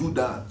can do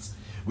that.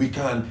 We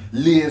can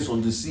lay hands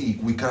on the sick.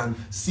 We can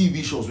see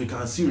visions. We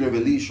can see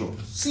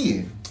revelations.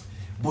 See,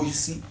 but you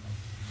see,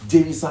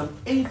 there is an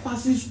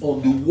emphasis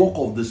on the work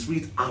of the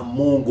Spirit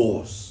among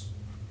us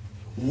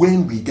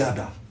when we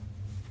gather.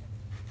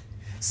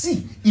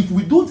 See, if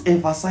we don't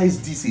emphasize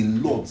this a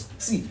lot,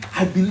 see,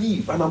 I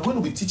believe, and I'm going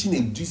to be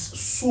teaching this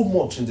so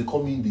much in the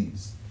coming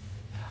days.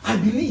 I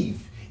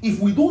believe if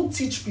we don't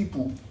teach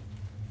people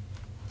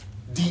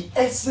the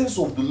essence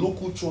of the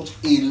local church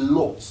a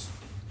lot,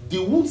 they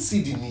won't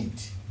see the need.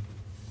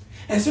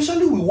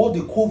 Especially with what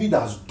the COVID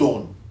has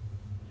done.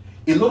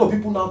 A lot of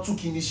people now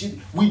took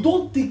initiative. We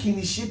don't take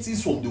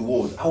initiatives from the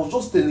world. I was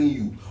just telling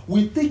you,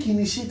 we take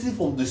initiative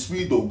from the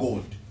Spirit of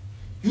God.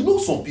 You know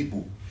some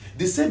people,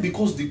 they said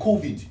because the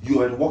COVID,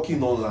 you are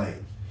working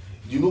online.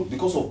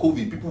 Because of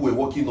COVID, people were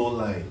working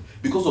online.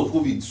 Because of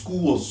COVID,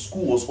 school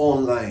was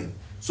online.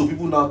 So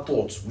people now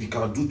thought we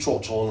can do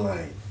church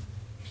online.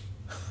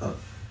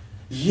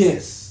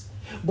 Yes,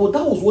 but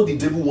that was what the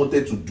devil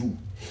wanted to do.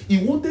 He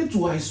wanted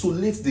to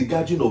isolate the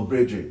gathering of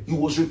brethren. It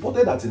was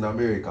reported that in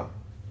America,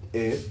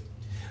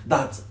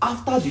 that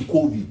after the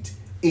COVID,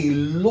 a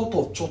lot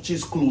of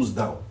churches closed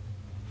down.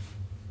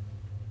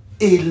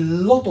 A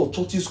lot of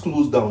churches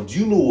closed down. Do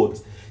you know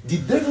what? The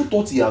devil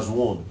thought he has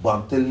won, but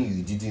I'm telling you,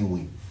 he didn't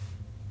win.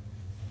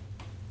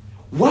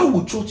 Why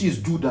would churches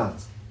do that?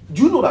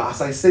 Do you know that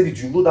as I said it,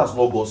 that's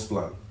not God's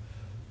plan?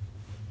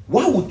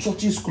 Why would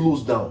churches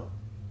close down?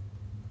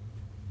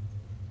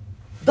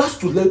 That's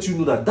to let you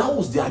know that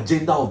was the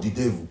agenda of the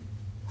devil.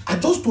 I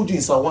just told you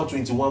in Psalm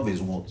 121 verse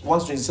 1,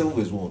 127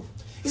 verse 1.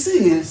 He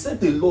said, except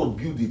the Lord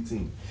build the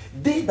thing,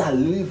 they that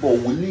labor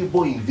will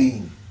labor in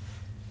vain.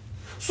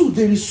 So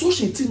there is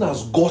such a thing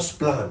as God's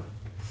plan.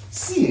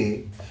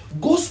 See,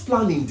 God's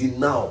plan in the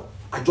now,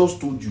 I just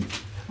told you.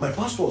 My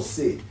pastor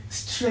said,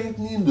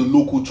 strengthening the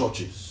local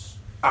churches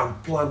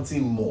and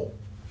planting more.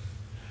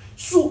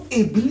 So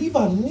a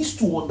believer needs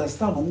to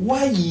understand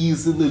why he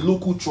is in the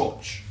local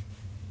church.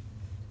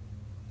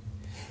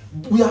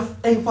 We have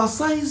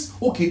emphasized,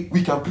 okay,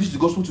 we can preach the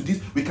gospel to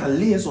this, we can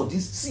lay hands on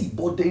this. See,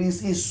 but there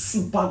is a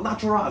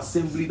supernatural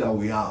assembly that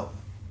we have.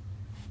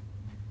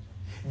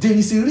 There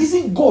is a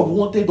reason God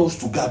wanted us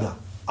to gather,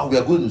 and we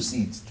are going to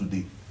see it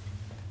today.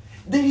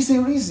 There is a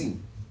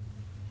reason.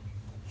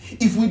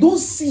 If we don't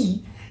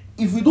see,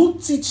 if we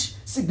don't teach,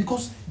 see,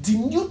 because the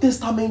New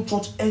Testament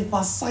church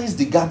emphasized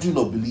the gathering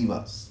of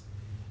believers.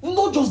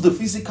 Not just the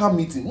physical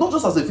meeting, not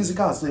just as a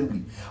physical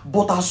assembly,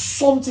 but as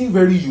something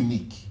very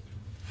unique.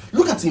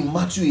 Look at in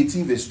Matthew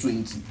 18 verse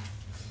 20.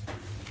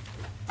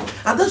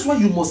 And that's why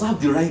you must have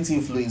the right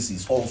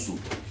influences also.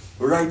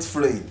 Right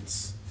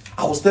friends.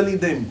 I was telling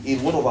them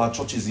in one of our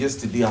churches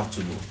yesterday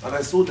afternoon, and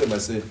I told them, I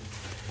said,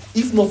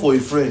 if not for a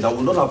friend, I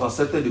would not have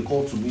accepted the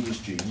call to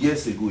ministry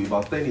years ago,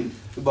 about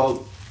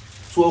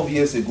 12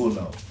 years ago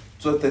now,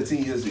 12,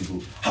 13 years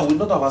ago. I would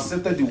not have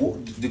accepted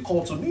the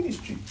call to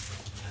ministry.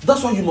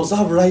 That's why you must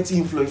have right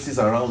influences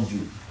around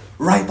you,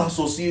 right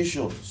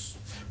associations,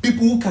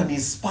 people who can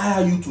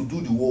inspire you to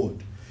do the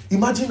word.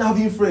 Imagine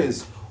having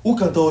friends who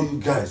can tell you,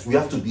 guys, we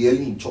have to be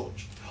early in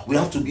church, we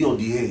have to be on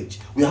the edge,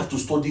 we have to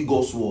study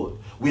God's word,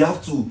 we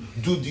have to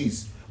do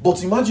this.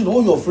 But imagine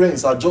all your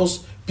friends are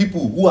just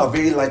people who are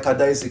very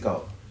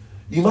lackadaisical.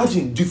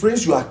 Imagine the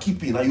friends you are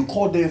keeping and you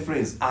call them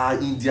friends are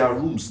in their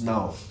rooms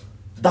now.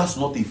 That's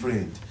not a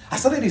friend. I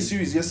started a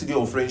series yesterday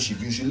on friendship.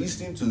 You should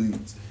listen to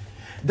it.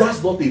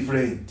 That's not a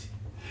friend.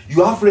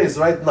 You have friends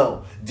right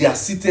now. They are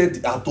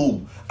seated at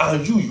home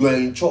and you are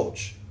in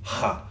church.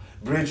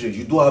 Brethren,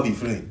 you don't have a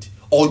friend,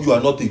 or you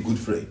are not a good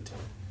friend.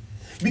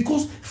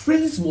 Because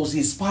friends must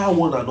inspire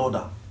one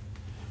another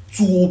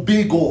to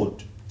obey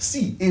God.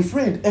 See, a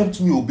friend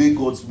helped me obey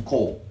God's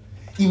call.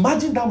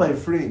 Imagine that my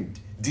friend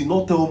did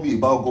not tell me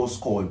about God's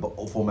call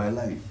for my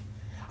life.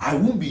 I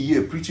won't be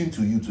here preaching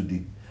to you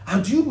today.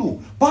 And you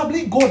know,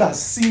 probably God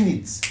has seen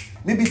it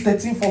maybe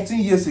 13, 14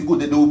 years ago,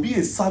 that there will be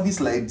a service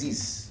like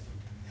this,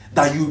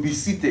 that you will be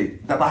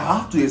seated, that I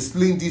have to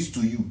explain this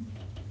to you.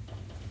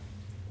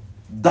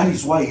 That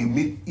is why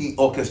he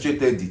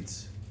orchestrated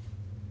it.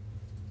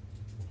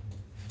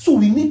 So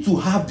we need to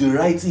have the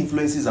right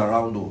influences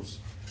around us.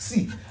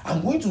 See,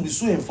 I'm going to be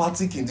so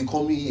emphatic in the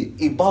coming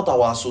year about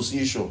our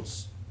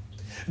associations.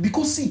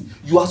 Because see,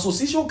 your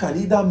association can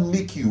either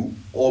make you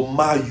or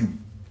mar you.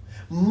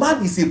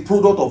 Man is a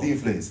product of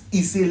influence.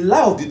 It's a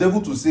lie of the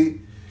devil to say,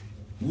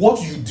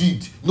 what you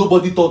did,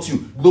 nobody taught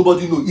you,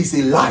 nobody knows. It's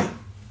a lie.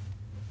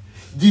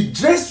 The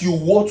dress you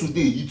wore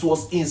today, it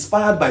was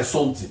inspired by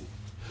something.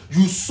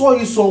 You saw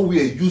it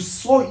somewhere.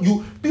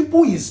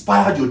 People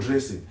inspired your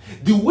dressing.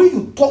 The way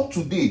you talk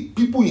today,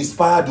 people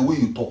inspire the way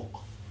you talk.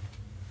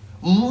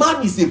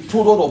 Man is a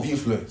product of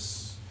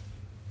influence.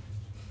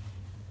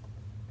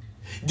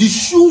 The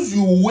shoes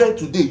you wear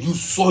today, you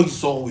saw it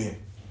somewhere.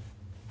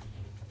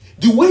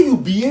 The way you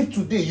behave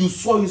today, you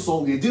saw it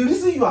somewhere. The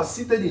reason you are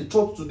seated in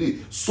church today,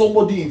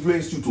 somebody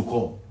influenced you to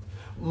come.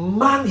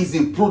 Man is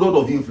a product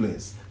of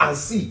influence. And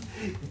see,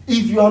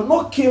 if you are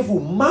not careful,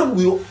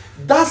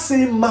 that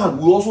same man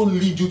will also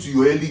lead you to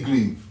your early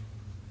grave.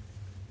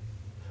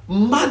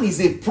 Man is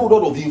a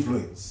product of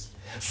influence.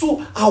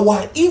 So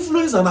our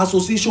influence and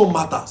association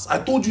matters. I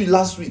told you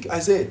last week, I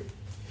said,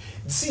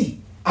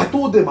 see, I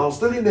was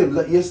telling them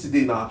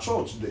yesterday in our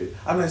church there,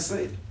 and I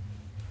said,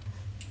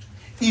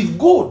 if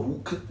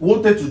God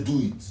wanted to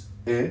do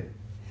it,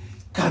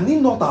 can he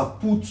not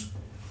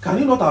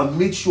have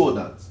made sure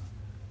that,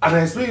 and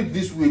I explained it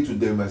this way to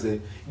them, I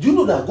said, do you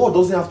know that God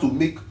doesn't have to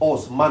make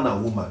us man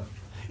and woman?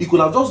 He could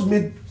have just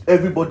made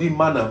everybody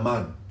man and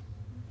man,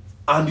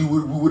 and we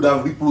would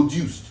have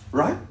reproduced,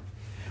 right?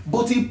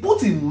 But he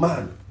put in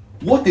man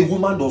what a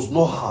woman does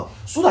not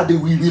have, so that they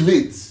will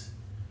relate.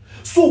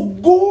 So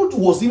God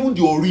was even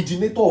the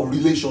originator of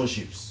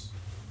relationships.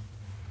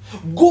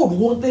 God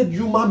wanted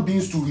human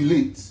beings to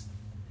relate.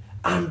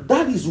 And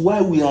that is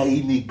why we are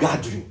in a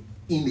gathering,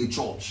 in a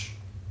church.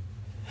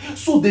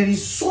 So there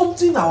is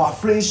something our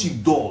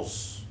friendship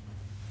does.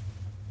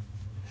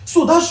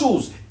 So that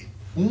shows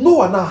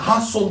Noah now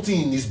has something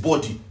in his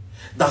body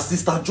that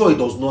Sister Joy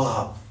does not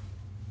have.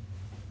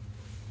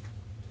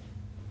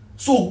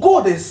 So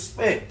God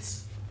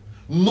expects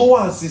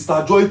Noah and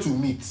Sister Joy to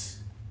meet.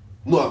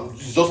 No,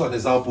 it's just an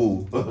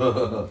example.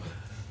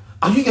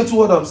 Are you getting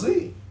what I'm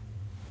saying?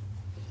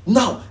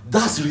 Now,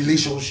 that's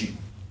relationship.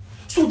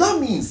 So that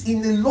means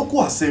in a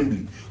local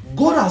assembly,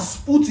 God has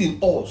put in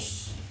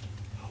us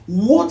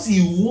what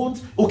he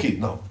wants. Okay,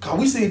 now, can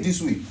we say it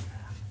this way?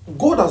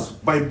 God has,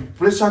 by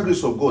precious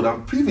grace of God,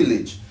 I'm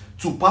privileged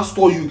to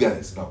pastor you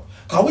guys now.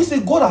 Can we say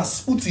God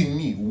has put in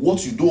me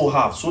what you don't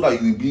have so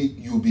that you'll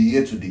be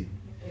here today?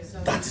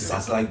 Exactly. That is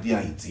as like there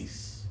it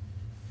is.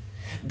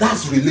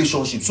 That's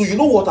relationship. So you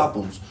know what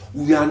happens?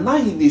 We are now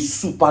in a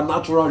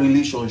supernatural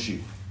relationship.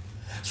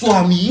 So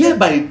I'm here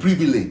by a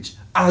privilege,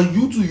 and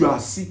you too, you are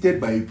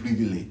seated by a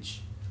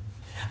privilege.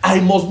 I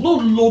must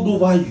not lord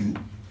over you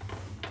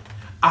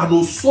and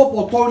usurp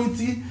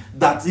authority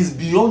that is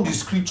beyond the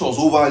scriptures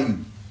over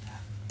you.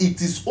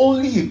 It is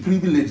only a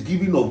privilege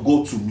given of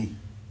God to me.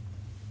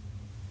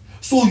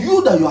 So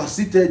you that you are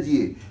seated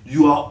here,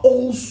 you are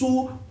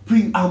also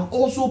I'm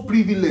also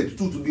privileged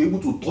to be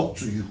able to talk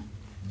to you.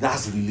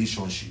 That's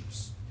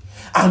relationships.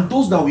 And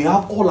those that we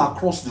have all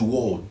across the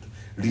world,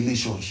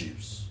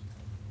 relationships.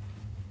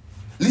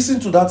 Listen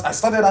to that. I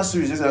started that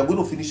series and I'm going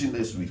to finish it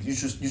next week. You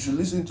should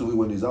listen to it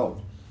when it's out.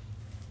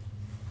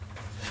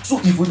 So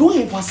if we don't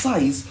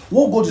emphasize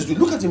what God is doing,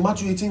 look at in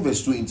Matthew 18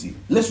 verse 20.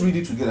 Let's read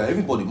it together.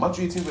 Everybody,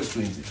 Matthew 18 verse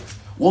 20.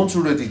 1,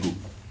 2, ready, go.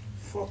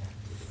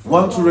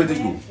 1, 2, ready,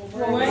 go.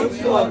 When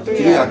 2 or 3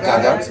 Three are are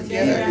gathered gathered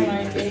together in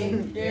my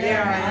name,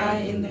 there I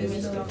am in the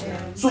midst of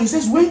them. So he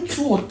says, when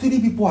 2 or 3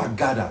 people are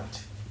gathered,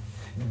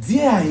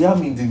 there I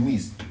am in the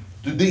midst.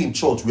 Today in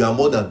church, we are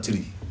more than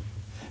 3.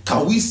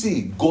 Can we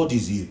say God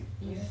is here?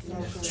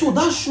 Yes. So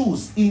that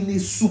shows in a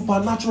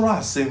supernatural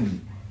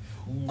assembly,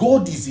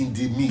 God is in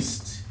the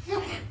midst.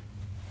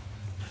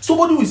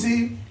 Somebody will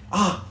say,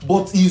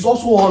 but he's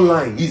also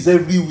online, he's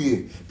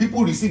everywhere.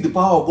 People receive the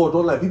power of God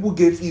online, people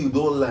get healed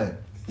online.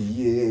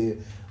 Yeah,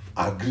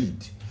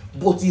 agreed.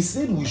 But he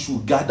said we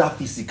should gather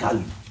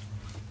physically.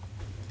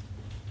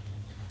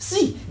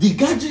 See, the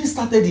gathering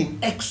started in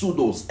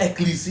Exodus,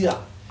 Ecclesia,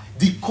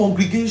 the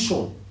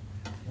congregation.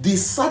 They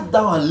sat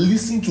down and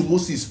listened to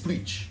Moses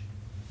preach.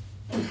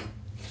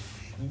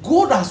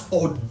 God has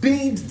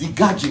ordained the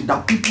gathering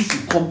that people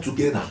should come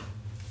together.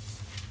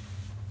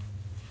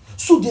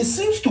 So there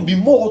seems to be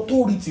more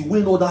authority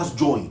when others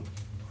join.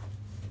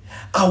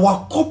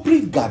 Our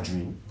corporate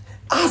gathering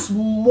has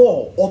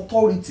more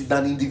authority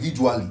than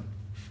individually.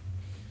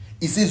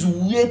 It says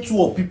where 2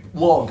 or people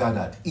more are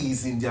gathered, he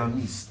is in their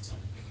midst.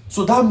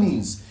 So that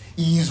means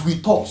he is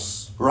with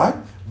us, right?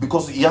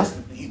 Because we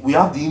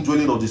have the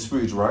indwelling of the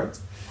Spirit, right?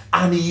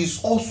 And he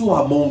is also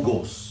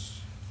among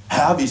us. I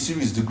have a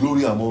series, The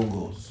Glory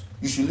Among Us.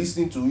 You should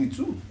listen to it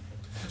too.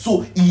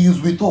 So he is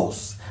with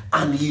us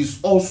and he is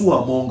also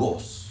among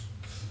us.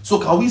 So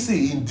can we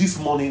say in this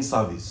morning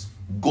service,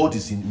 God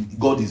is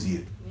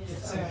here?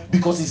 Yes, sir.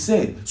 Because he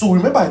said, so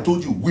remember I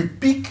told you, we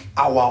pick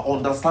our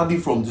understanding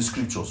from the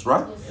scriptures,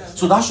 right? Yes,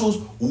 So that shows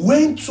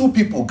when 2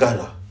 people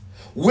gather,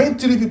 when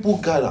 3 people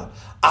gather,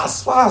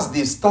 as far as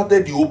they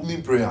started the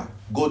opening prayer,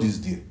 God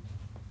is there.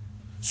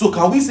 So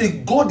can we say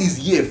God is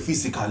here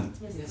physically?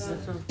 Yes, sir.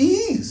 He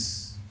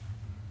is.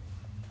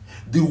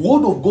 The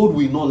word of God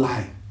will not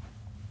lie.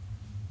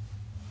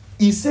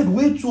 He said,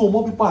 where 2 or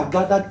more people are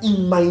gathered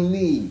in my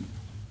name.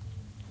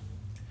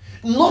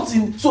 Not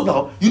in. So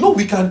now,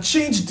 we can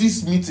change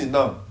this meeting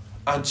now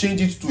and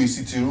change it to a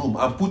sitting room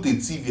and put a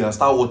TV and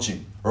start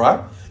watching,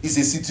 right? It's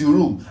a sitting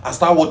room and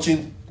start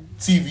watching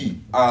TV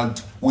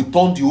and we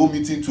turn the whole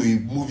meeting to a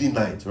movie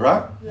night,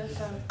 right? Yes,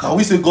 sir. Can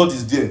we say God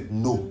is there?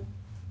 No.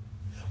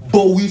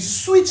 But we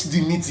switched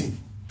the meeting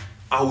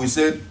and we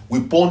said,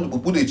 we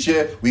put a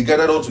chair, we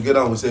gathered all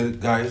together and we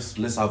said, guys,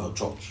 let's have a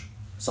church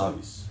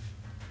service.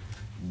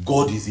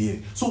 God is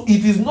here. So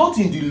it is not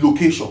in the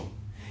location,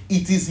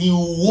 it is in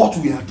what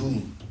we are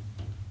doing.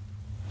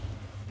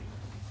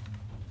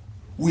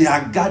 We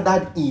are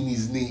gathered in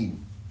his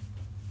name.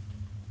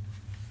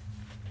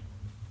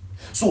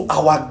 So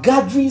our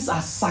gatherings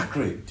are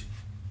sacred.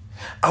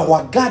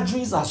 Our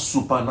gatherings are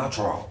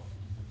supernatural.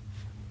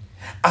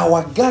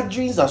 Our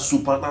gatherings are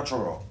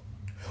supernatural.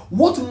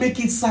 What makes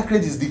it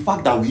sacred is the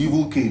fact that we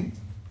even came.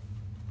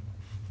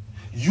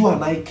 You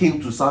and I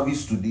came to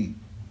service today.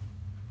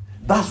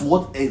 That's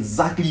what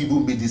exactly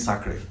even made it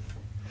sacred.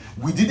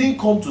 We didn't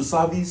come to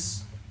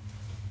service.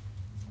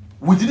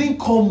 We didn't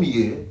come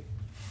here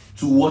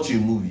to watch a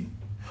movie.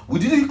 We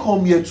didn't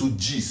come here to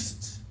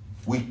gist.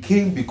 We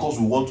came because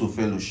we want to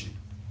fellowship.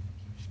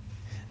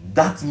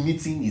 That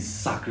meeting is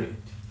sacred.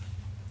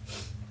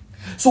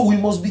 So we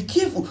must be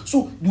careful.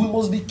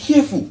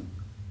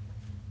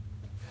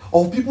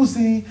 Of people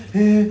saying,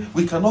 hey,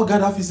 we cannot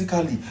gather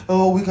physically.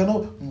 We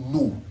cannot.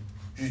 No.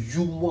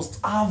 You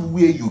must have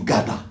where you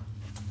gather.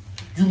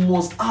 You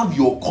must have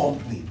your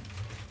company.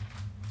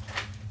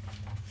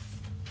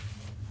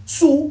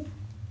 So,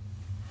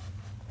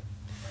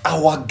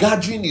 our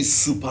gathering is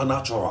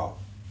supernatural.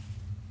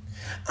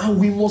 And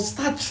we must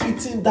start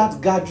treating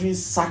that gathering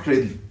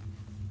sacredly.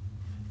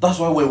 That's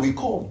why when we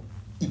come,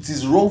 it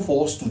is wrong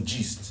for us to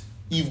gist.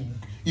 If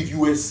you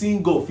were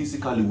seeing God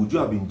physically, would you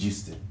have been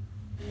gisting?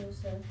 No,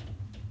 sir.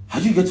 Are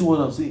you getting what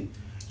I'm saying?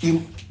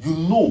 You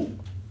know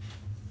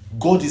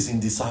God is in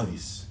the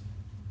service.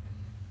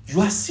 You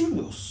are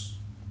serious.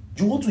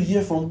 You want to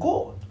hear from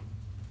God.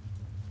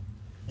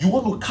 You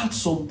want to catch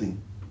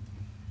something.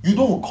 You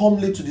don't come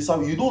late to the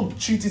service. You don't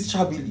treat it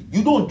shabbily.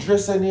 You don't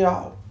dress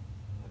anyhow.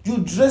 You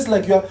dress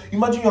like you are.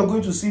 Imagine you are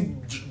going to see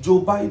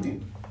Joe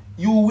Biden.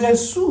 You wear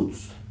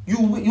suits.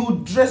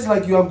 You dress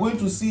like you are going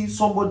to see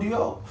somebody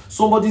else.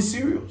 Somebody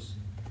serious.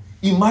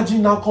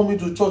 Imagine now coming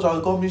to church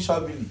and coming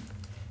shabbily.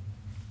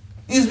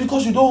 It's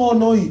because you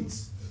don't honor it.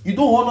 You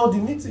don't honor the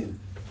meeting.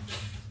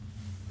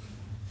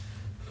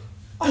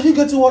 Are you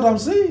getting what I'm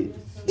saying?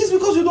 It's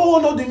because you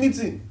don't honor the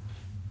meeting.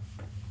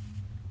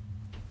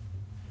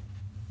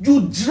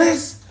 You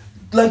dress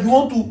like you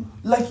want to,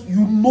 like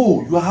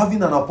you are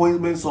having an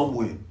appointment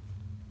somewhere.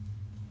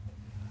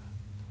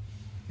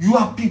 You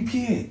are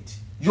prepared.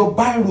 Your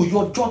Bible,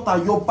 your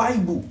jotter, your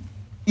Bible.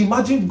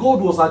 Imagine God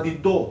was at the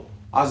door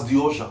as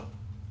the usher.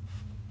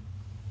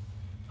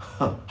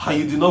 And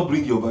you did not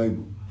bring your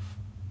Bible.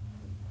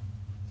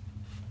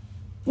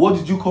 What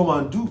did you come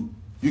and do?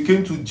 You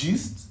came to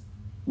gist?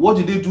 What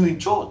did they do in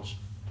church?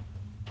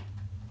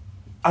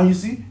 And you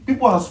see,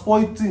 people have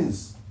spoiled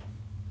things.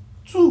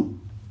 2.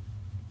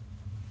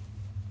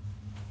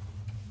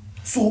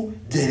 So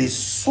there is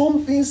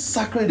something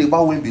sacred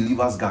about when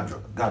believers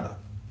gather.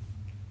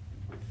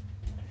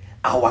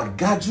 Our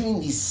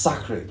gathering is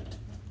sacred.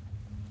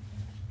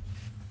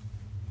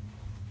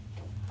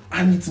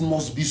 And it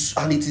must be,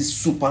 and it is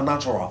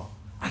supernatural.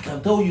 I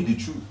can tell you the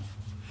truth.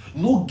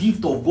 No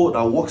gift of God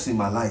that works in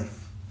my life.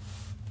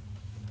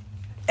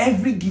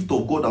 Every gift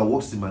of God that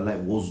works in my life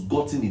was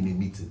gotten in a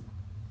meeting.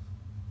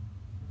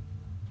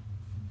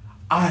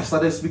 I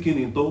started speaking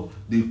in tongues,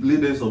 they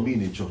played this on me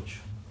in a church.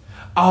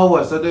 How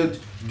I started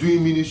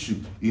doing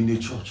ministry in a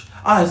church.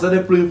 How I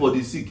started praying for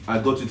the sick, I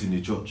got it in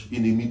a church,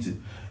 in a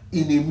meeting.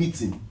 In a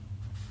meeting.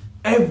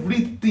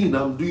 Everything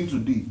I'm doing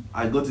today,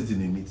 I got it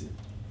in a meeting.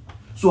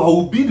 So I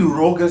will be the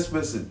wrongest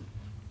person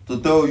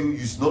to tell you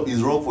it's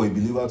wrong for a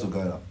believer to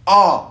gather.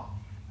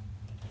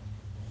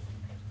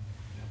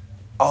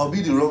 I'll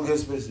be the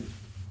wrongest person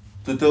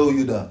to tell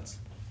you that.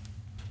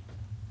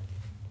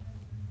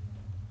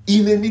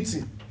 In a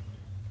meeting,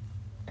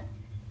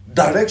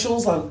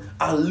 directions and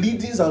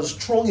leadings and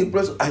strong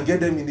impressions, I get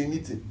them in a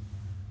meeting.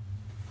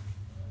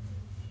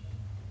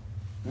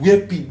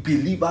 Where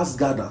believers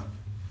gather.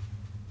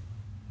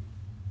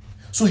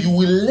 So you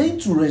will learn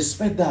to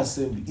respect the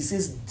assembly. He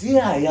says,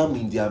 there I am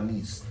in their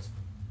midst.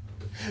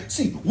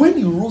 See, when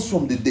he rose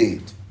from the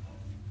dead,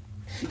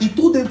 he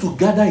told them to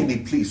gather in a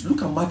place.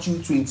 Look at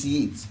Matthew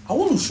 28. I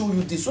want to show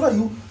you this so that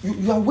you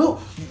are well,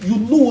 you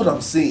know what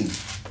I'm saying.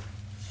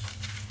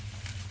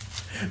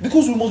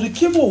 Because we must be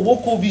careful of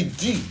what COVID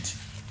did.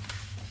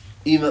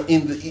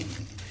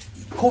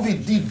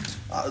 COVID did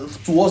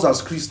to us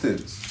as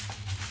Christians.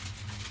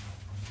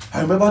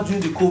 I remember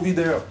during the COVID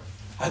era,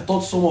 I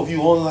taught some of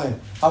you online.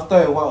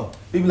 After a while,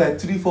 maybe like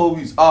 3-4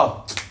 weeks.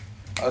 I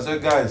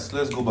said, guys,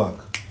 let's go back.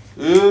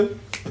 When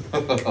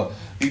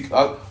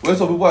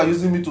some people are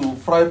using me to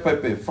fry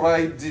pepper,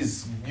 fry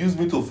this, use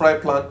me to fry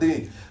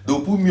plantain,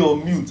 they'll put me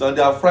on mute and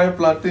they are frying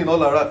plantain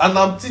all around. And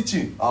I'm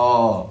teaching.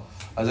 I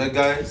said,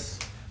 guys,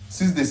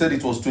 since they said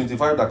it was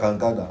 25 that can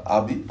gather,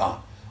 I'll be,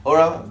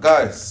 alright,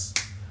 guys,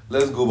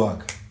 let's go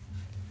back.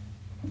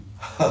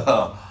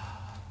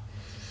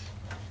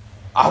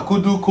 I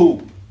could do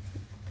cope.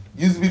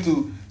 Use me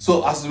to,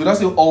 so as when I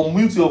say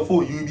unmute your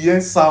phone, you will hear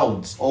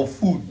sounds of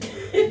food.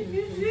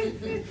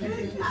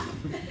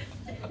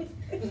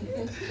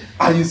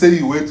 And you say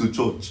you went to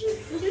church.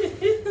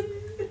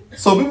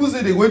 Some people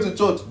say they went to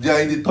church, they are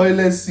in the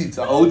toilet seat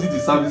and holding the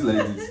service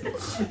like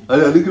this. And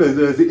they are looking at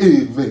them and say,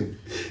 amen,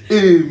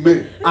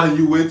 amen. And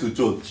you went to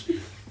church.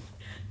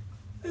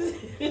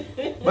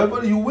 My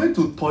brother, you went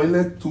to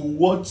toilet to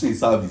watch a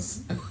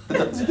service.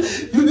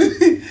 you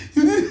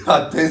didn't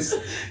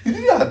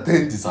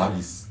attend the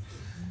service.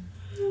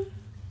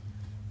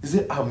 You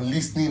say, I'm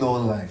listening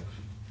online.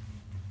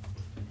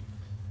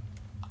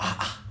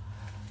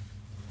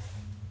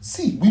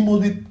 See, we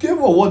must be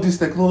careful what this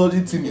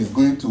technology team is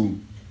going to.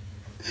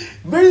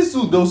 Very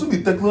soon, there will soon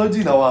be technology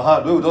in our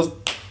hand where we just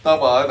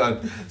tap our hand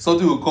and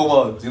something will come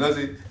out. You know,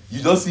 say,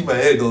 you just see my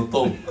head on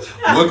top.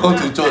 Welcome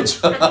to church.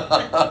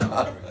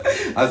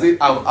 I say,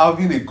 I'm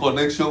having a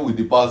connection with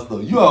the pastor.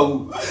 You are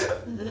who?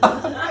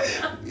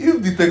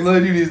 If the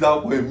technology reaches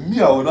that point, me,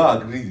 I will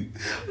not agree.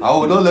 I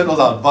will not let us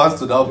advance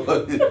to that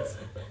point.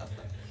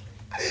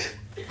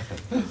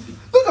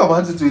 Look at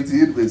Matthew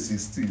 28, verse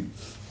 16.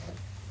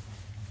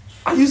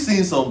 Are you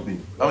seeing something?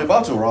 I'm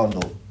about to round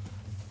up.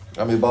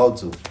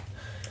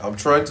 I'm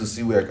trying to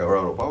see where I can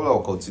round up. Probably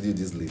I'll continue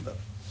this later.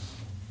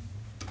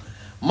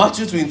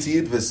 Matthew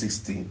 28, verse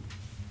 16.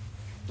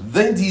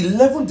 Then the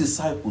 11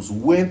 disciples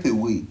went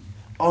away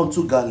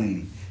unto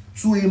Galilee,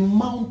 to a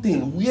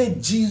mountain where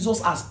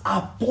Jesus has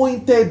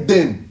appointed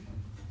them.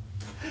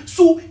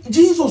 So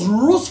Jesus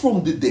rose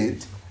from the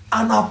dead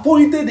and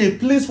appointed a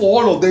place for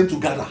all of them to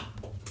gather.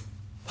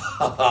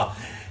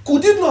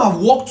 Could he not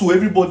have walked to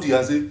everybody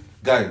and say,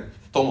 guy,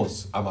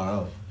 Thomas, I'm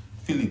around.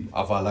 Philip,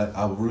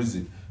 I've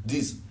risen.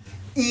 This.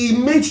 He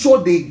made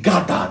sure they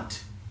gathered.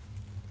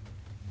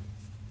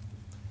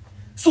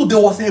 So there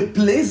was a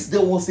place,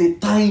 there was a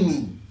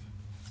timing.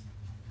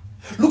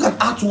 Look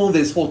at Acts 1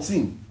 verse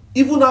 14.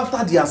 Even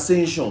after the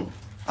ascension,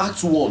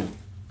 Acts 1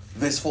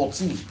 verse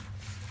 14.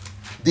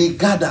 They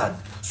gathered.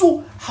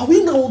 So are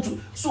we now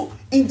so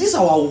in this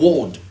our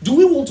world, do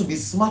we want to be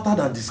smarter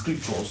than the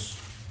scriptures?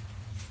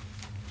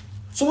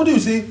 Somebody will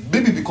say,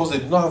 maybe because they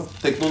did not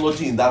have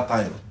technology in that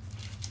time.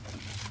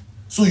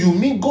 So you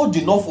mean God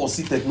did not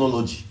foresee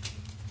technology?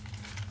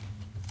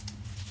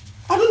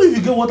 I don't know if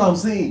you get what I'm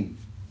saying.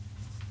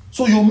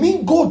 So you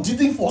mean God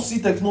didn't foresee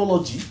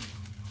technology?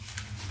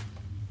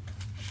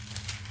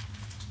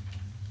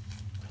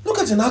 Look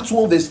at in Acts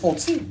 1 verse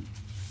 14.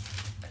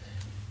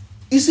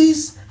 It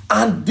says,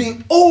 and they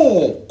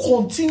all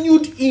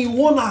continued in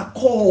one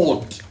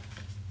accord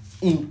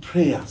in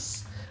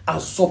prayers and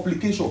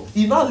supplication.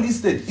 He now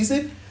listed, he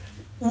said,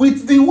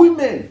 with the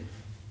women,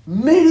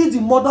 Mary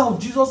the mother of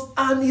Jesus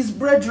and his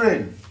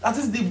brethren, that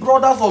is the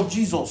brothers of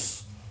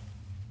Jesus.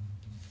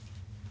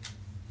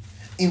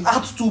 In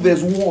Acts 2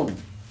 verse 1,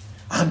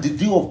 and the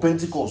day of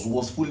Pentecost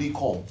was fully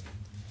come,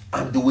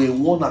 and they were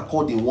in one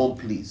accord in one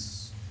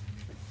place.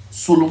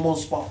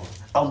 Solomon's palace.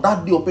 On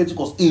that day of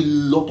Pentecost, a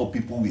lot of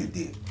people were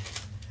there.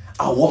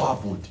 And what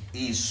happened?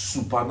 A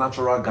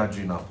supernatural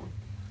gathering happened.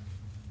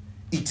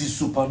 It is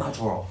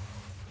supernatural.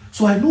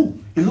 So I know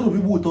a lot of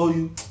people will tell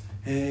you,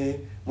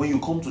 when you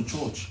come to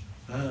church,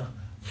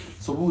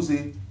 some people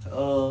say,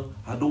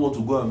 I don't want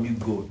to go and meet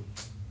God.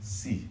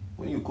 See,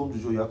 when you come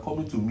to church, you are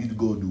coming to meet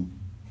God. Though.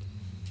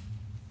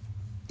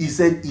 He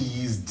said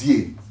he is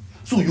there.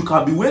 So you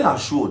can be well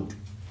assured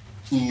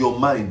in your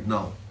mind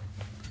now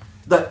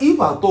that if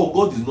at all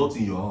God is not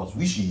in your house,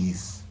 which he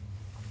is,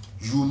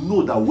 you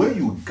know that when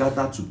you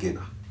gather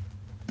together,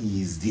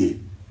 he is there.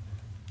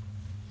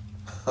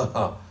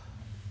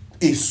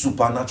 A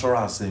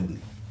supernatural assembly.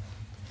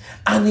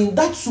 And in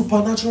that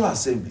supernatural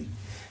assembly,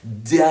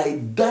 there are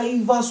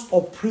diverse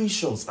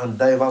operations and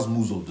diverse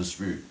moves of the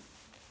Spirit.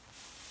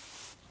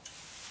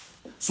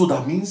 So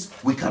that means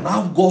we can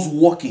have God's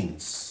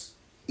workings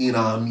in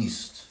our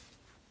midst.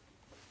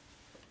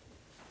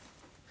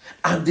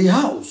 And the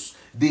house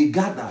they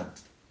gathered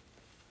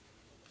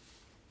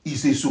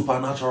is a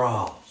supernatural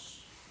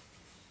house.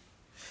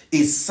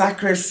 A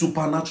sacred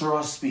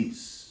supernatural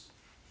space.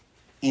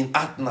 In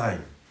Act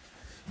 9,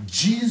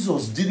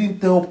 Jesus didn't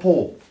tell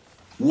Paul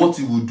what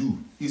he would do.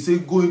 He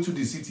said, go into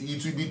the city.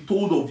 It will be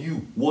told of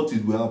you what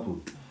it will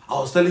happen. I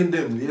was telling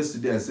them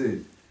yesterday, I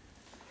said,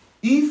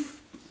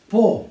 if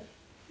God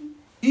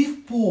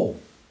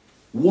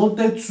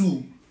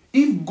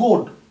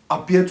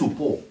appeared to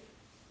Paul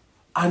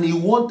and he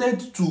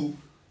wanted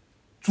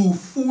to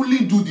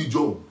fully do the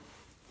job,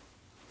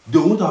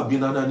 there won't have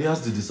been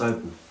Ananias the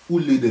disciple who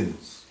laid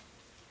hands.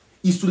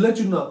 Is to let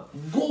you know,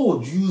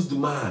 God used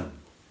man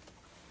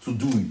to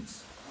do it.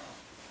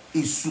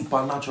 A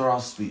supernatural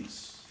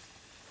space.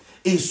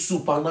 A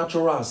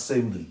supernatural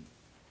assembly.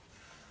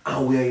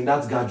 And we are in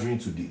that gathering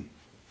today.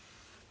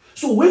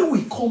 So when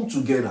we come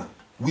together,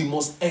 we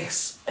must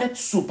expect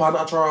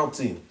supernatural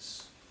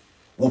things.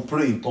 We'll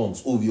pray in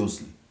tongues,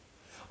 obviously.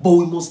 But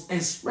we must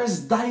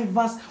expect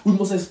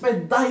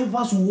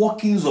diverse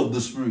workings of the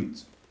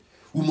Spirit.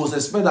 We must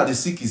expect that the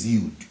sick is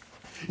healed.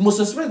 We must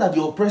expect that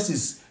the oppressed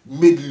is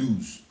made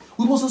loose.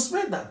 We must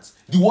expect that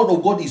the word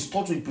of God is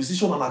taught with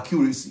precision and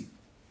accuracy.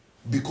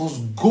 Because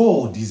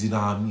God is in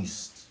our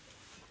midst.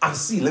 And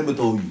see, let me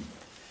tell you,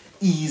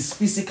 he is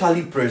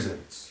physically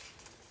present.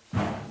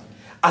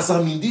 As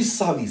I'm in this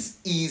service,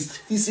 he is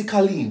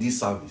physically in this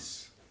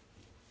service.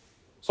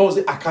 Someone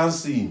say, I can't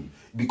see him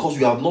because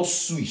you have not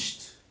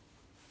switched.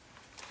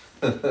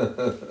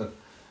 Remember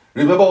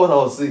what I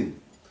was saying?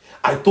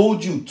 I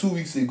told you 2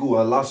 weeks ago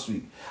and last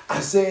week, I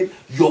said,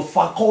 your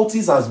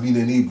faculties has been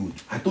enabled.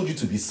 I told you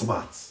to be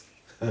smart.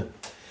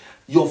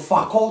 Your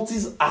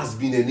faculties has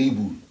been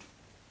enabled.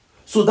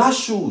 So that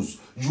shows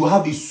you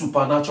have a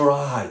supernatural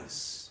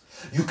eyes.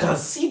 You can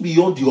see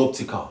beyond the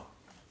optical.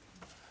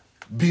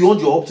 Beyond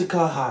your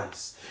optical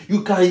eyes.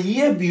 You can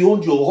hear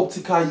beyond your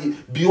optical,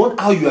 beyond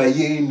how you are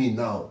hearing me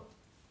now.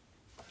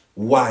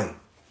 Why?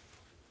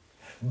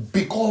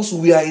 Because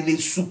we are in a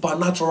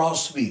supernatural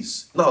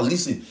space. Now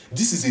listen,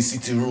 this is a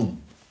sitting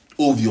room,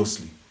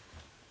 obviously.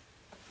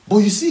 But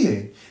you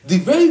see, the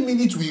very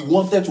minute we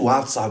wanted to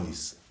have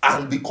service,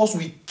 and because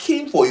we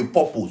came for a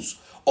purpose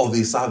of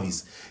a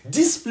service,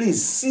 this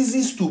place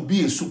ceases to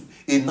be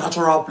a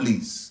natural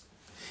place.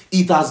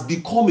 It has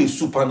become a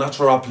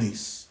supernatural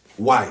place.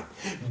 Why?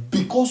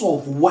 Because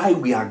of why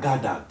we are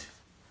gathered.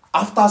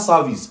 After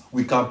service,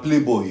 we can play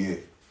ball here.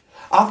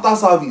 After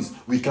service,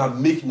 we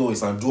can make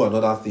noise and do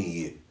another thing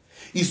here.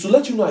 It's to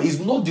let you know it's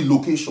not the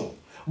location,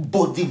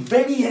 but the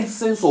very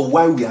essence of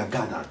why we are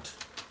gathered.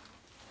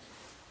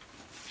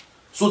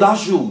 So that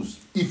shows,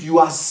 if you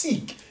are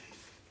sick,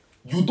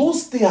 you don't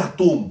stay at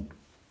home.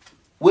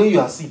 When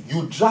you are sick,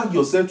 you drag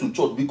yourself to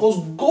church because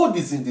God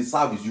is in the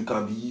service, you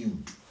can be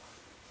healed.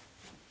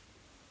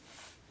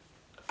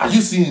 Are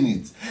you seeing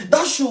it?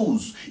 That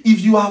shows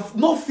if you are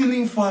not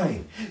feeling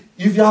fine,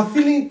 if you are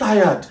feeling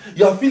tired,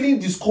 you are feeling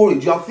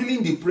discouraged, you are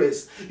feeling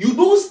depressed, you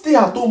don't stay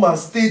at home and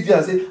stay there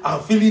and say,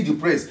 I'm feeling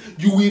depressed.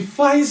 You will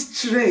find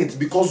strength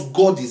because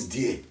God is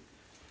there.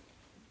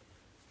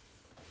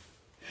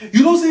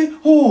 You don't say,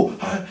 oh,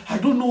 I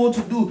don't know what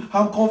to do.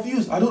 I'm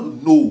confused. I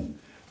don't know.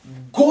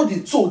 God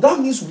is. So that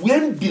means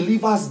when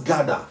believers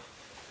gather,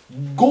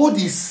 God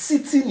is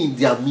sitting in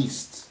their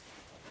midst.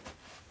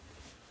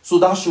 So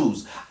that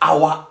shows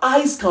our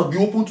eyes can be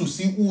open to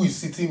see who is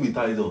sitting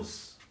beside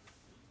us.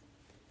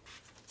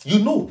 You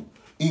know,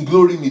 in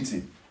glory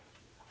meeting,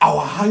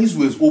 our eyes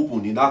were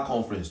open in that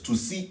conference to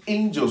see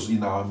angels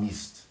in our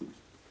midst.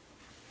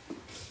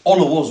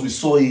 All of us, we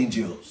saw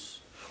angels.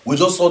 We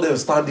just saw them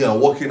standing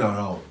and walking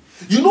around.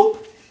 You know,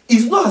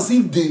 it's not as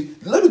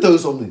if let me tell you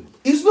something.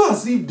 It's not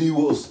as if they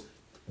was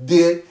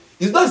there.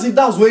 It's not as if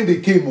that's when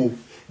they came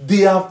home. They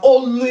have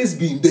always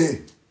been there.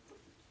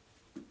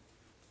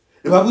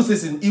 The Bible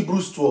says in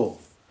Hebrews 12,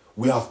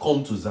 we have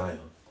come to Zion,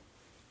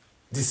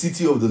 the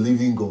city of the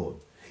living God,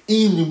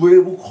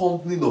 innumerable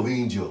company of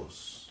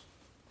angels.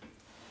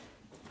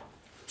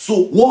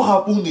 So what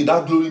happened in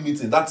that glory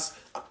meeting, that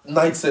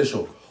night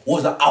session,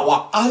 was that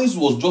our eyes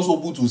was just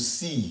open to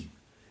see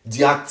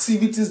the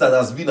activities that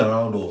has been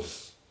around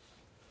us.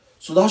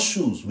 So that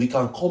shows we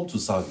can come to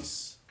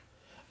service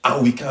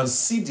and we can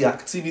see the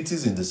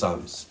activities in the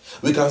service.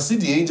 We can see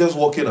the angels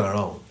walking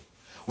around.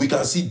 We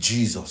can see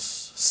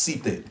Jesus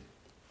seated.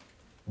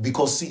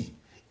 Because see,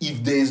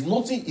 if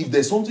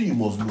there's something you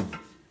must know,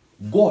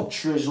 God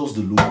treasures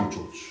the local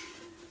church.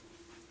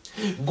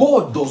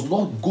 God does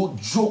not go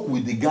joke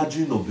with the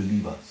gathering of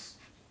believers.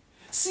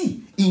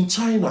 See, in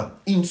China,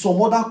 in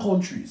some other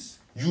countries,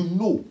 you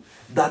know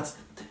that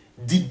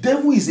the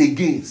devil is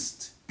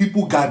against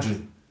people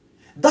gathering.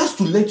 That's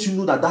to let you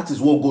know that that is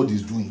what God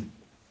is doing.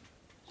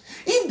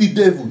 If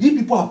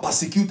people are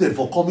persecuted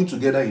for coming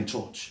together in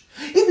church,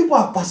 if people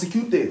are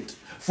persecuted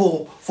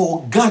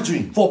for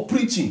gathering, for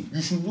preaching,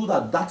 you should know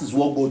that that is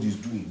what God is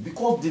doing,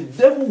 because the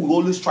devil will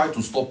always try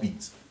to stop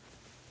it.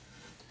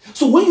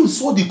 So when you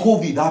saw the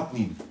COVID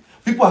happening,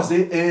 people are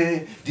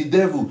saying, the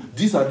devil,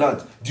 this and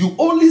that. The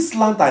only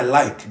slant I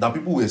like that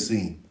people were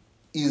saying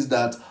is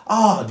that,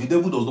 the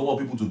devil does not want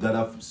people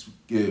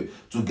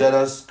to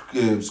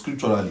gather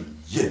scripturally.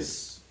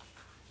 Yes,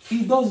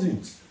 he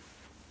doesn't.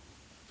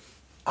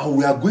 And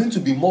we are going to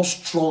be more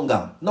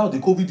stronger. Now the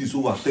COVID is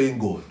over, thank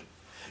God.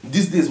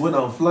 These days when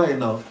I'm flying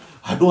now,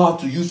 I don't have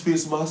to use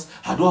face mask.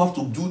 I don't have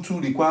to do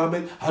 2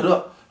 requirements.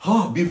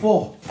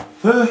 Before,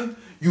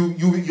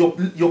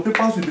 your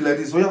papers will be like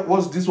this.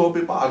 What's this one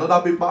paper?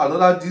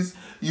 Another this.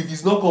 If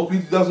it's not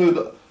complete, that's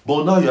what.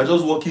 But now you are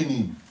just walking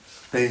in.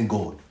 Thank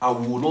God. And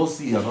we will not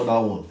see another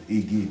one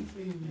again.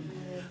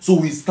 Amen.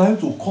 So it's time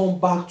to come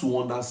back to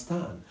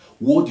understand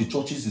what the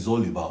churches is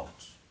all about.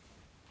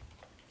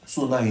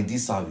 So now in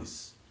this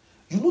service,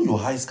 you know your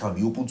eyes can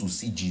be open to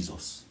see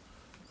Jesus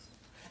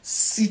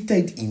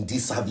seated in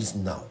this service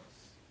now.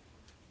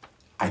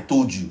 I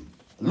told you,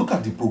 look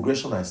at the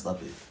progression I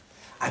started.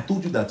 I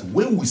told you that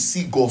when we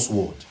see God's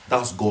word,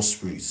 that's God's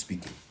Spirit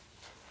speaking.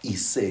 He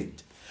said,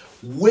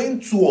 when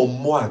 2 or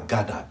more are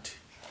gathered,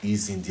 He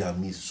is in their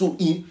midst. So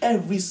in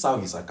every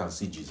service, I can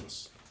see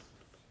Jesus.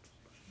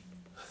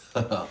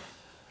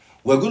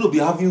 We're going to be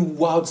having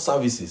wild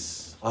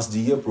services as the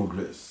year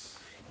progresses.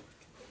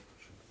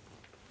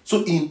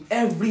 So in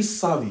every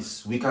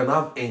service, we can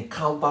have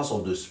encounters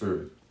of the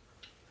Spirit.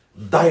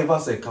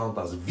 Diverse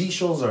encounters,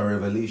 visions and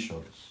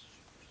revelations.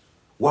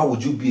 Why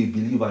would you be a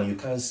believer and you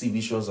can't see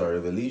visions and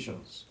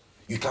revelations?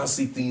 You can't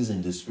see things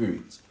in the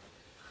Spirit.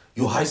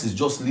 Your eyes is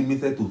just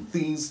limited to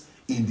things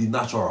in the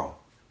natural.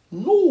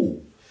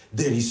 No.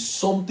 There is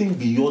something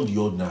beyond the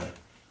ordinary.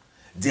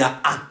 There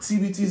are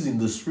activities in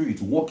the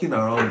Spirit walking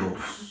around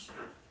us.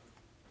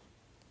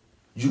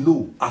 You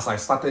know, as I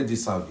started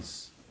this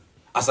service,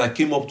 as I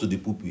came up to the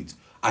pulpit,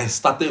 I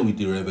started with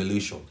a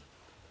revelation.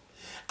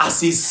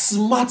 As a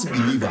smart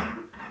believer,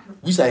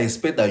 which I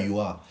expect that you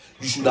are,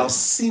 you should have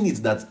seen it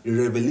that a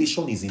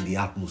revelation is in the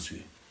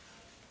atmosphere.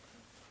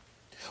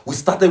 We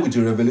started with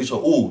a revelation.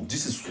 Oh,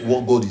 this is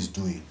what God is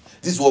doing.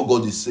 This is what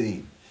God is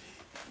saying.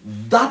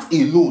 That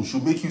alone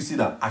should make you see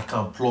that I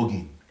can plug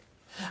in.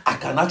 I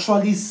can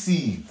actually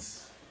see it.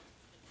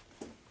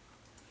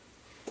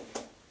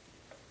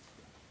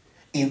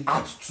 In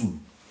Acts 2,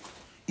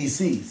 it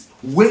says,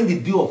 when the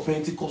day of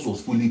Pentecost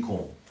was fully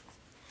come,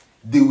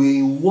 they were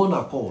in one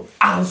accord,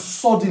 and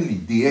suddenly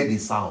they heard a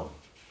sound.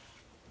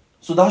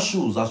 So that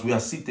shows, as we are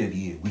seated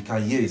here, we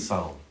can hear a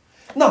sound.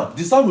 Now,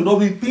 the sound will not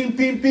be ping,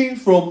 ping, ping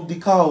from the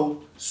cow.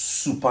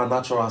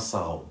 Supernatural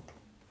sound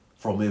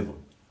from heaven.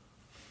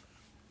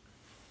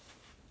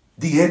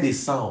 They heard a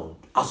sound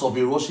as of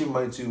a rushing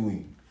mighty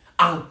wind,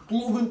 and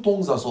cloven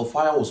tongues as of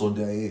fire was on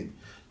their head.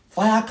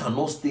 Fire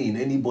cannot stay in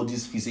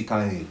anybody's physical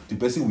head. The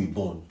person will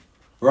burn.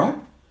 Right?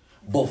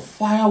 But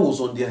fire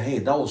was on their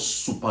head. That was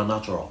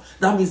supernatural.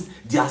 That means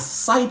their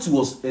sight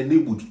was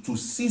enabled to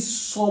see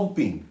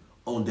something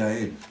on their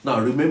head. Now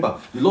remember,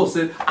 the Lord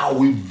said, I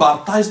will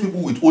baptize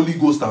people with Holy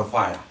Ghost and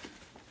fire.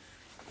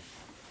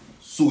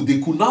 So they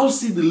could now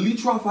see the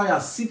literal fire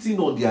sitting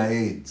on their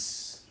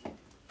heads.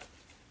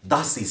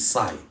 That's a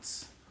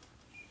sight.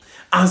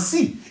 And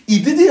see,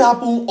 it didn't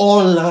happen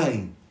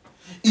online.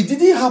 It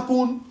didn't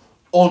happen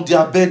on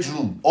their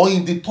bedroom or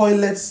in the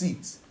toilet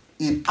seat.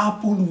 It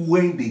happened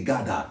when they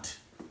gathered.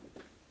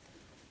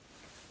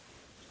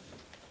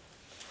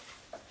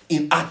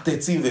 In Act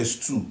 13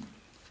 verse 2.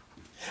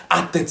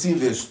 Act 13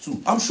 verse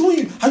 2. I'm showing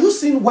you. Have you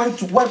seen why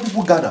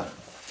people gather?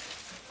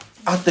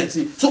 Act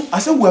 13. So I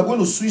said we are going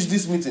to switch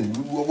this meeting.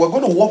 We're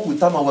going to work with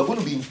time and we're going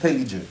to be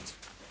intelligent.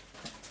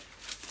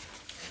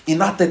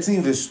 In Act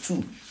 13 verse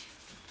 2.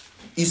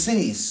 It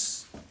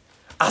says,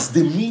 as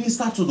they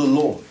ministered to the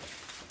Lord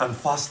and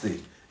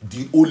fasted,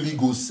 the Holy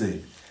Ghost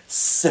said,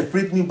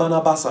 separate me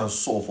Barnabas and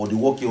Saul for the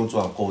work he ought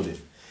to have called them.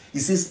 He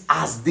says,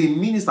 as they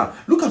minister.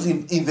 Look at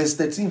him in verse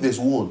 13, verse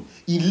 1.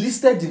 He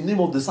listed the name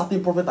of the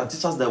certain prophet and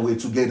teachers that were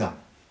together.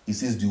 He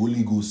says, the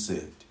Holy Ghost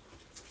said.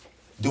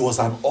 There was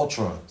an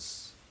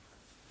utterance.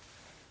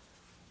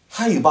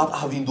 How about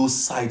having those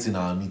sights in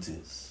our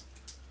meetings?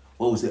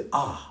 Where we say,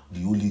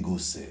 the Holy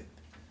Ghost said.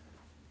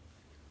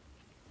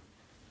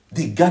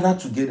 They gathered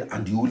together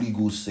and the Holy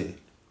Ghost said.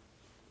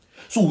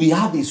 So we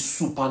have a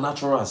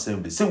supernatural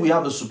assembly. Say we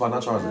have a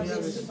supernatural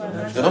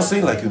assembly. You're not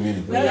saying like you mean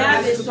it. We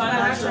have a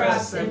supernatural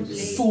assembly.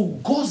 So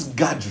God's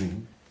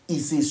gathering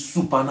is a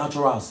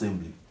supernatural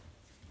assembly.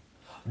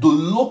 The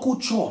local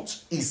church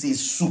is a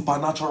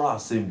supernatural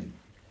assembly.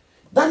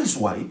 That is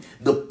why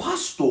the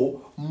pastor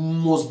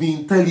must be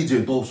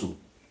intelligent also.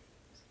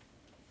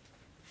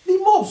 He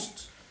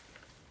must.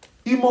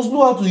 He must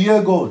know how to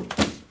hear God.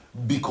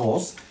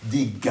 Because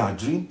the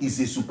gathering is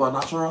a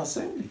supernatural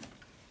assembly.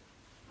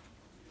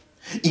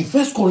 In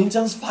 1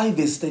 Corinthians 5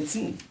 verse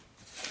 13.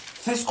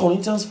 1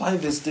 Corinthians 5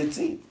 verse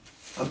 13.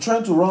 I'm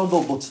trying to round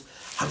up, but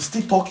I'm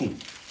still talking.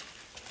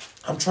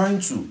 I'm trying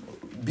to.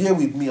 Bear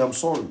with me, I'm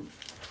sorry.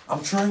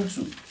 I'm trying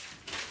to.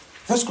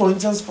 1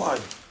 Corinthians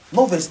 5.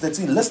 Not verse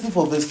 13. Let's look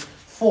for verse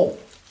 4.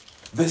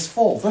 Verse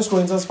 4. 1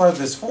 Corinthians 5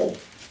 verse 4.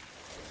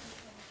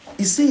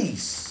 It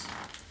says,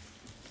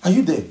 are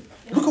you there?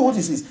 Look at what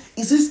it says.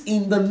 It says,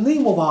 in the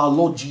name of our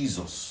Lord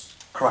Jesus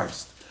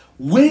Christ,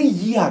 when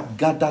ye are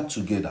gathered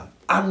together,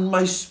 and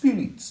my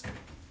spirit,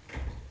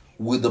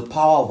 with the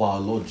power of our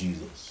Lord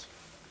Jesus.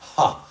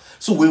 Ha!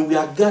 So when we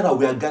are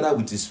gathered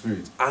with his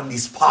spirit and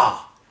his power.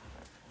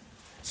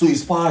 So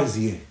his power is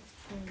here.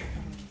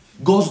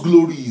 God's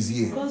glory is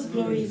here. God's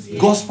glory is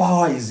here. God's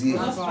power is here.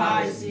 God's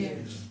power is here.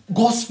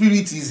 God's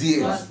spirit is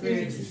here. God's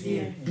spirit is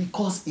here.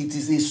 Because it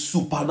is a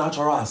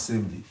supernatural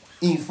assembly.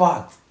 In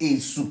fact, a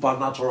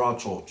supernatural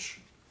church.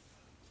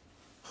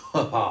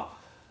 A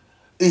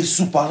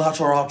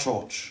supernatural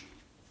church.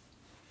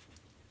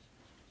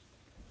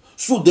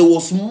 So there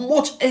was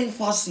much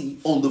emphasis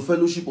on the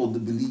fellowship of the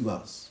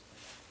believers.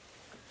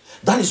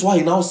 That is why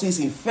he now says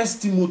in 1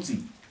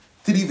 Timothy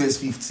 3 verse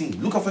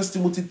 15. Look at 1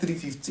 Timothy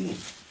 3:15.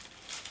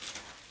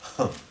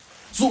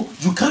 So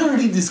you can't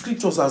read the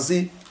scriptures and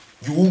say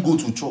you won't go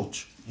to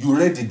church. You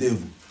read the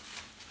devil.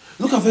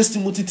 Look at 1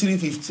 Timothy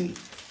 3:15.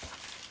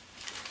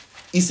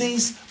 It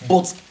says,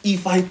 but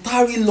if I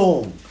tarry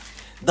long,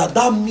 that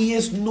thou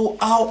mayest know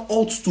how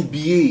ought to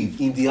behave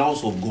in the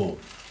house of God.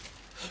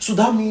 So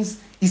that means,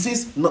 it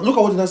says, look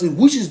at what it says,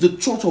 which is the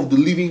church of the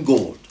living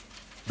God,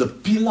 the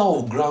pillar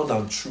of ground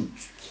and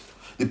truth.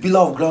 The pillar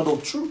of ground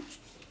of truth.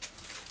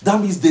 That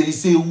means there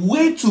is a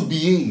way to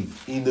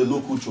behave in the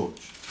local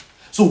church.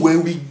 So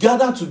when we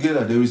gather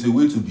together, there is a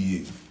way to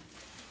behave.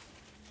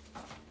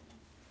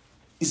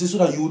 It says so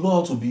that you will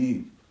know how to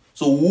behave.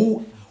 So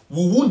we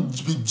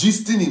won't be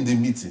gisting in the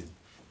meeting.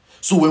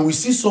 So when we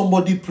see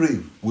somebody pray,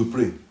 we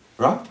pray.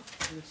 Right?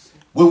 Yes,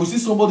 when we see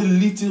somebody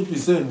lifting up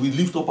his hand, we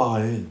lift up our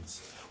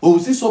hands. When we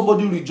see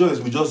somebody rejoice,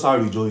 we just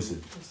start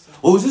rejoicing. Yes,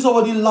 when we see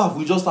somebody laugh,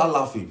 we just start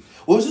laughing.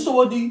 When we see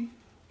somebody,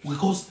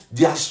 because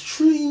there are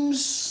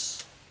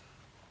streams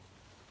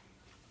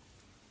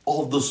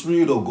of the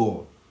Spirit of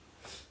God,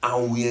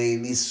 and we are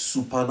in a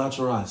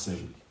supernatural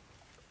assembly.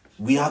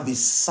 We have a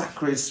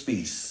sacred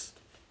space.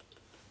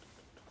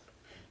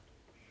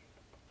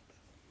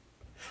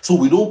 So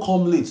we don't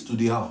come late to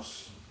the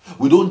house.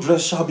 We don't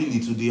dress shabbily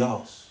to the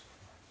house.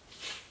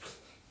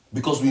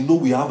 Because we know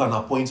we have an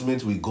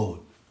appointment with God.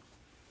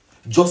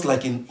 Just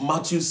like in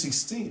Matthew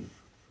 16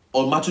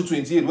 or Matthew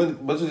 28,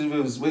 when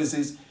it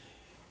says,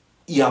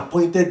 he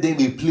appointed them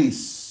a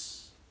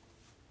place.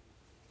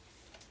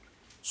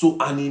 So,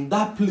 and in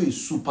that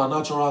place,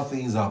 supernatural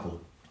things happen.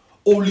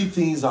 Holy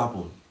things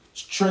happen.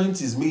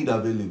 Strength is made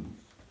available.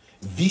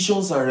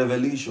 Visions and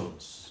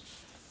revelations.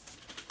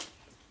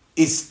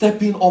 A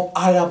stepping up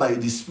higher by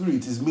the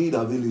Spirit is made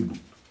available.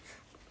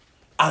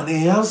 An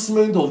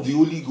enhancement of the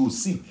Holy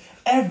Ghost. See,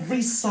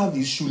 every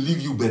service should leave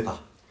you better.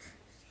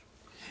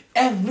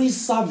 Every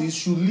service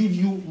should leave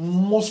you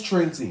more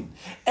strengthened.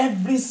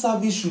 Every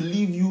service should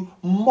leave you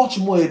much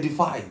more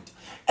edified.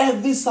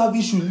 Every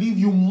service should leave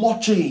you more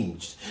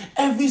changed.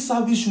 Every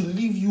service should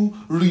leave you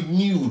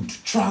renewed,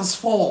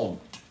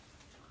 transformed.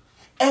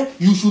 And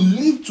you should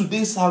leave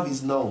today's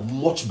service now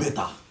much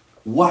better.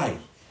 Why?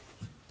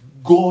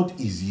 God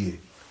is here.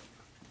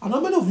 And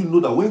how many of you know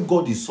that when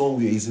God is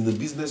somewhere, He's in the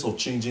business of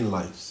changing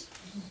lives?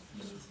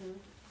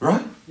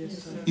 Right?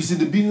 Yes, He's in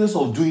the business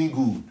of doing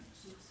good.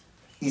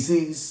 He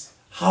says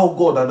how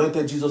God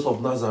anointed Jesus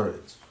of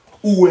Nazareth,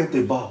 who went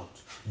about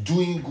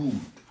doing good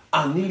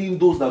and healing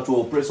those that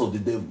were oppressed of the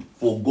devil,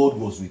 for God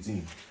was with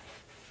him.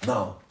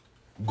 Now,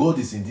 God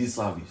is in this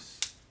service.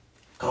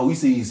 Can we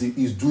say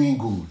he's doing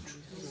good?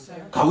 Yes,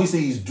 can we say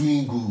he's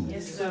doing good?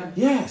 Yes, sir.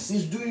 Yes,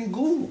 he's doing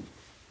good.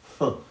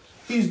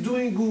 He's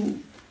doing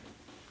good.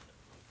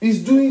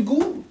 He's doing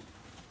good.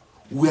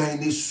 We are in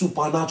a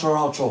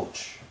supernatural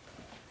church.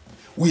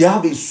 We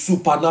have a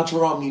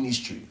supernatural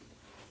ministry.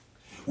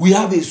 We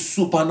have a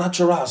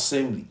supernatural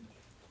assembly.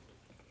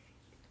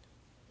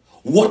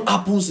 What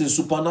happens in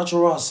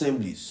supernatural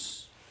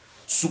assemblies?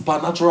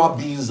 Supernatural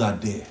beings are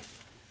there.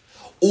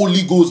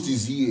 Holy Ghost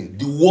is here.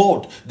 The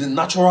word, the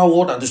natural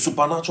word and the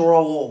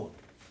supernatural word.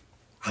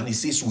 And he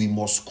says we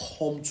must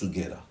come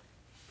together.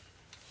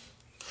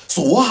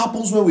 So what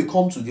happens when we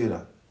come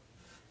together?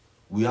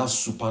 We have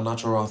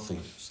supernatural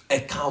things,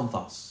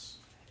 encounters,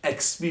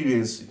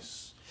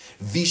 experiences,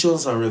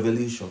 visions and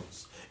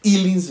revelations,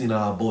 healings in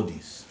our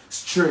bodies,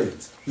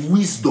 strength,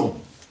 wisdom.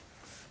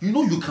 You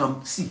know, you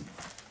can see.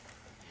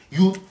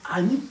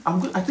 I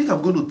think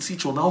I'm going to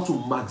teach on how to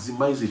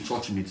maximize a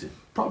church meeting.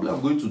 Probably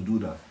I'm going to do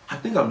that. I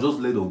think I'm just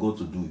led of God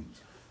to do it.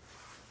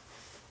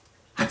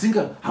 I think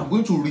I'm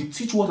going to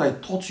reteach what I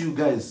taught you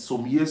guys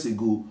some years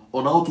ago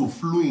on how to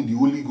flow in the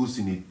Holy Ghost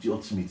in a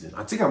church meeting.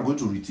 I think I'm going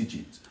to reteach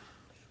it.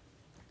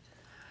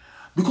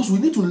 Because we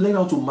need to learn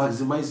how to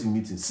maximize the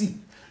meeting. See,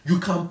 you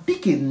can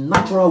pick a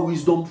natural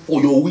wisdom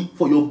for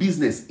your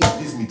business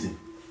in this meeting.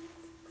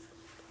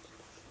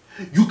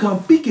 You can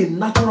pick a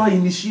natural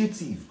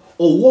initiative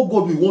or what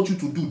God will want you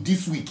to do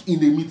this week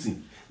in a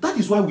meeting. That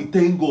is why we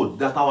thank God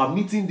that our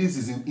meeting this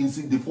is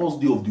in the first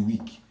day of the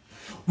week.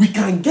 We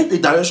can get a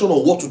direction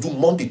on what to do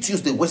Monday,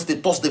 Tuesday, Wednesday,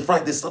 Thursday,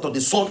 Friday, Saturday,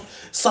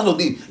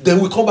 Saturday. Then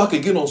we come back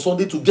again on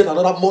Sunday to get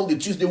another Monday,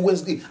 Tuesday,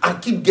 Wednesday,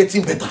 and keep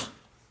getting better.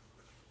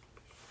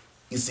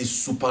 It's a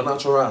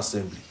supernatural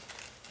assembly.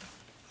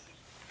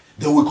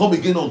 Then we come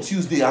again on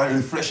Tuesday and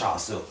refresh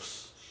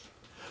ourselves.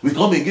 We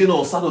come again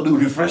on Saturday,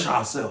 we refresh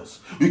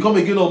ourselves. We come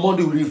again on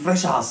Monday, we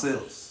refresh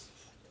ourselves.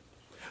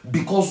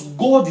 Because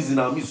God is in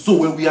our midst. So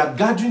when we are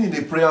gathering in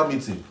a prayer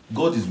meeting,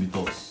 God is with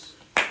us.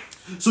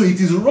 So it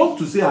is wrong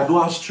to say I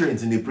don't have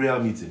strength in a prayer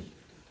meeting.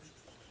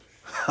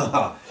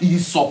 He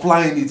is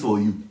supplying it for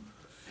you.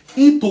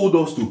 He told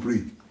us to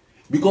pray.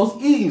 Because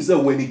he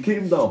himself, when he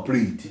came down,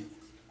 prayed.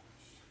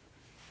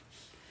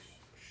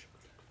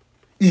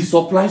 He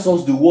supplies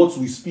us the words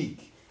we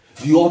speak,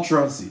 the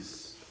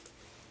utterances.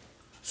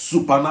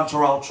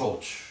 Supernatural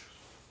church.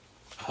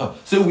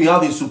 So we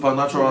have a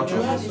supernatural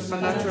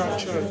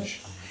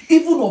church.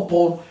 Even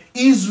upon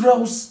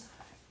Israel's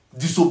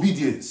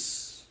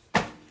disobedience.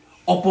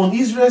 Upon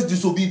Israel's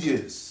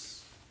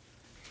disobedience,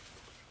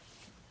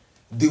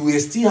 they were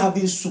still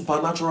having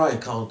supernatural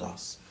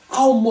encounters.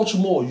 How much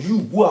more you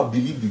who have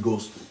believed the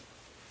gospel?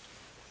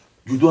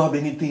 You don't have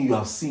anything you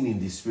have seen in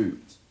the spirit.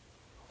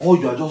 All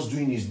you are just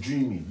doing is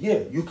dreaming.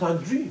 Yeah, you can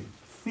dream.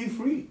 Feel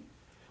free.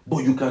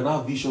 But you can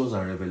have visions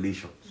and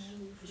revelations.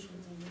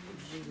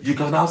 You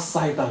can have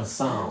sight and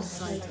sound.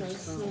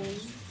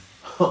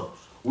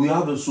 We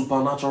have a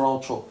supernatural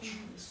church.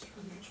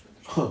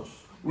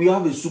 We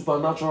have a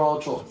supernatural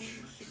church.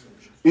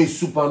 A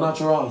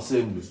supernatural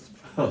assembly.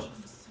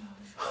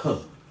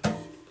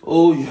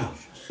 Oh yeah.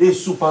 A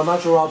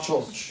supernatural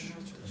church.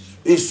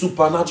 A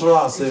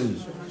supernatural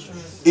assembly.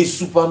 A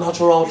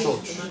supernatural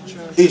church.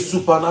 A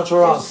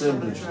supernatural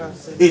assembly.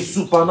 A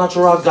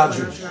supernatural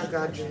gathering.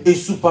 A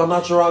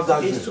supernatural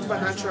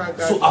gathering.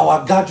 So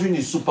our gathering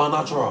is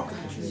supernatural.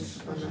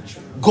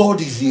 God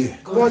is here.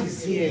 God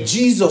is here.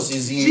 Jesus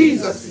is here.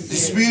 Jesus is the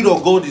here. Spirit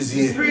of God is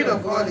here. The Spirit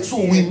of God is So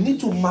here. we need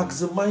to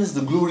maximize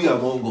the glory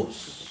among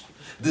us.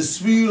 The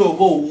Spirit of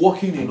God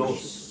working in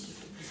us.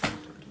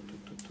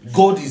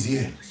 God is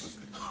here.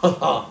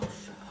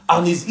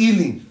 And His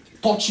healing,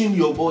 touching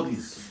your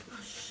bodies.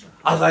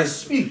 As I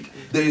speak,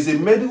 there is a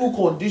medical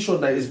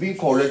condition that is being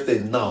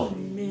corrected now.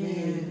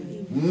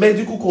 Amen.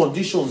 Medical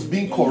conditions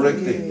being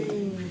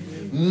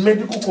corrected.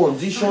 Medical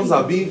conditions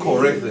are being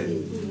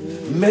corrected.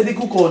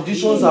 Medical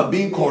conditions are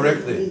being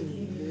corrected.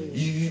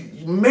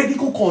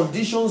 Medical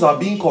conditions are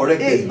being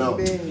corrected now.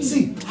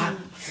 See,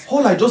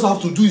 all I just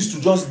have to do is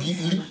to just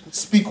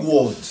speak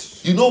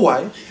words. You know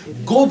why?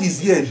 God is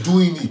here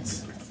doing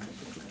it.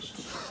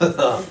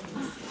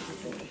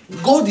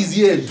 God is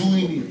here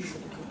doing it.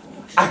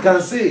 I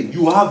can say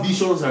you have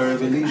visions and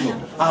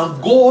revelation,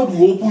 and God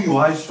will open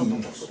your eyes to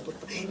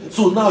it.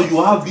 So now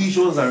you have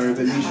visions and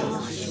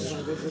revelations.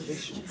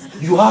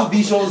 You have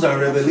visions and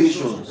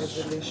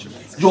revelations.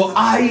 Your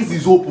eyes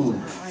is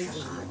open.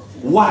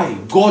 Why?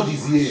 God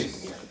is here.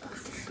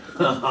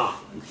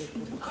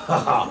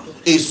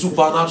 A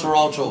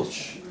supernatural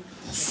church,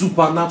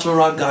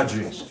 supernatural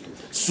gathering,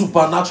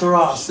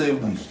 supernatural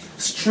assembly.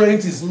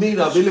 Strength is made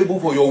available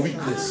for your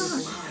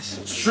weakness.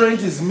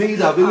 Strength is made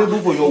available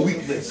for your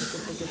weakness.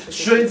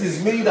 Strength is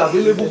made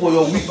available for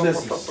your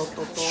weaknesses.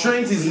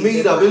 Strength is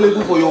made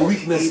available for your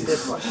weaknesses.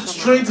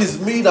 Strength is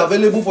made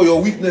available for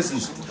your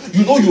weaknesses.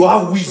 You know you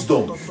have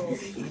wisdom.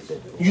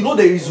 You know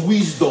there is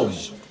wisdom.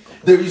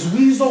 There is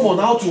wisdom on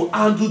how to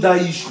handle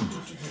that issue.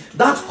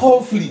 That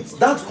conflict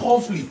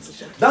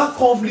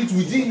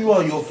within you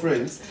and your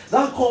friends,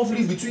 that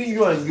conflict between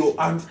you and your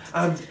and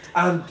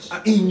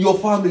in your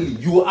family,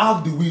 you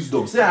have the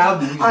wisdom. Say I have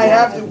the wisdom. I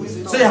have the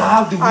wisdom. Say I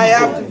have the wisdom. I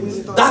have the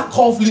wisdom. That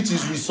conflict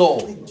is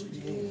resolved.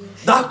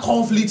 That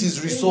conflict is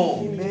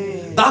resolved.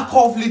 Amen. That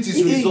conflict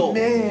is resolved.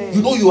 Amen.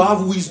 You know you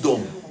have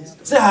wisdom.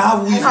 Say I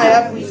have wisdom. I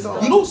have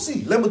wisdom. You know,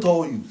 see, let me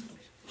tell you.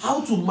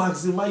 How to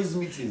maximize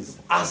meetings.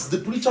 As the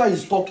preacher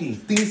is talking,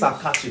 things are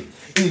catching.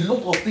 A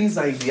lot of things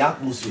are in the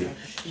atmosphere.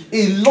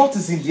 A lot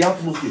is in the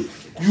atmosphere.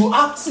 You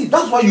ask, see,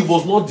 that's why you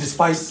must not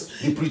despise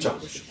the preacher.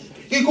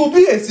 It could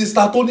be a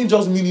sister Tony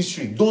just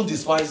ministering. Don't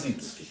despise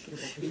it.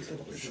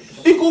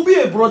 It could be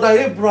a brother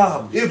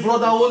Abraham, a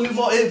brother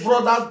Oliver, any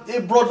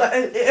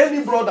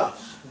brother,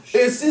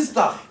 a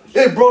sister,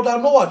 a brother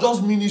Noah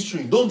just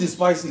ministering. Don't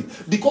despise it.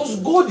 Because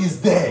God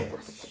is there.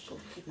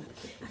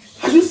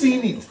 Have you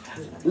seen it?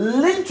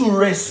 Learn to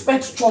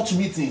respect church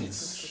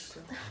meetings.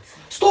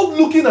 Stop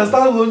looking and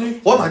start wondering,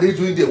 what are they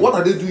doing there? What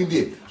are they doing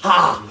there?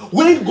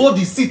 When God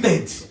is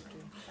seated,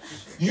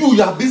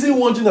 you are busy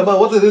wondering about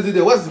what are they doing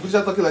there? Why is the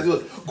preacher talking like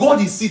this? God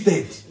is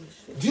seated.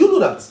 Do you know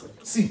that?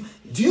 See,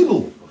 do you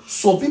know?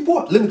 Some people,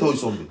 let me tell you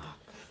something.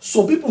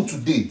 Some people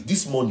today,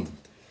 this morning,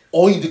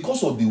 or in the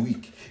course of the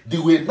week, they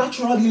were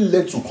naturally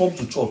led to come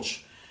to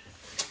church.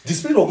 The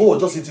Spirit of God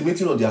was just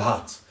intimating on their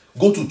heart.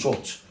 Go to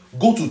church.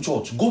 Go to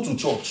church. Go to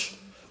church.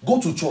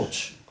 Go to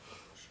church.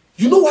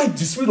 You know why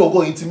the Spirit of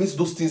God intimates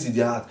those things in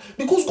their heart?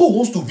 Because God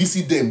wants to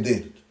visit them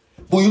there.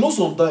 But you know,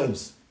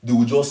 sometimes they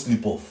will just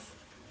slip off.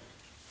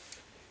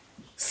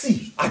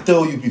 See, I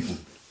tell you people,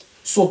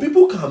 some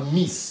people can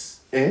miss,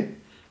 they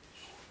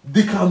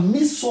can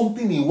miss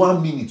something in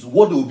 1 minute,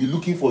 what they will be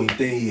looking for in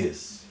 10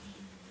 years.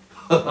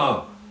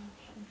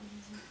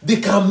 They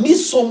can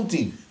miss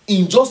something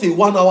in just a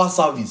 1 hour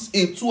service,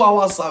 a 2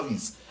 hour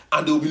service,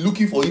 and they will be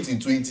looking for it in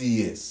 20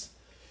 years.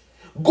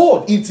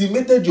 God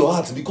intimated your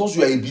heart because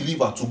you are a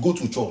believer to go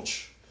to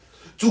church,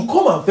 to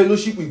come and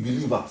fellowship with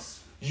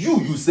believers.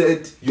 You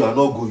said you are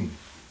not going.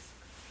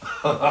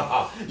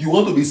 You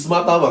want to be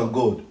smarter than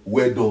God.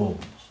 Well done.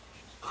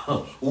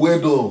 Well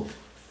done.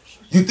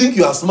 You think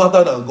you are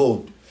smarter than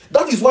God.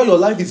 That is why your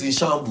life is in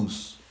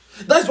shambles.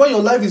 That's why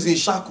your life is in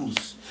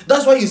shackles.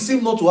 That's why you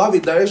seem not to have a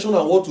direction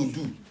on what to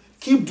do.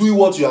 Keep doing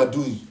what you are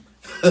doing.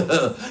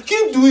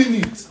 Keep doing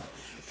it.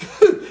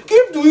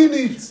 Keep doing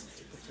it.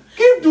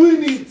 Keep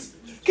doing it.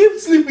 Keep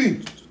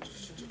sleeping.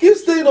 Keep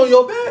staying on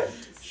your bed.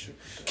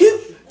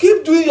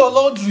 Keep doing your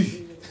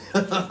laundry.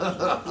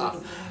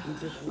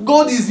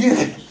 God is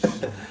here.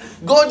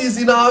 God is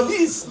in our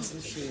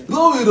midst.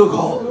 Glory to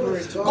God.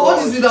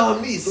 God is in our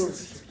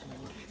midst.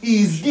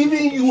 He is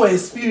giving you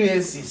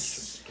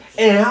experiences,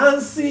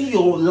 enhancing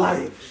your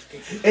life,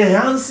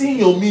 enhancing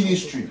your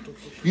ministry.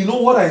 You know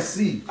what I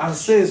see and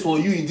says for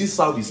you in this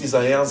service is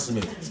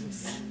enhancement.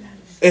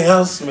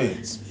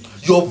 Enhancement.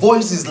 Your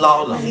voice is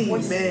louder.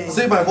 Amen.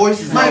 Say, my voice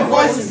is louder. My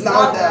voice is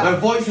louder. My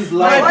voice is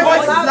louder. My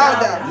voice is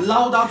louder.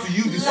 Louder to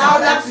you this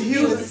Louder to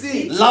you to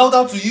see.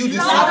 Louder to you this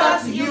Louder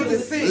to you to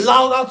see.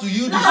 Louder to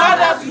you this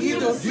Louder to you to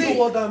Do you see. know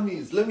what that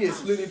means? Let me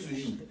explain it to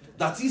you.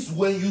 That is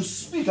when you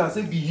speak and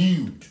say be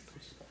healed,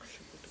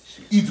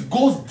 it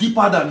goes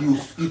deeper than you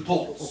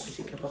thought.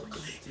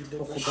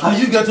 Are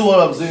you getting what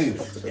I'm saying?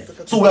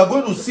 So we are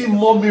going to see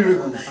more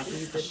miracles.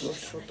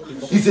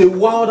 It's a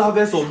wild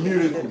harvest of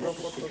miracles.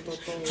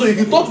 So if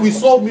you thought we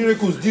saw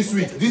miracles this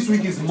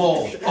week is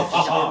more.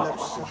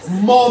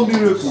 More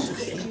miracles.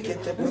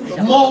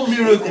 More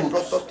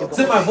miracles.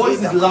 Say, my voice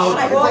is louder.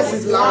 My voice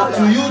is louder.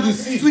 To you the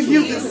sick. To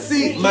heal the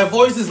sick. My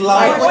voice is My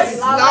louder. voice is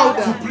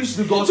louder. To preach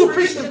the gospel. To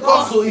preach the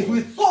gospel. So if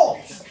we thought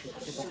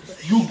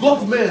you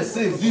got men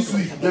saved this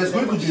week, there's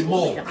going to be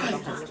more.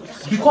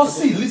 Because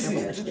see, listen,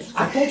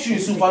 I taught you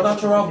in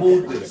supernatural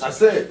boldness. I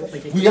said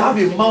we have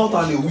a mouth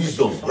and a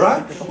wisdom,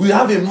 right? We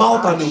have a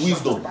mouth and a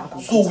wisdom.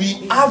 So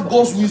we have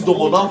God's wisdom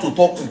on how to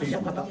talk to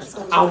people.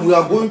 And we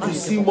are going to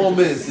see more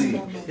men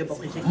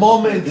saved.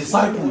 More men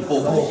disciples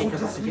for God.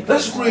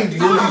 Let's pray in the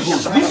Holy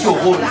Ghost. Lift your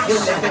voice.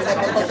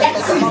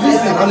 See,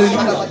 listen,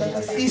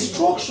 hallelujah.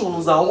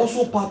 Instructions are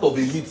also part of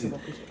a meeting.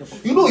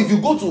 You know, if you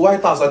go to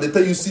White House and they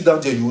tell you sit down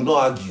there, you will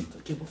not argue.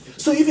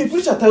 So if a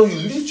preacher tell you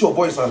lift your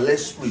voice and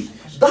let's pray,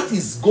 that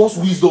is God's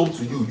wisdom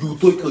to you. You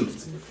take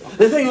it.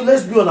 They tell you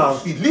let's be on our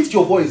feet. Lift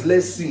your voice,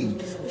 let's sing.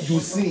 You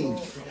sing.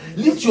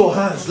 Lift your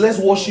hands, let's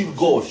worship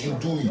God. You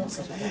do it.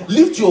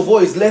 Lift your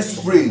voice, let's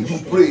pray. You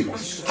pray.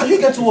 Are you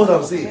getting what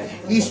I'm saying?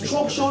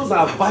 Instructions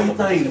are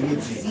vital in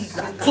meetings.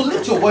 So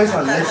lift your voice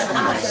and let's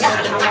pray.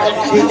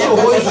 Lift your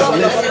voice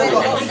and let's pray.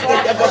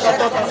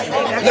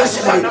 Let's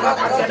pray.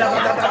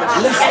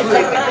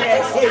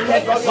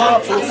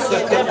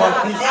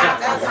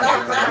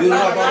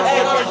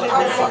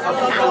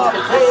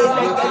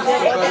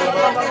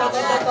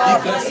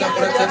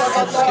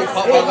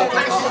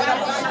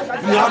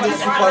 We have a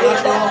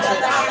supernatural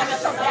church,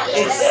 a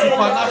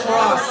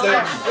supernatural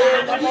assembly,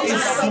 a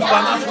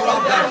supernatural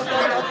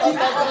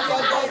gathering.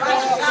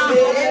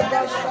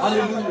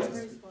 Hallelujah.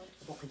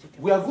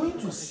 We are going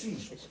to see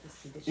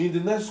in the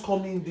next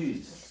coming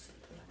days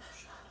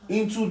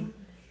into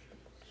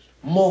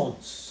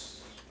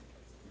months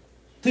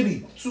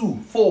 3, 2,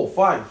 4,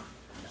 5.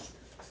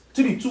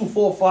 3, 2,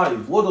 4,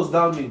 5. What does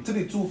that mean?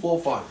 3, 2, 4,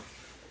 5.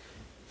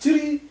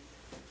 3,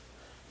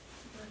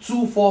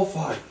 2, 4,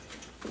 5.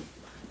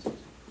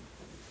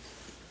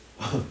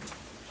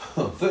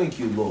 Thank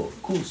you, Lord.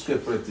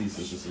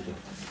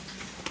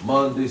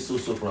 Monday, so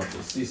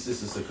practice.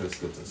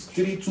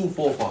 3, 2,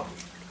 4,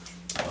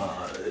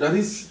 5. That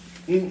is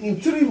in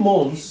 3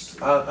 months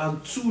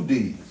and 2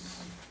 days.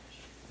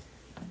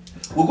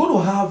 We're going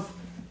to have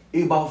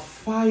about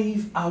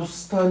 5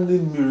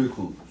 outstanding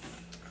miracles.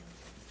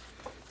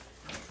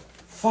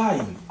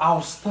 5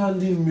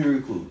 outstanding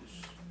miracles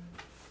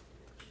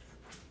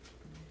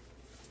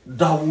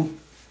that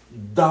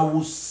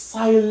will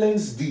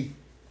silence the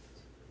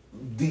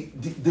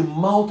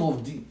mouth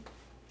of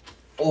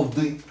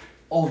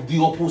the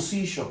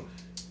opposition.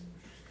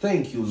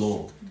 Thank you,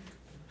 Lord.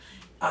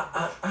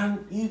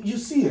 And you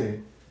see,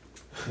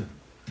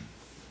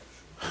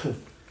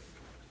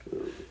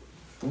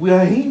 We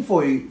are in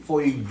for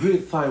a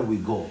great time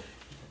with God.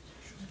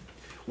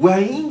 We are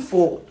in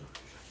for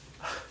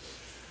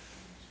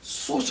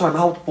such an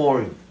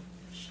outpouring.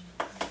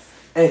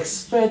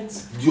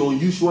 Expect the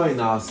unusual in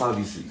our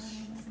services.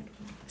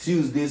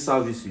 Tuesday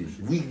services,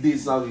 weekday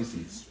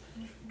services,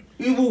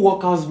 even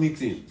workers'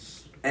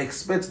 meetings.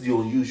 Expect the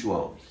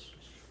unusuals.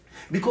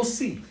 Because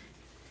see,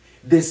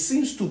 there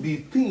seems to be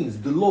things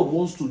the Lord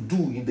wants to do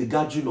in the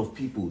gathering of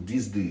people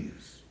these days.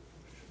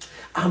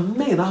 And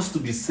men has to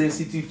be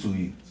sensitive to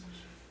it.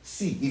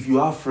 See, if you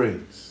have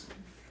friends,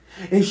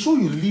 ensure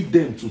you lead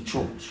them to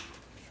church.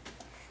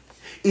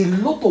 A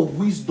lot of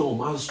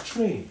wisdom and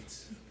strength.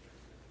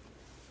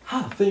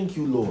 Thank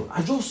you, Lord.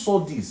 I just saw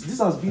this. This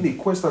has been a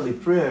question, a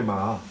prayer in my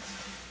heart.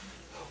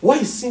 Why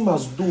it seemed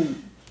as though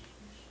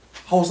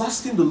I was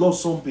asking the Lord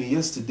something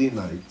yesterday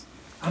night,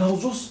 and I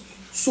was just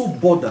so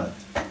bothered.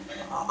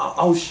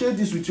 I'll share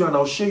this with you, and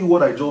I'll share you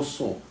what I just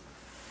saw.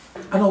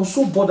 And I was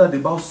so bothered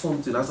about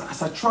something.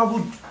 As I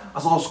traveled,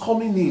 as I was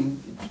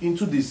coming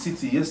into the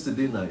city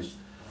yesterday night,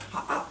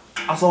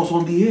 as I was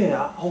on the air,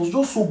 I was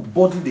just so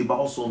bothered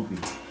about something.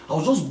 I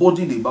was just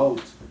bothered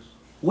about,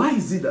 why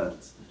is it that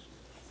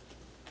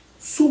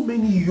so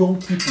many young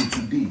people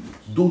today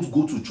don't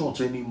go to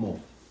church anymore?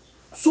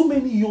 So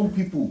many young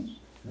people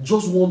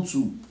just want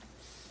to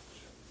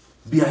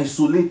be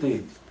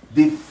isolated.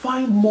 They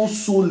find more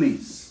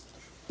solace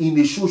in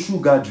a social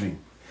gathering.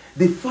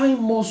 They find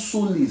more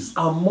solace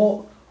and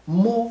more.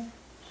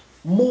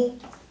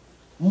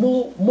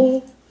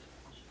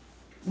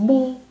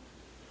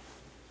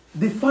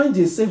 They find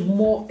themselves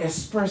more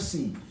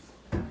expressive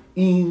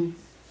in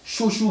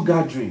social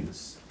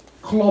gatherings,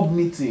 club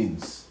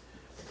meetings,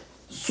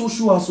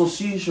 social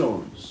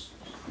associations,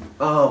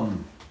 those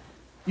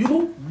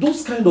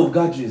kind of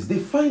gatherings. They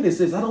find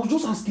themselves, and I was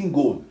just asking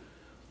God,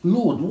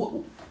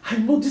 Lord, I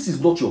know this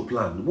is not your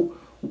plan.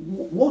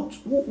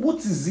 What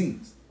is it?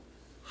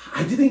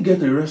 I didn't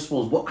get a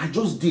response, but I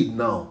just did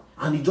now,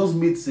 and it just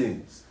made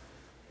sense.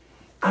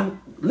 And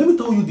let me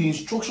tell you the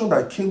instruction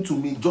that came to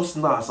me just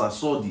now as I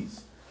saw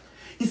this.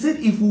 He said,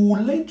 if we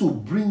would learn to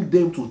bring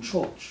them to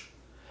church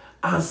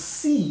and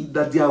see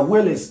that they are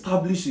well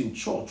established in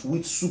church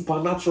with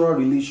supernatural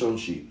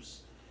relationships,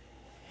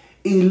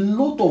 a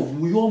lot of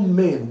young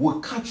men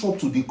will catch up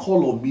to the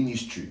call of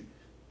ministry.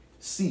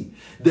 See,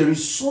 there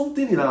is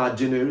something in our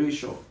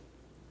generation,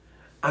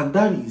 and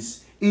that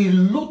is a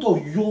lot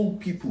of young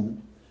people,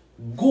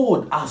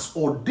 God has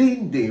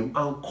ordained them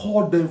and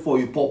called them for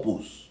a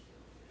purpose.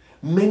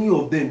 Many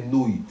of them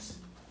know it.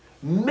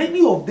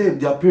 Many of them,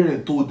 their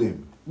parents told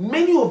them.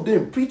 Many of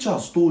them,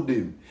 preachers told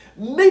them.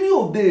 Many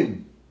of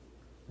them,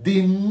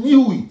 they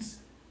knew it,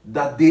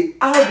 that they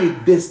have a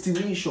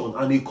destination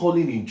and a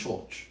calling in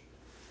church.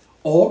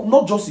 Or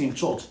not just in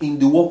church, in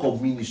the work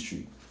of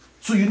ministry.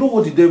 So you know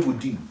what the devil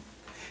did?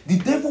 The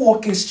devil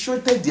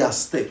orchestrated their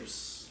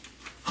steps.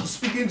 I'm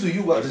speaking to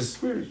you by the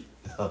Spirit.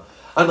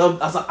 And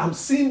I'm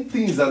seeing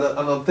things and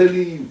I'm telling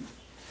you,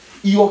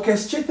 he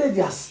orchestrated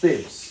their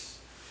steps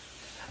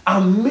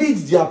and made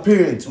their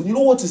parents. You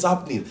know what is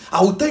happening?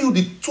 I will tell you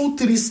the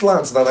 2-3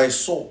 slants that I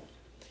saw.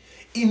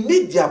 He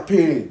made their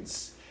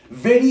parents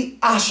very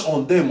harsh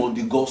on them on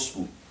the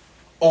gospel,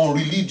 on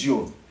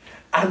religion.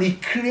 And he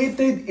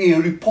created a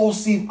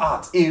repulsive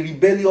heart, a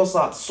rebellious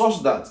heart,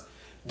 such that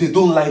they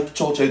don't like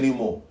church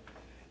anymore.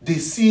 They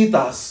see it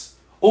as,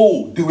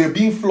 they were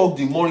being flogged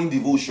in morning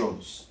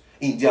devotions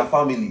in their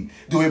family.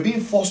 They were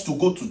being forced to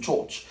go to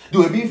church. They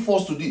were being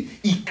forced to do.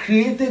 He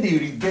created a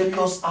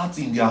rebellious heart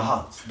in their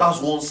heart. That's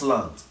one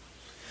slant.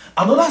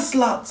 Another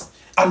slant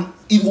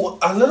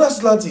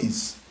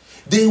is,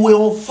 they were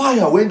on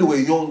fire when they were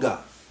younger.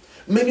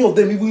 Many of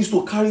them even used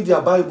to carry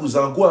their Bibles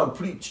and go and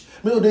preach.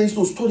 Many of them used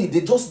to study. They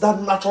just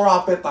had natural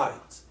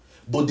appetite.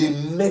 But they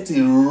met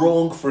a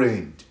wrong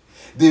friend.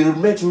 They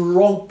met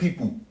wrong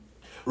people.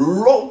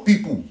 Wrong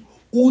people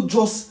who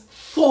just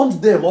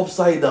turned them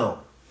upside down.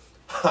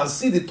 And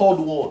see the third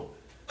one.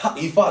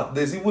 In fact,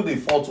 there's even a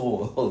fourth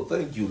one. Oh,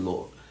 thank you,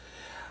 Lord.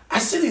 I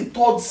see the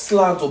third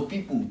slant of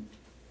people.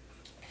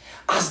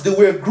 As they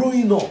were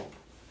growing up,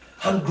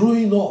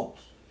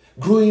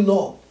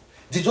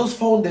 they just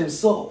found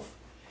themselves.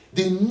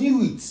 They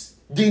knew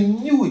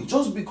it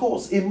just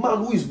because a man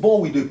who is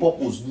born with a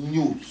purpose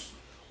knows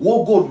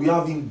what God will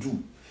have him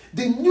do.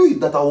 They knew it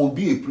that I will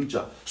be a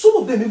preacher. Some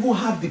of them even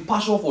had the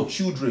passion for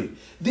children.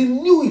 They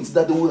knew it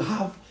that they will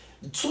have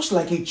such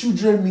like a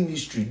children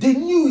ministry. They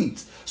knew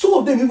it. Some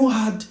of them even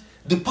had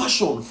the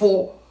passion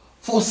for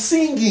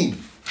singing,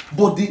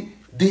 but they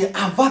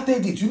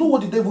averted it. You know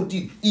what the devil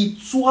did? He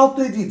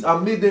thwarted it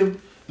and made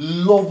them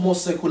love more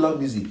secular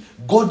music.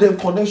 Got them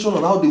connection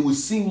on how they will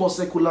sing more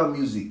secular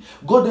music.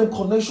 Got them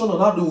connection on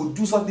how they will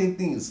do certain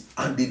things,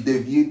 and they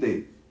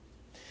deviated.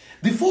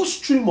 The first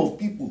stream of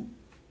people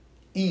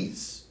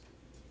is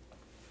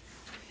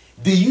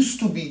they used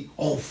to be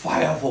on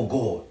fire for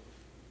God.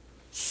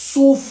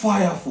 So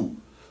fireful,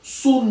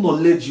 so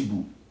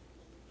knowledgeable.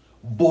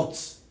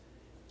 But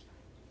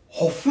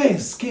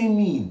offense came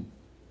in.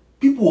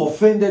 People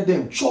offended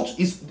them.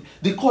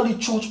 They call it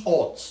church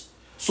hurt.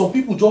 Some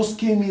people just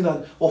came in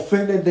and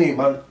offended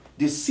them and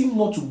they seem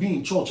not to be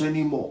in church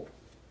anymore.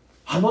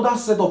 Another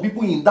set of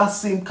people in that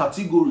same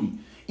category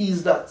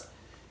is that,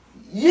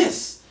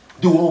 yes,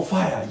 they were on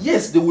fire.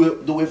 Yes, they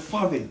were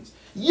fervent.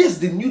 Yes,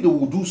 they knew they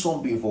would do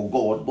something for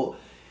God, but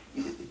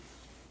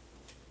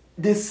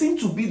they seem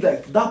to be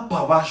like that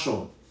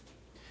perversion.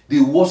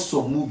 They watch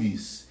some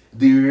movies,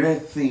 they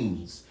read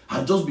things,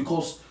 and just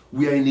because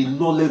we are in a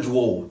knowledge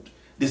world,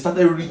 they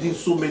started reading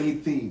so many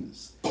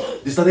things.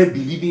 They started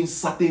believing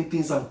certain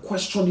things and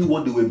questioning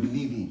what they were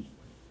believing.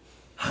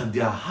 And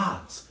their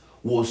heart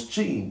was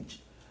changed.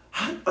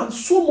 And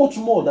so much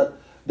more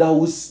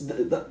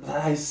that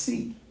I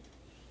see.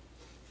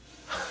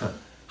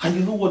 And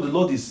you know what the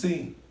Lord is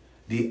saying?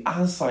 The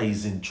answer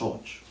is in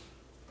church.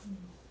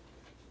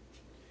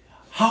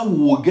 How we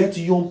will get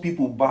young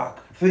people back?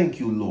 Thank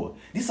you, Lord.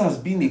 This has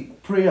been a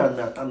prayer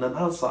and an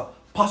answer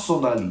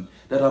personally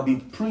that I've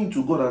been praying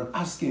to God and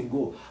asking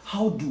God,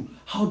 how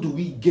do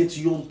we get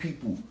young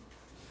people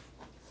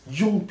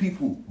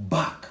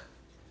back?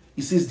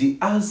 He says the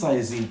answer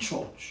is in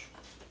church.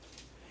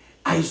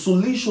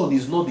 Isolation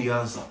is not the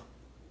answer.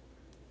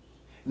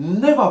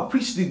 Never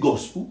preach the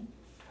gospel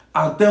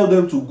and tell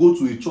them to go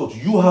to a church.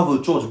 You have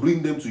a church,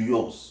 bring them to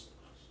yours.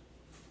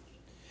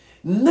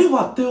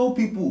 Never tell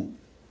people,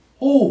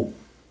 oh,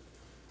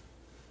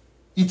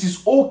 it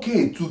is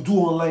okay to do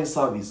online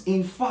service.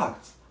 In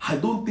fact, I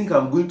don't think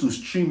I'm going to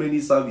stream any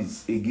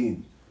service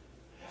again.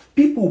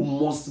 People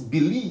must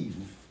believe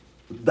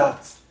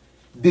that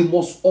they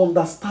must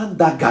understand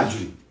that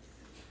gathering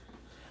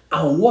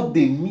and what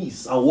they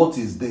miss and what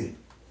is there.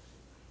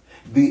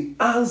 The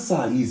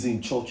answer is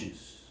in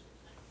churches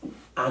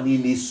and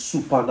in a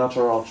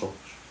supernatural church.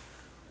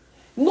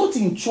 Not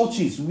in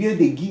churches where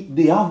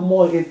they have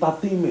more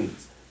entertainment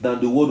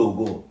than the word of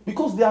God.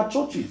 Because there are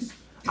churches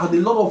and a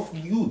lot of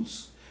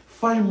youths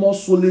find more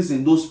solace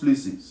in those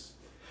places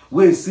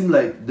where it seems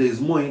like there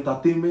is more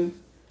entertainment.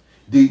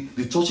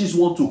 The churches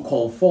want to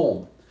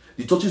conform.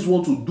 The churches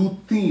want to do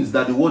things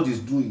that the world is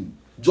doing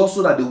just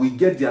so that they will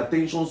get the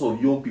attentions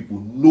of young people.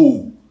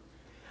 No.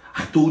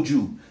 I told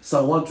you,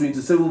 Psalm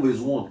 127 verse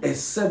 1,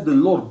 except the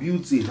Lord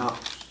builds a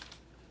house,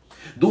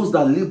 those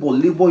that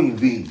labor in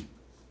vain.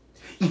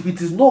 If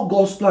it is not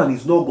God's plan,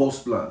 it's not God's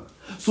plan.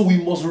 So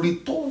we must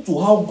return to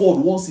how God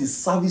wants his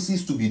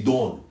services to be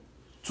done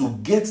to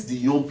get the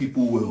young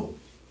people well.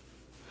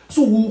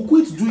 So we'll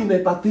quit doing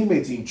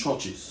entertainment in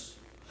churches.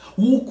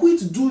 We'll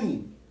quit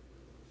doing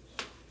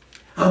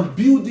and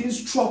building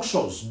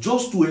structures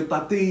just to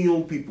entertain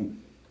young people.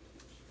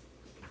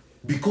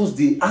 Because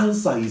the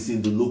answer is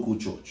in the local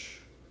church.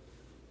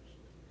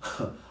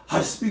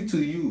 I speak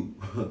to you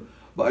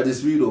by the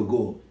Spirit of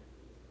God.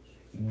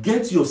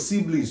 Get your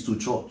siblings to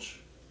church.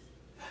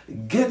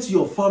 Get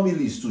your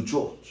families to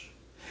church.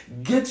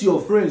 Get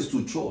your friends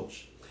to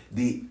church.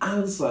 The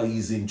answer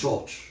is in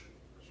church.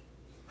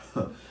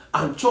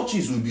 And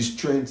churches will be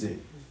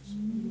strengthened.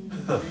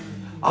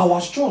 Our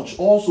church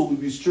also will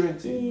be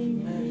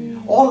strengthened.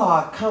 Amen. All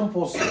our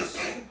campuses,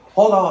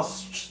 all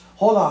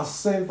our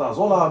centers,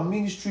 all our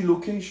ministry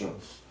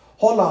locations,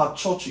 all our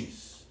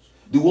churches,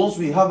 the ones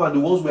we have and the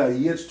ones we are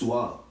yet to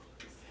have,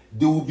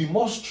 they will be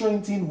more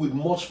strengthened with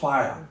much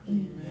fire.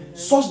 Amen.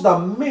 Such that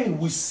men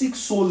will seek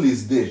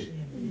solace there.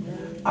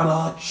 Amen. And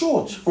our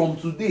church from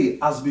today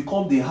has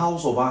become the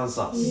house of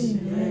answers.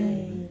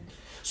 Amen.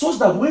 Such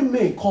that when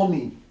men come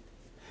in,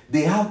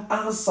 they have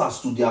answers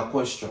to their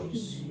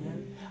questions.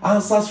 Amen.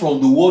 Answers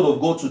from the word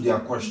of God to their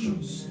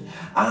questions.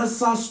 Amen.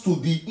 Answers to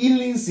the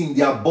healings in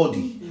their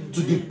body. To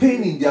the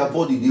pain in their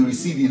body, they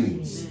receive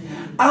healings.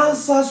 Amen.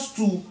 Answers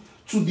to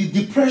the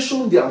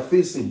depression they are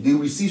facing, they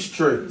receive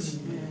strength.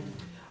 Amen.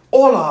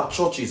 All our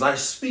churches, I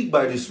speak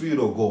by the Spirit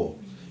of God,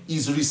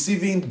 is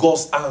receiving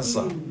God's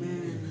answer.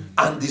 Amen.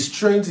 And the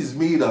strength is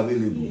made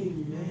available.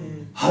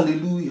 Amen.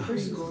 Hallelujah.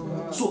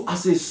 So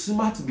as a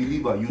smart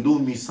believer, you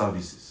don't miss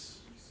services.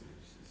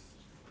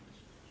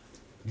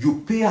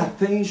 You pay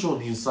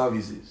attention in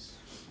services.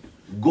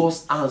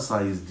 God's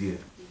answer is there.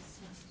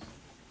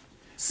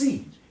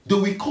 See, they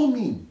will come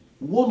in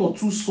 1 or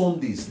 2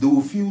 Sundays, they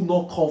will feel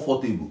not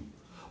comfortable.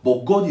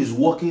 But God is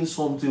working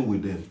something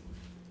with them.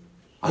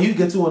 Are you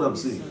getting what I'm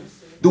saying?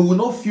 They will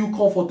not feel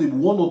comfortable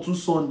 1 or 2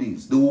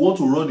 Sundays. They will want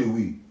to run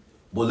away.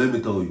 But let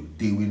me tell you,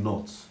 they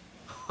will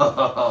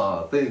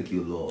not. Thank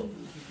you, Lord.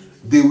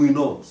 They will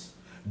not.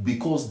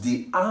 Because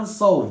the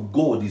answer of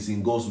God is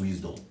in God's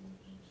wisdom.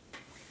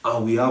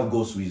 And we have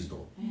God's wisdom.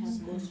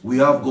 We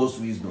have God's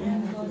wisdom.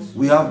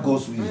 We have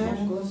God's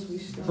wisdom.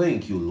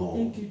 Thank you,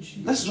 Lord.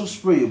 Let's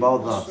just pray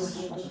about that.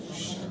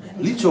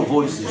 Lift your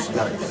voices,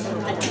 guys.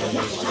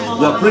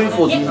 We are praying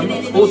for the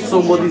youth. Hold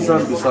somebody's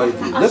hand beside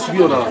you. Let's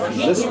be on our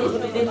feet. Let's pray.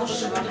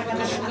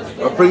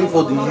 We are praying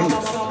for the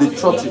youth, the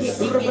churches.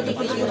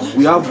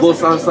 We have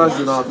God's answers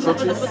in our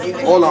churches.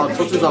 All our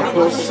churches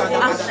across the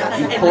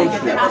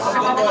country.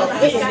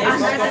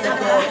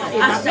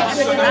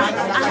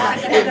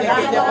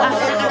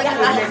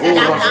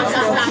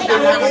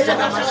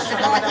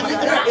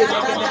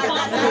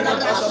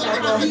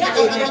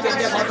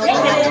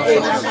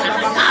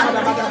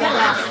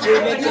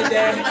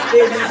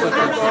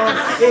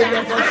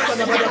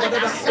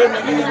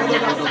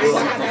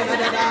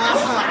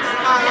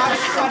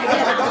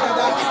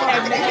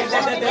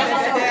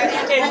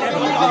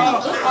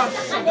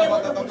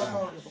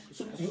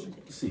 So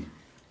see,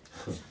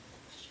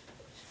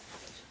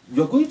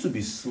 you're going to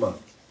be smart.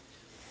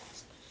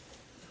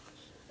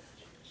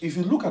 If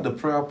you look at the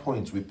prayer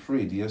points we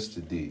prayed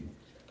yesterday,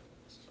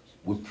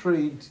 we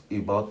prayed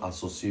about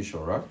association,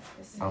 right?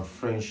 Yes, And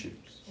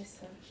friendships. Yes,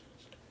 sir.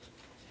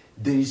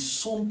 There is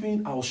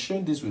something, I was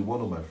sharing this with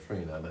one of my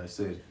friends, and I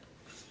said,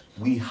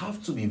 we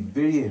have to be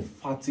very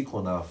emphatic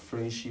on our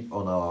friendship,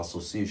 on our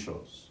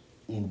associations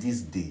in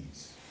these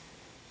days.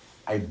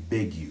 I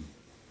beg you,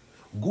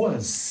 go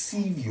and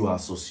sieve your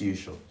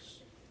associations.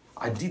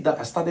 I did that.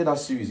 I started that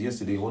series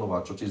yesterday in one of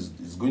our churches.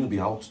 It's going to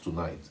be out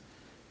tonight.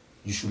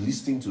 You should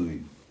listen to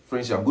it.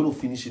 Friendship, I'm going to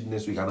finish it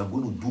next week, and I'm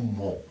going to do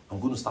more. I'm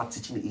going to start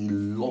teaching a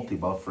lot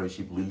about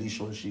friendship,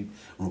 relationship,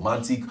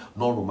 romantic,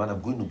 non-romantic.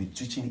 I'm going to be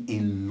teaching a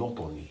lot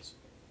on it.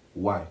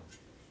 Why?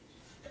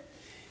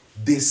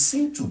 There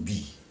seem to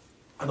be,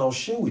 and I'll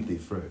share with a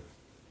friend,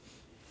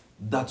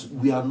 that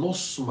we are not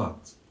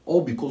smart,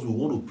 all because we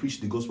want to preach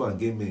the gospel and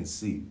get men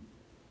saved.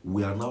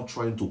 We are now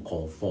trying to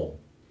conform.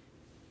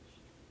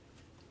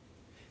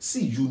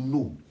 See, you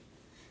know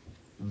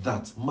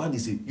that man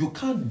is you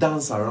can't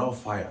dance around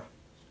fire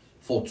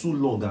for too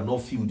long and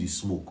not feel the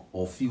smoke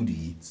or feel the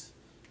heat.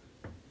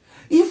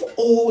 If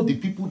all the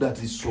people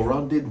that is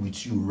surrounded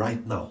with you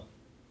right now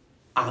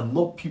are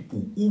not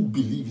people who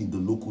believe in the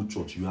local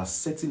church, you are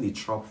setting a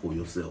trap for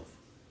yourself.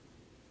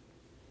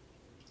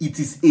 It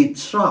is a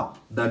trap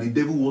that the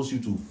devil wants you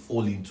to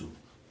fall into.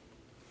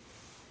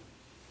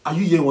 Are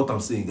you hearing what I'm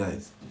saying,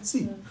 guys?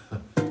 See,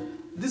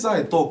 this is how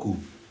I talk.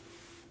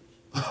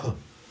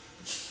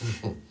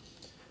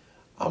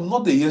 I'm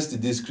not a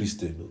yesterday's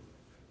Christian.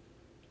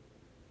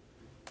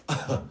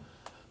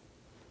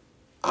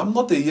 I'm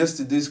not a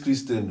yesterday's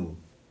Christian.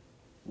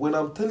 When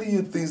I'm telling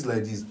you things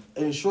like this,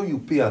 ensure you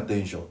pay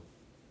attention.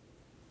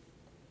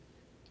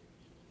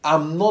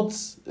 I'm not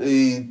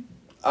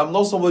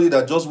somebody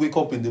that just wake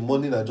up in the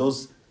morning and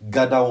just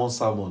gather one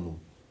sermon.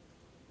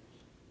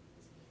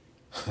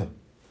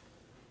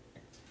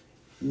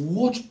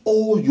 Watch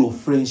all your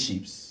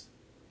friendships,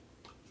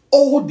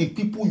 all the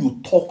people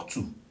you talk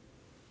to.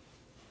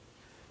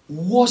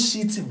 Watch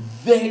it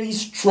very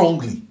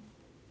strongly.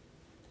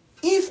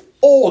 If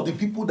all the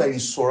people that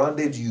is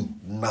surrounded you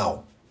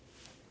now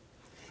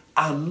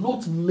are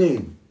not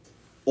men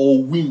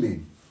or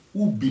women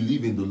who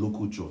believe in the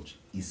local church,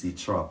 it's a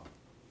trap.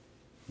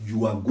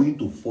 You are going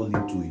to fall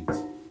into it.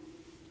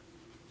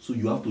 So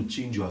you have to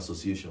change your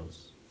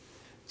associations.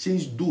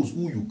 Change those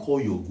who you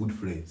call your good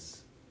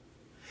friends.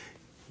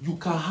 You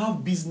can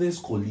have business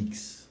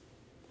colleagues,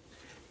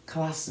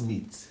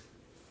 classmates,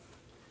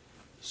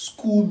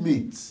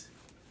 schoolmates,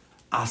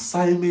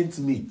 assignment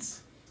mates,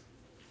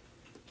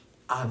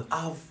 and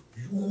have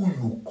who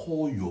you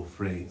call your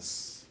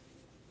friends.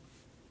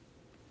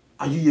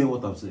 Are you hearing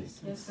what I'm saying?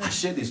 Yes, sir. I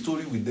shared a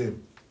story with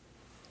them.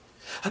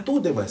 I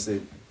told them, I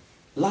said,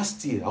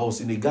 last year I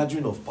was in a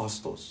gathering of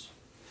pastors.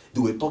 They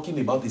were talking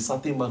about a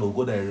certain man of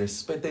God that I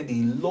respected a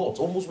lot.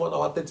 Almost 1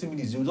 hour, 30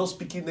 minutes. They were just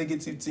speaking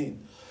negative things.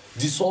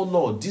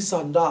 Dishonor, this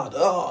and that.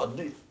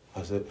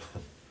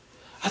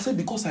 I said,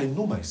 because I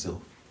know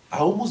myself. I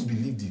almost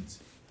believed it.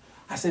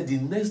 I said, the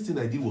next thing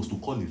I did was to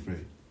call a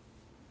friend.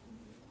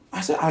 I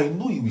said, I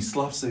know he will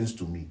slap sense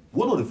to me.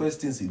 One of the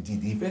first things he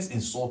did, he first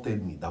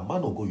insulted me. That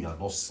man of God, you are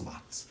not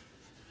smart.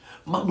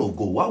 Man of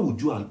God, why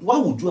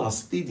would you have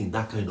stayed in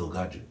that kind of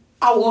gathering?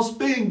 I was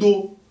paying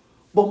though.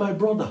 But my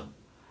brother,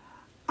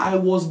 I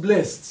was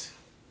blessed.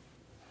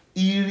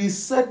 He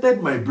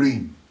resetted my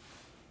brain.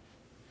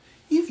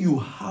 If you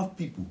have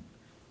people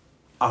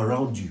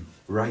around you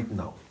right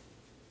now,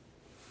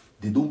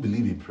 they don't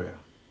believe in prayer.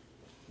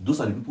 Those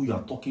are the people you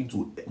are talking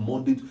to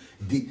Monday.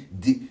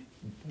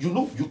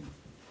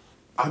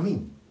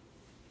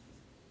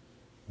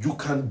 You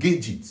can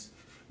gauge it.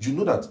 You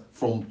know that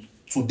from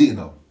today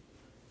now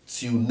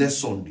till next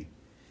Sunday,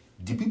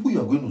 the people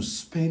you are going to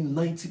spend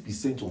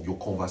 90% of your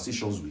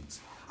conversations with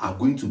are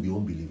going to be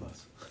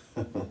unbelievers.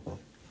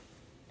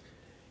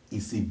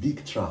 It's a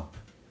big trap.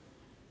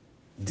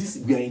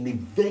 We are in a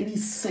very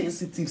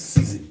sensitive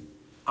season.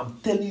 I'm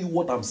telling you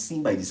what I'm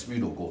seeing by the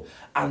Spirit of God.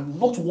 And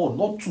not 1,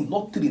 not 2,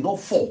 not 3, not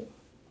 4.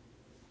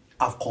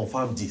 I've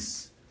confirmed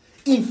this.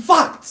 In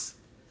fact,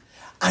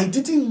 I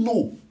didn't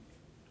know.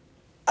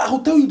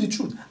 I'll tell you the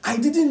truth. I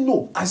didn't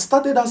know. I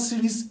started that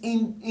series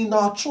in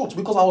our church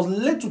because I was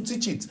led to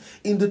teach it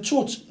in the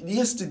church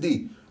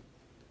yesterday.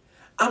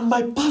 And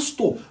my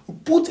pastor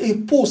put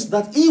a post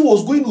that he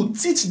was going to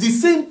teach the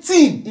same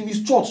thing in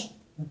his church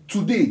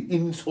today,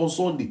 on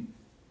Sunday.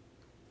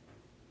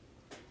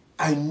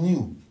 I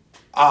knew,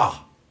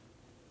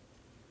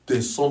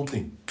 there's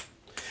something.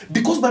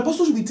 Because my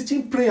pastor should be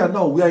teaching prayer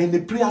now. We are in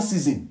the prayer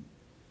season.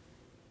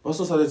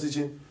 Pastor started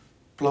teaching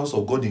plans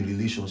of God in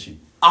relationship.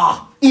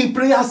 In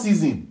prayer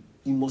season,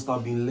 he must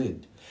have been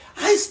led.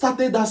 I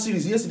started that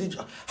series yesterday.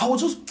 I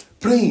was just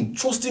praying,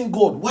 trusting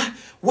God.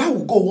 Why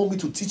would God want me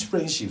to teach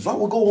friendships? Why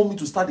would God want me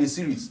to start a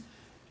series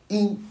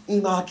in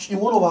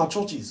one of our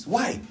churches?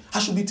 Why? I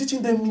should be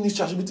teaching them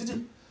ministry. I should be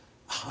teaching.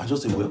 I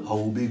just said, well, I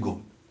will obey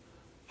God.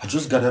 I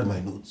just gathered my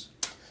notes,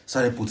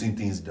 started putting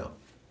things down.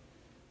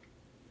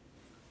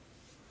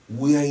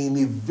 We are in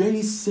a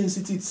very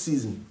sensitive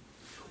season.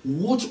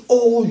 Watch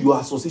all your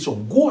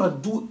association. Go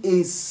and do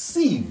a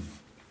sieve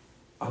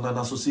and an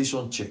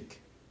association check.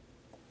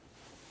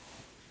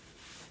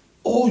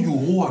 All you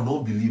who are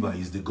not believer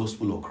is the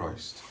gospel of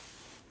Christ.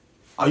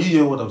 Are you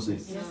hearing what I'm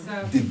saying? Yes,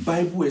 sir. The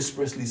Bible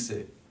expressly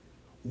said,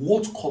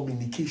 what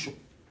communication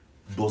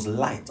does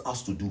light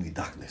has to do with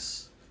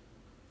darkness?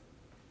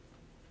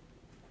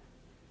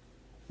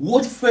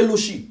 What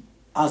fellowship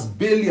has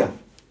Belial?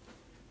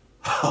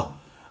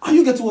 Are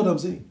you getting what I'm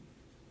saying?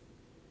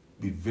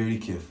 Be very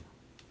careful.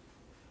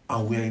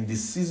 And we are in the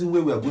season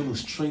where we are going to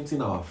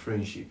strengthen our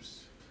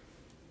friendships.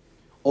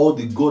 All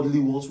the godly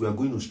ones, we are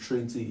going to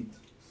strengthen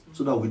it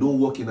so that we don't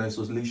walk in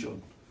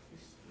isolation.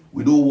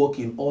 We don't walk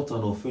in hurt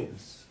and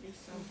offense.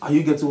 Are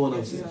you getting what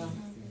I'm saying?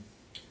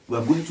 We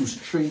are going to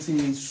strengthen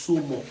it so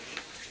much.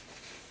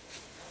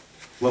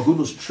 We are going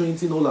to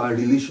strengthen all our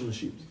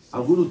relationships.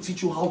 I'm going to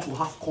teach you how to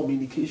have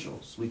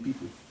communications with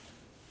people.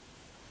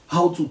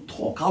 How to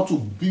talk, how to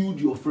build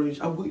your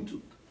friendship. I'm going to.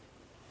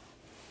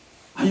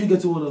 Are you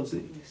getting what I'm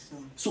saying? Yes,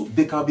 So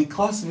they can be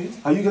classmates.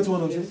 Are you getting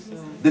what I'm saying? sir.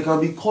 They can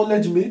be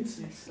college mates.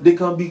 Yes, sir. They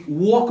can be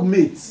work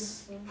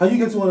mates. Are you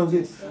getting what I'm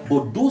saying?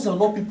 But those are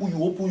not people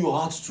you open your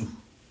heart to.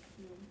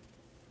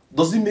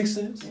 Does it make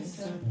sense? Yes,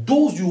 sir.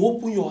 Those you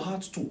open your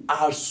heart to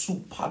are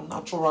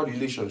supernatural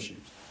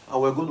relationships.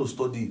 And we're going to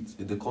study it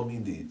in the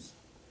coming days.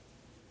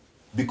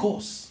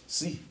 Because,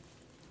 see,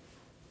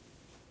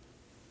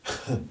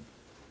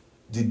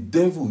 the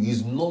devil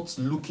is not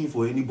looking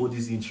for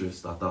anybody's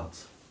interest at that.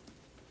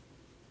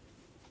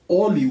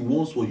 All he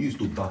wants for you is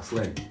to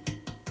backslide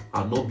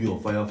and not be on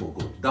fire for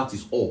God. That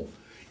is all.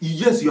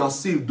 Yes, you are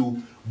saved though,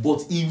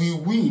 but he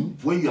will win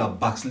when you are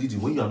backsliding,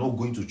 when you are not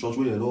going to church,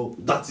 when you are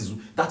not.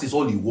 That is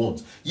all he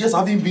wants. Yes,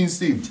 having been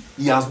saved,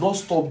 he has not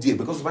stopped there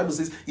because the Bible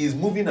says he is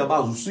moving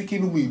about,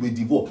 seeking whom he may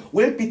devour.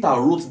 When Peter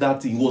wrote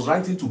that thing, he was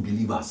writing to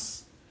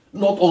believers,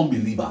 not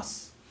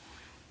unbelievers.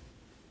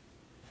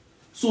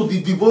 So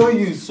the devouring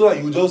you is so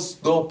that you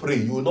just don't pray.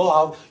 You will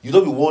not have, you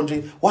don't be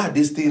wondering why are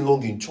they staying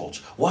long in church?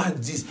 Why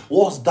this?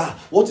 What's that?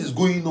 What is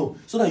going on?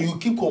 So that you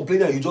keep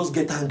complaining and you just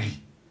get angry.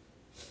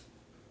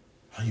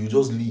 And you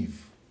just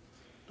leave.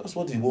 That's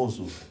what he wants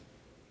to.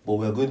 But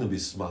we are going to be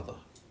smarter.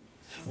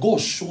 God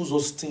shows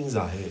us things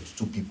ahead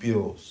to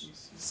prepare us.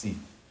 See,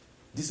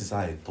 this is how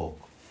I talk.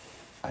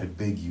 I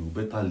beg you,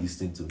 better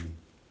listen to me.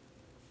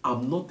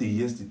 I'm not a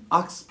yes.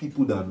 Ask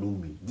people that know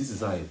me. This is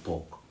how I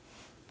talk.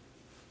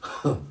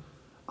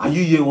 Are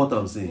you hearing what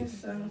I'm saying?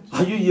 Yes, sir.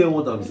 Are you hearing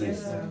what I'm saying?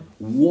 Yes, sir.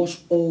 Watch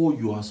all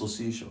your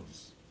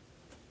associations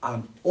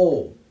and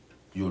all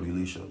your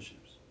relationships.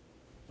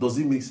 Does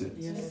it make sense?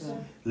 Yes, sir.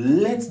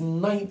 Let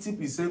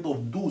 90%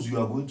 of those you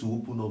are going to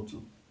open up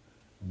to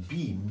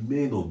be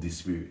men of the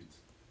Spirit.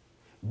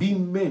 Be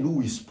men who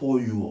will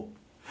spoil you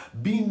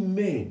up. Be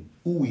men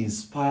who will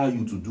inspire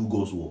you to do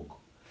God's work.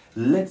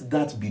 Let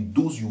that be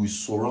those you will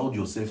surround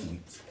yourself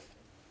with.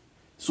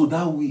 So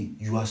that way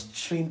you are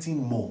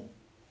strengthening more.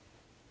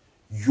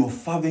 Your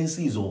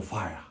fervency is on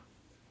fire.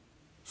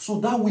 So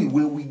that way,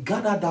 when we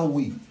gather that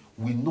way,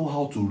 we know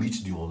how to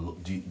reach the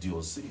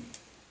unsaved.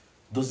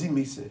 Does it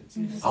make sense?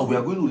 Yes. And we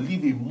are going to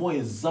live a more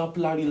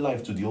exemplary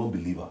life to the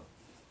unbeliever.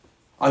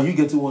 Are you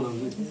getting what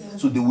I'm saying?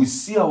 Yes. So they will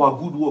see our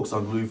good works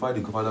and glorify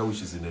the Father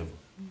which is in heaven.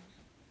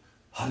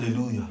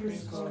 Hallelujah.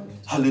 Praise God.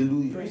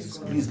 Hallelujah. Praise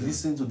God. Please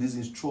listen to this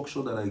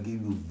instruction that I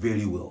gave you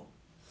very well.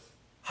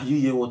 Are you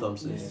hearing what I'm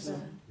saying? Yes, sir.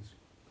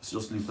 Let's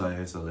just lift our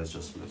hands and let's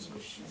just bless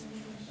God.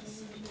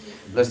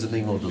 Bless the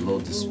name of the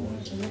Lord this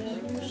morning.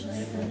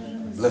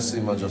 Bless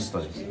Him,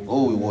 Majesty.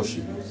 Oh, we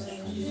worship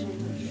you.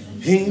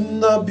 In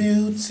the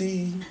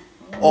beauty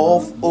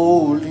of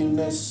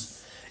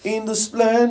holiness, in the splendor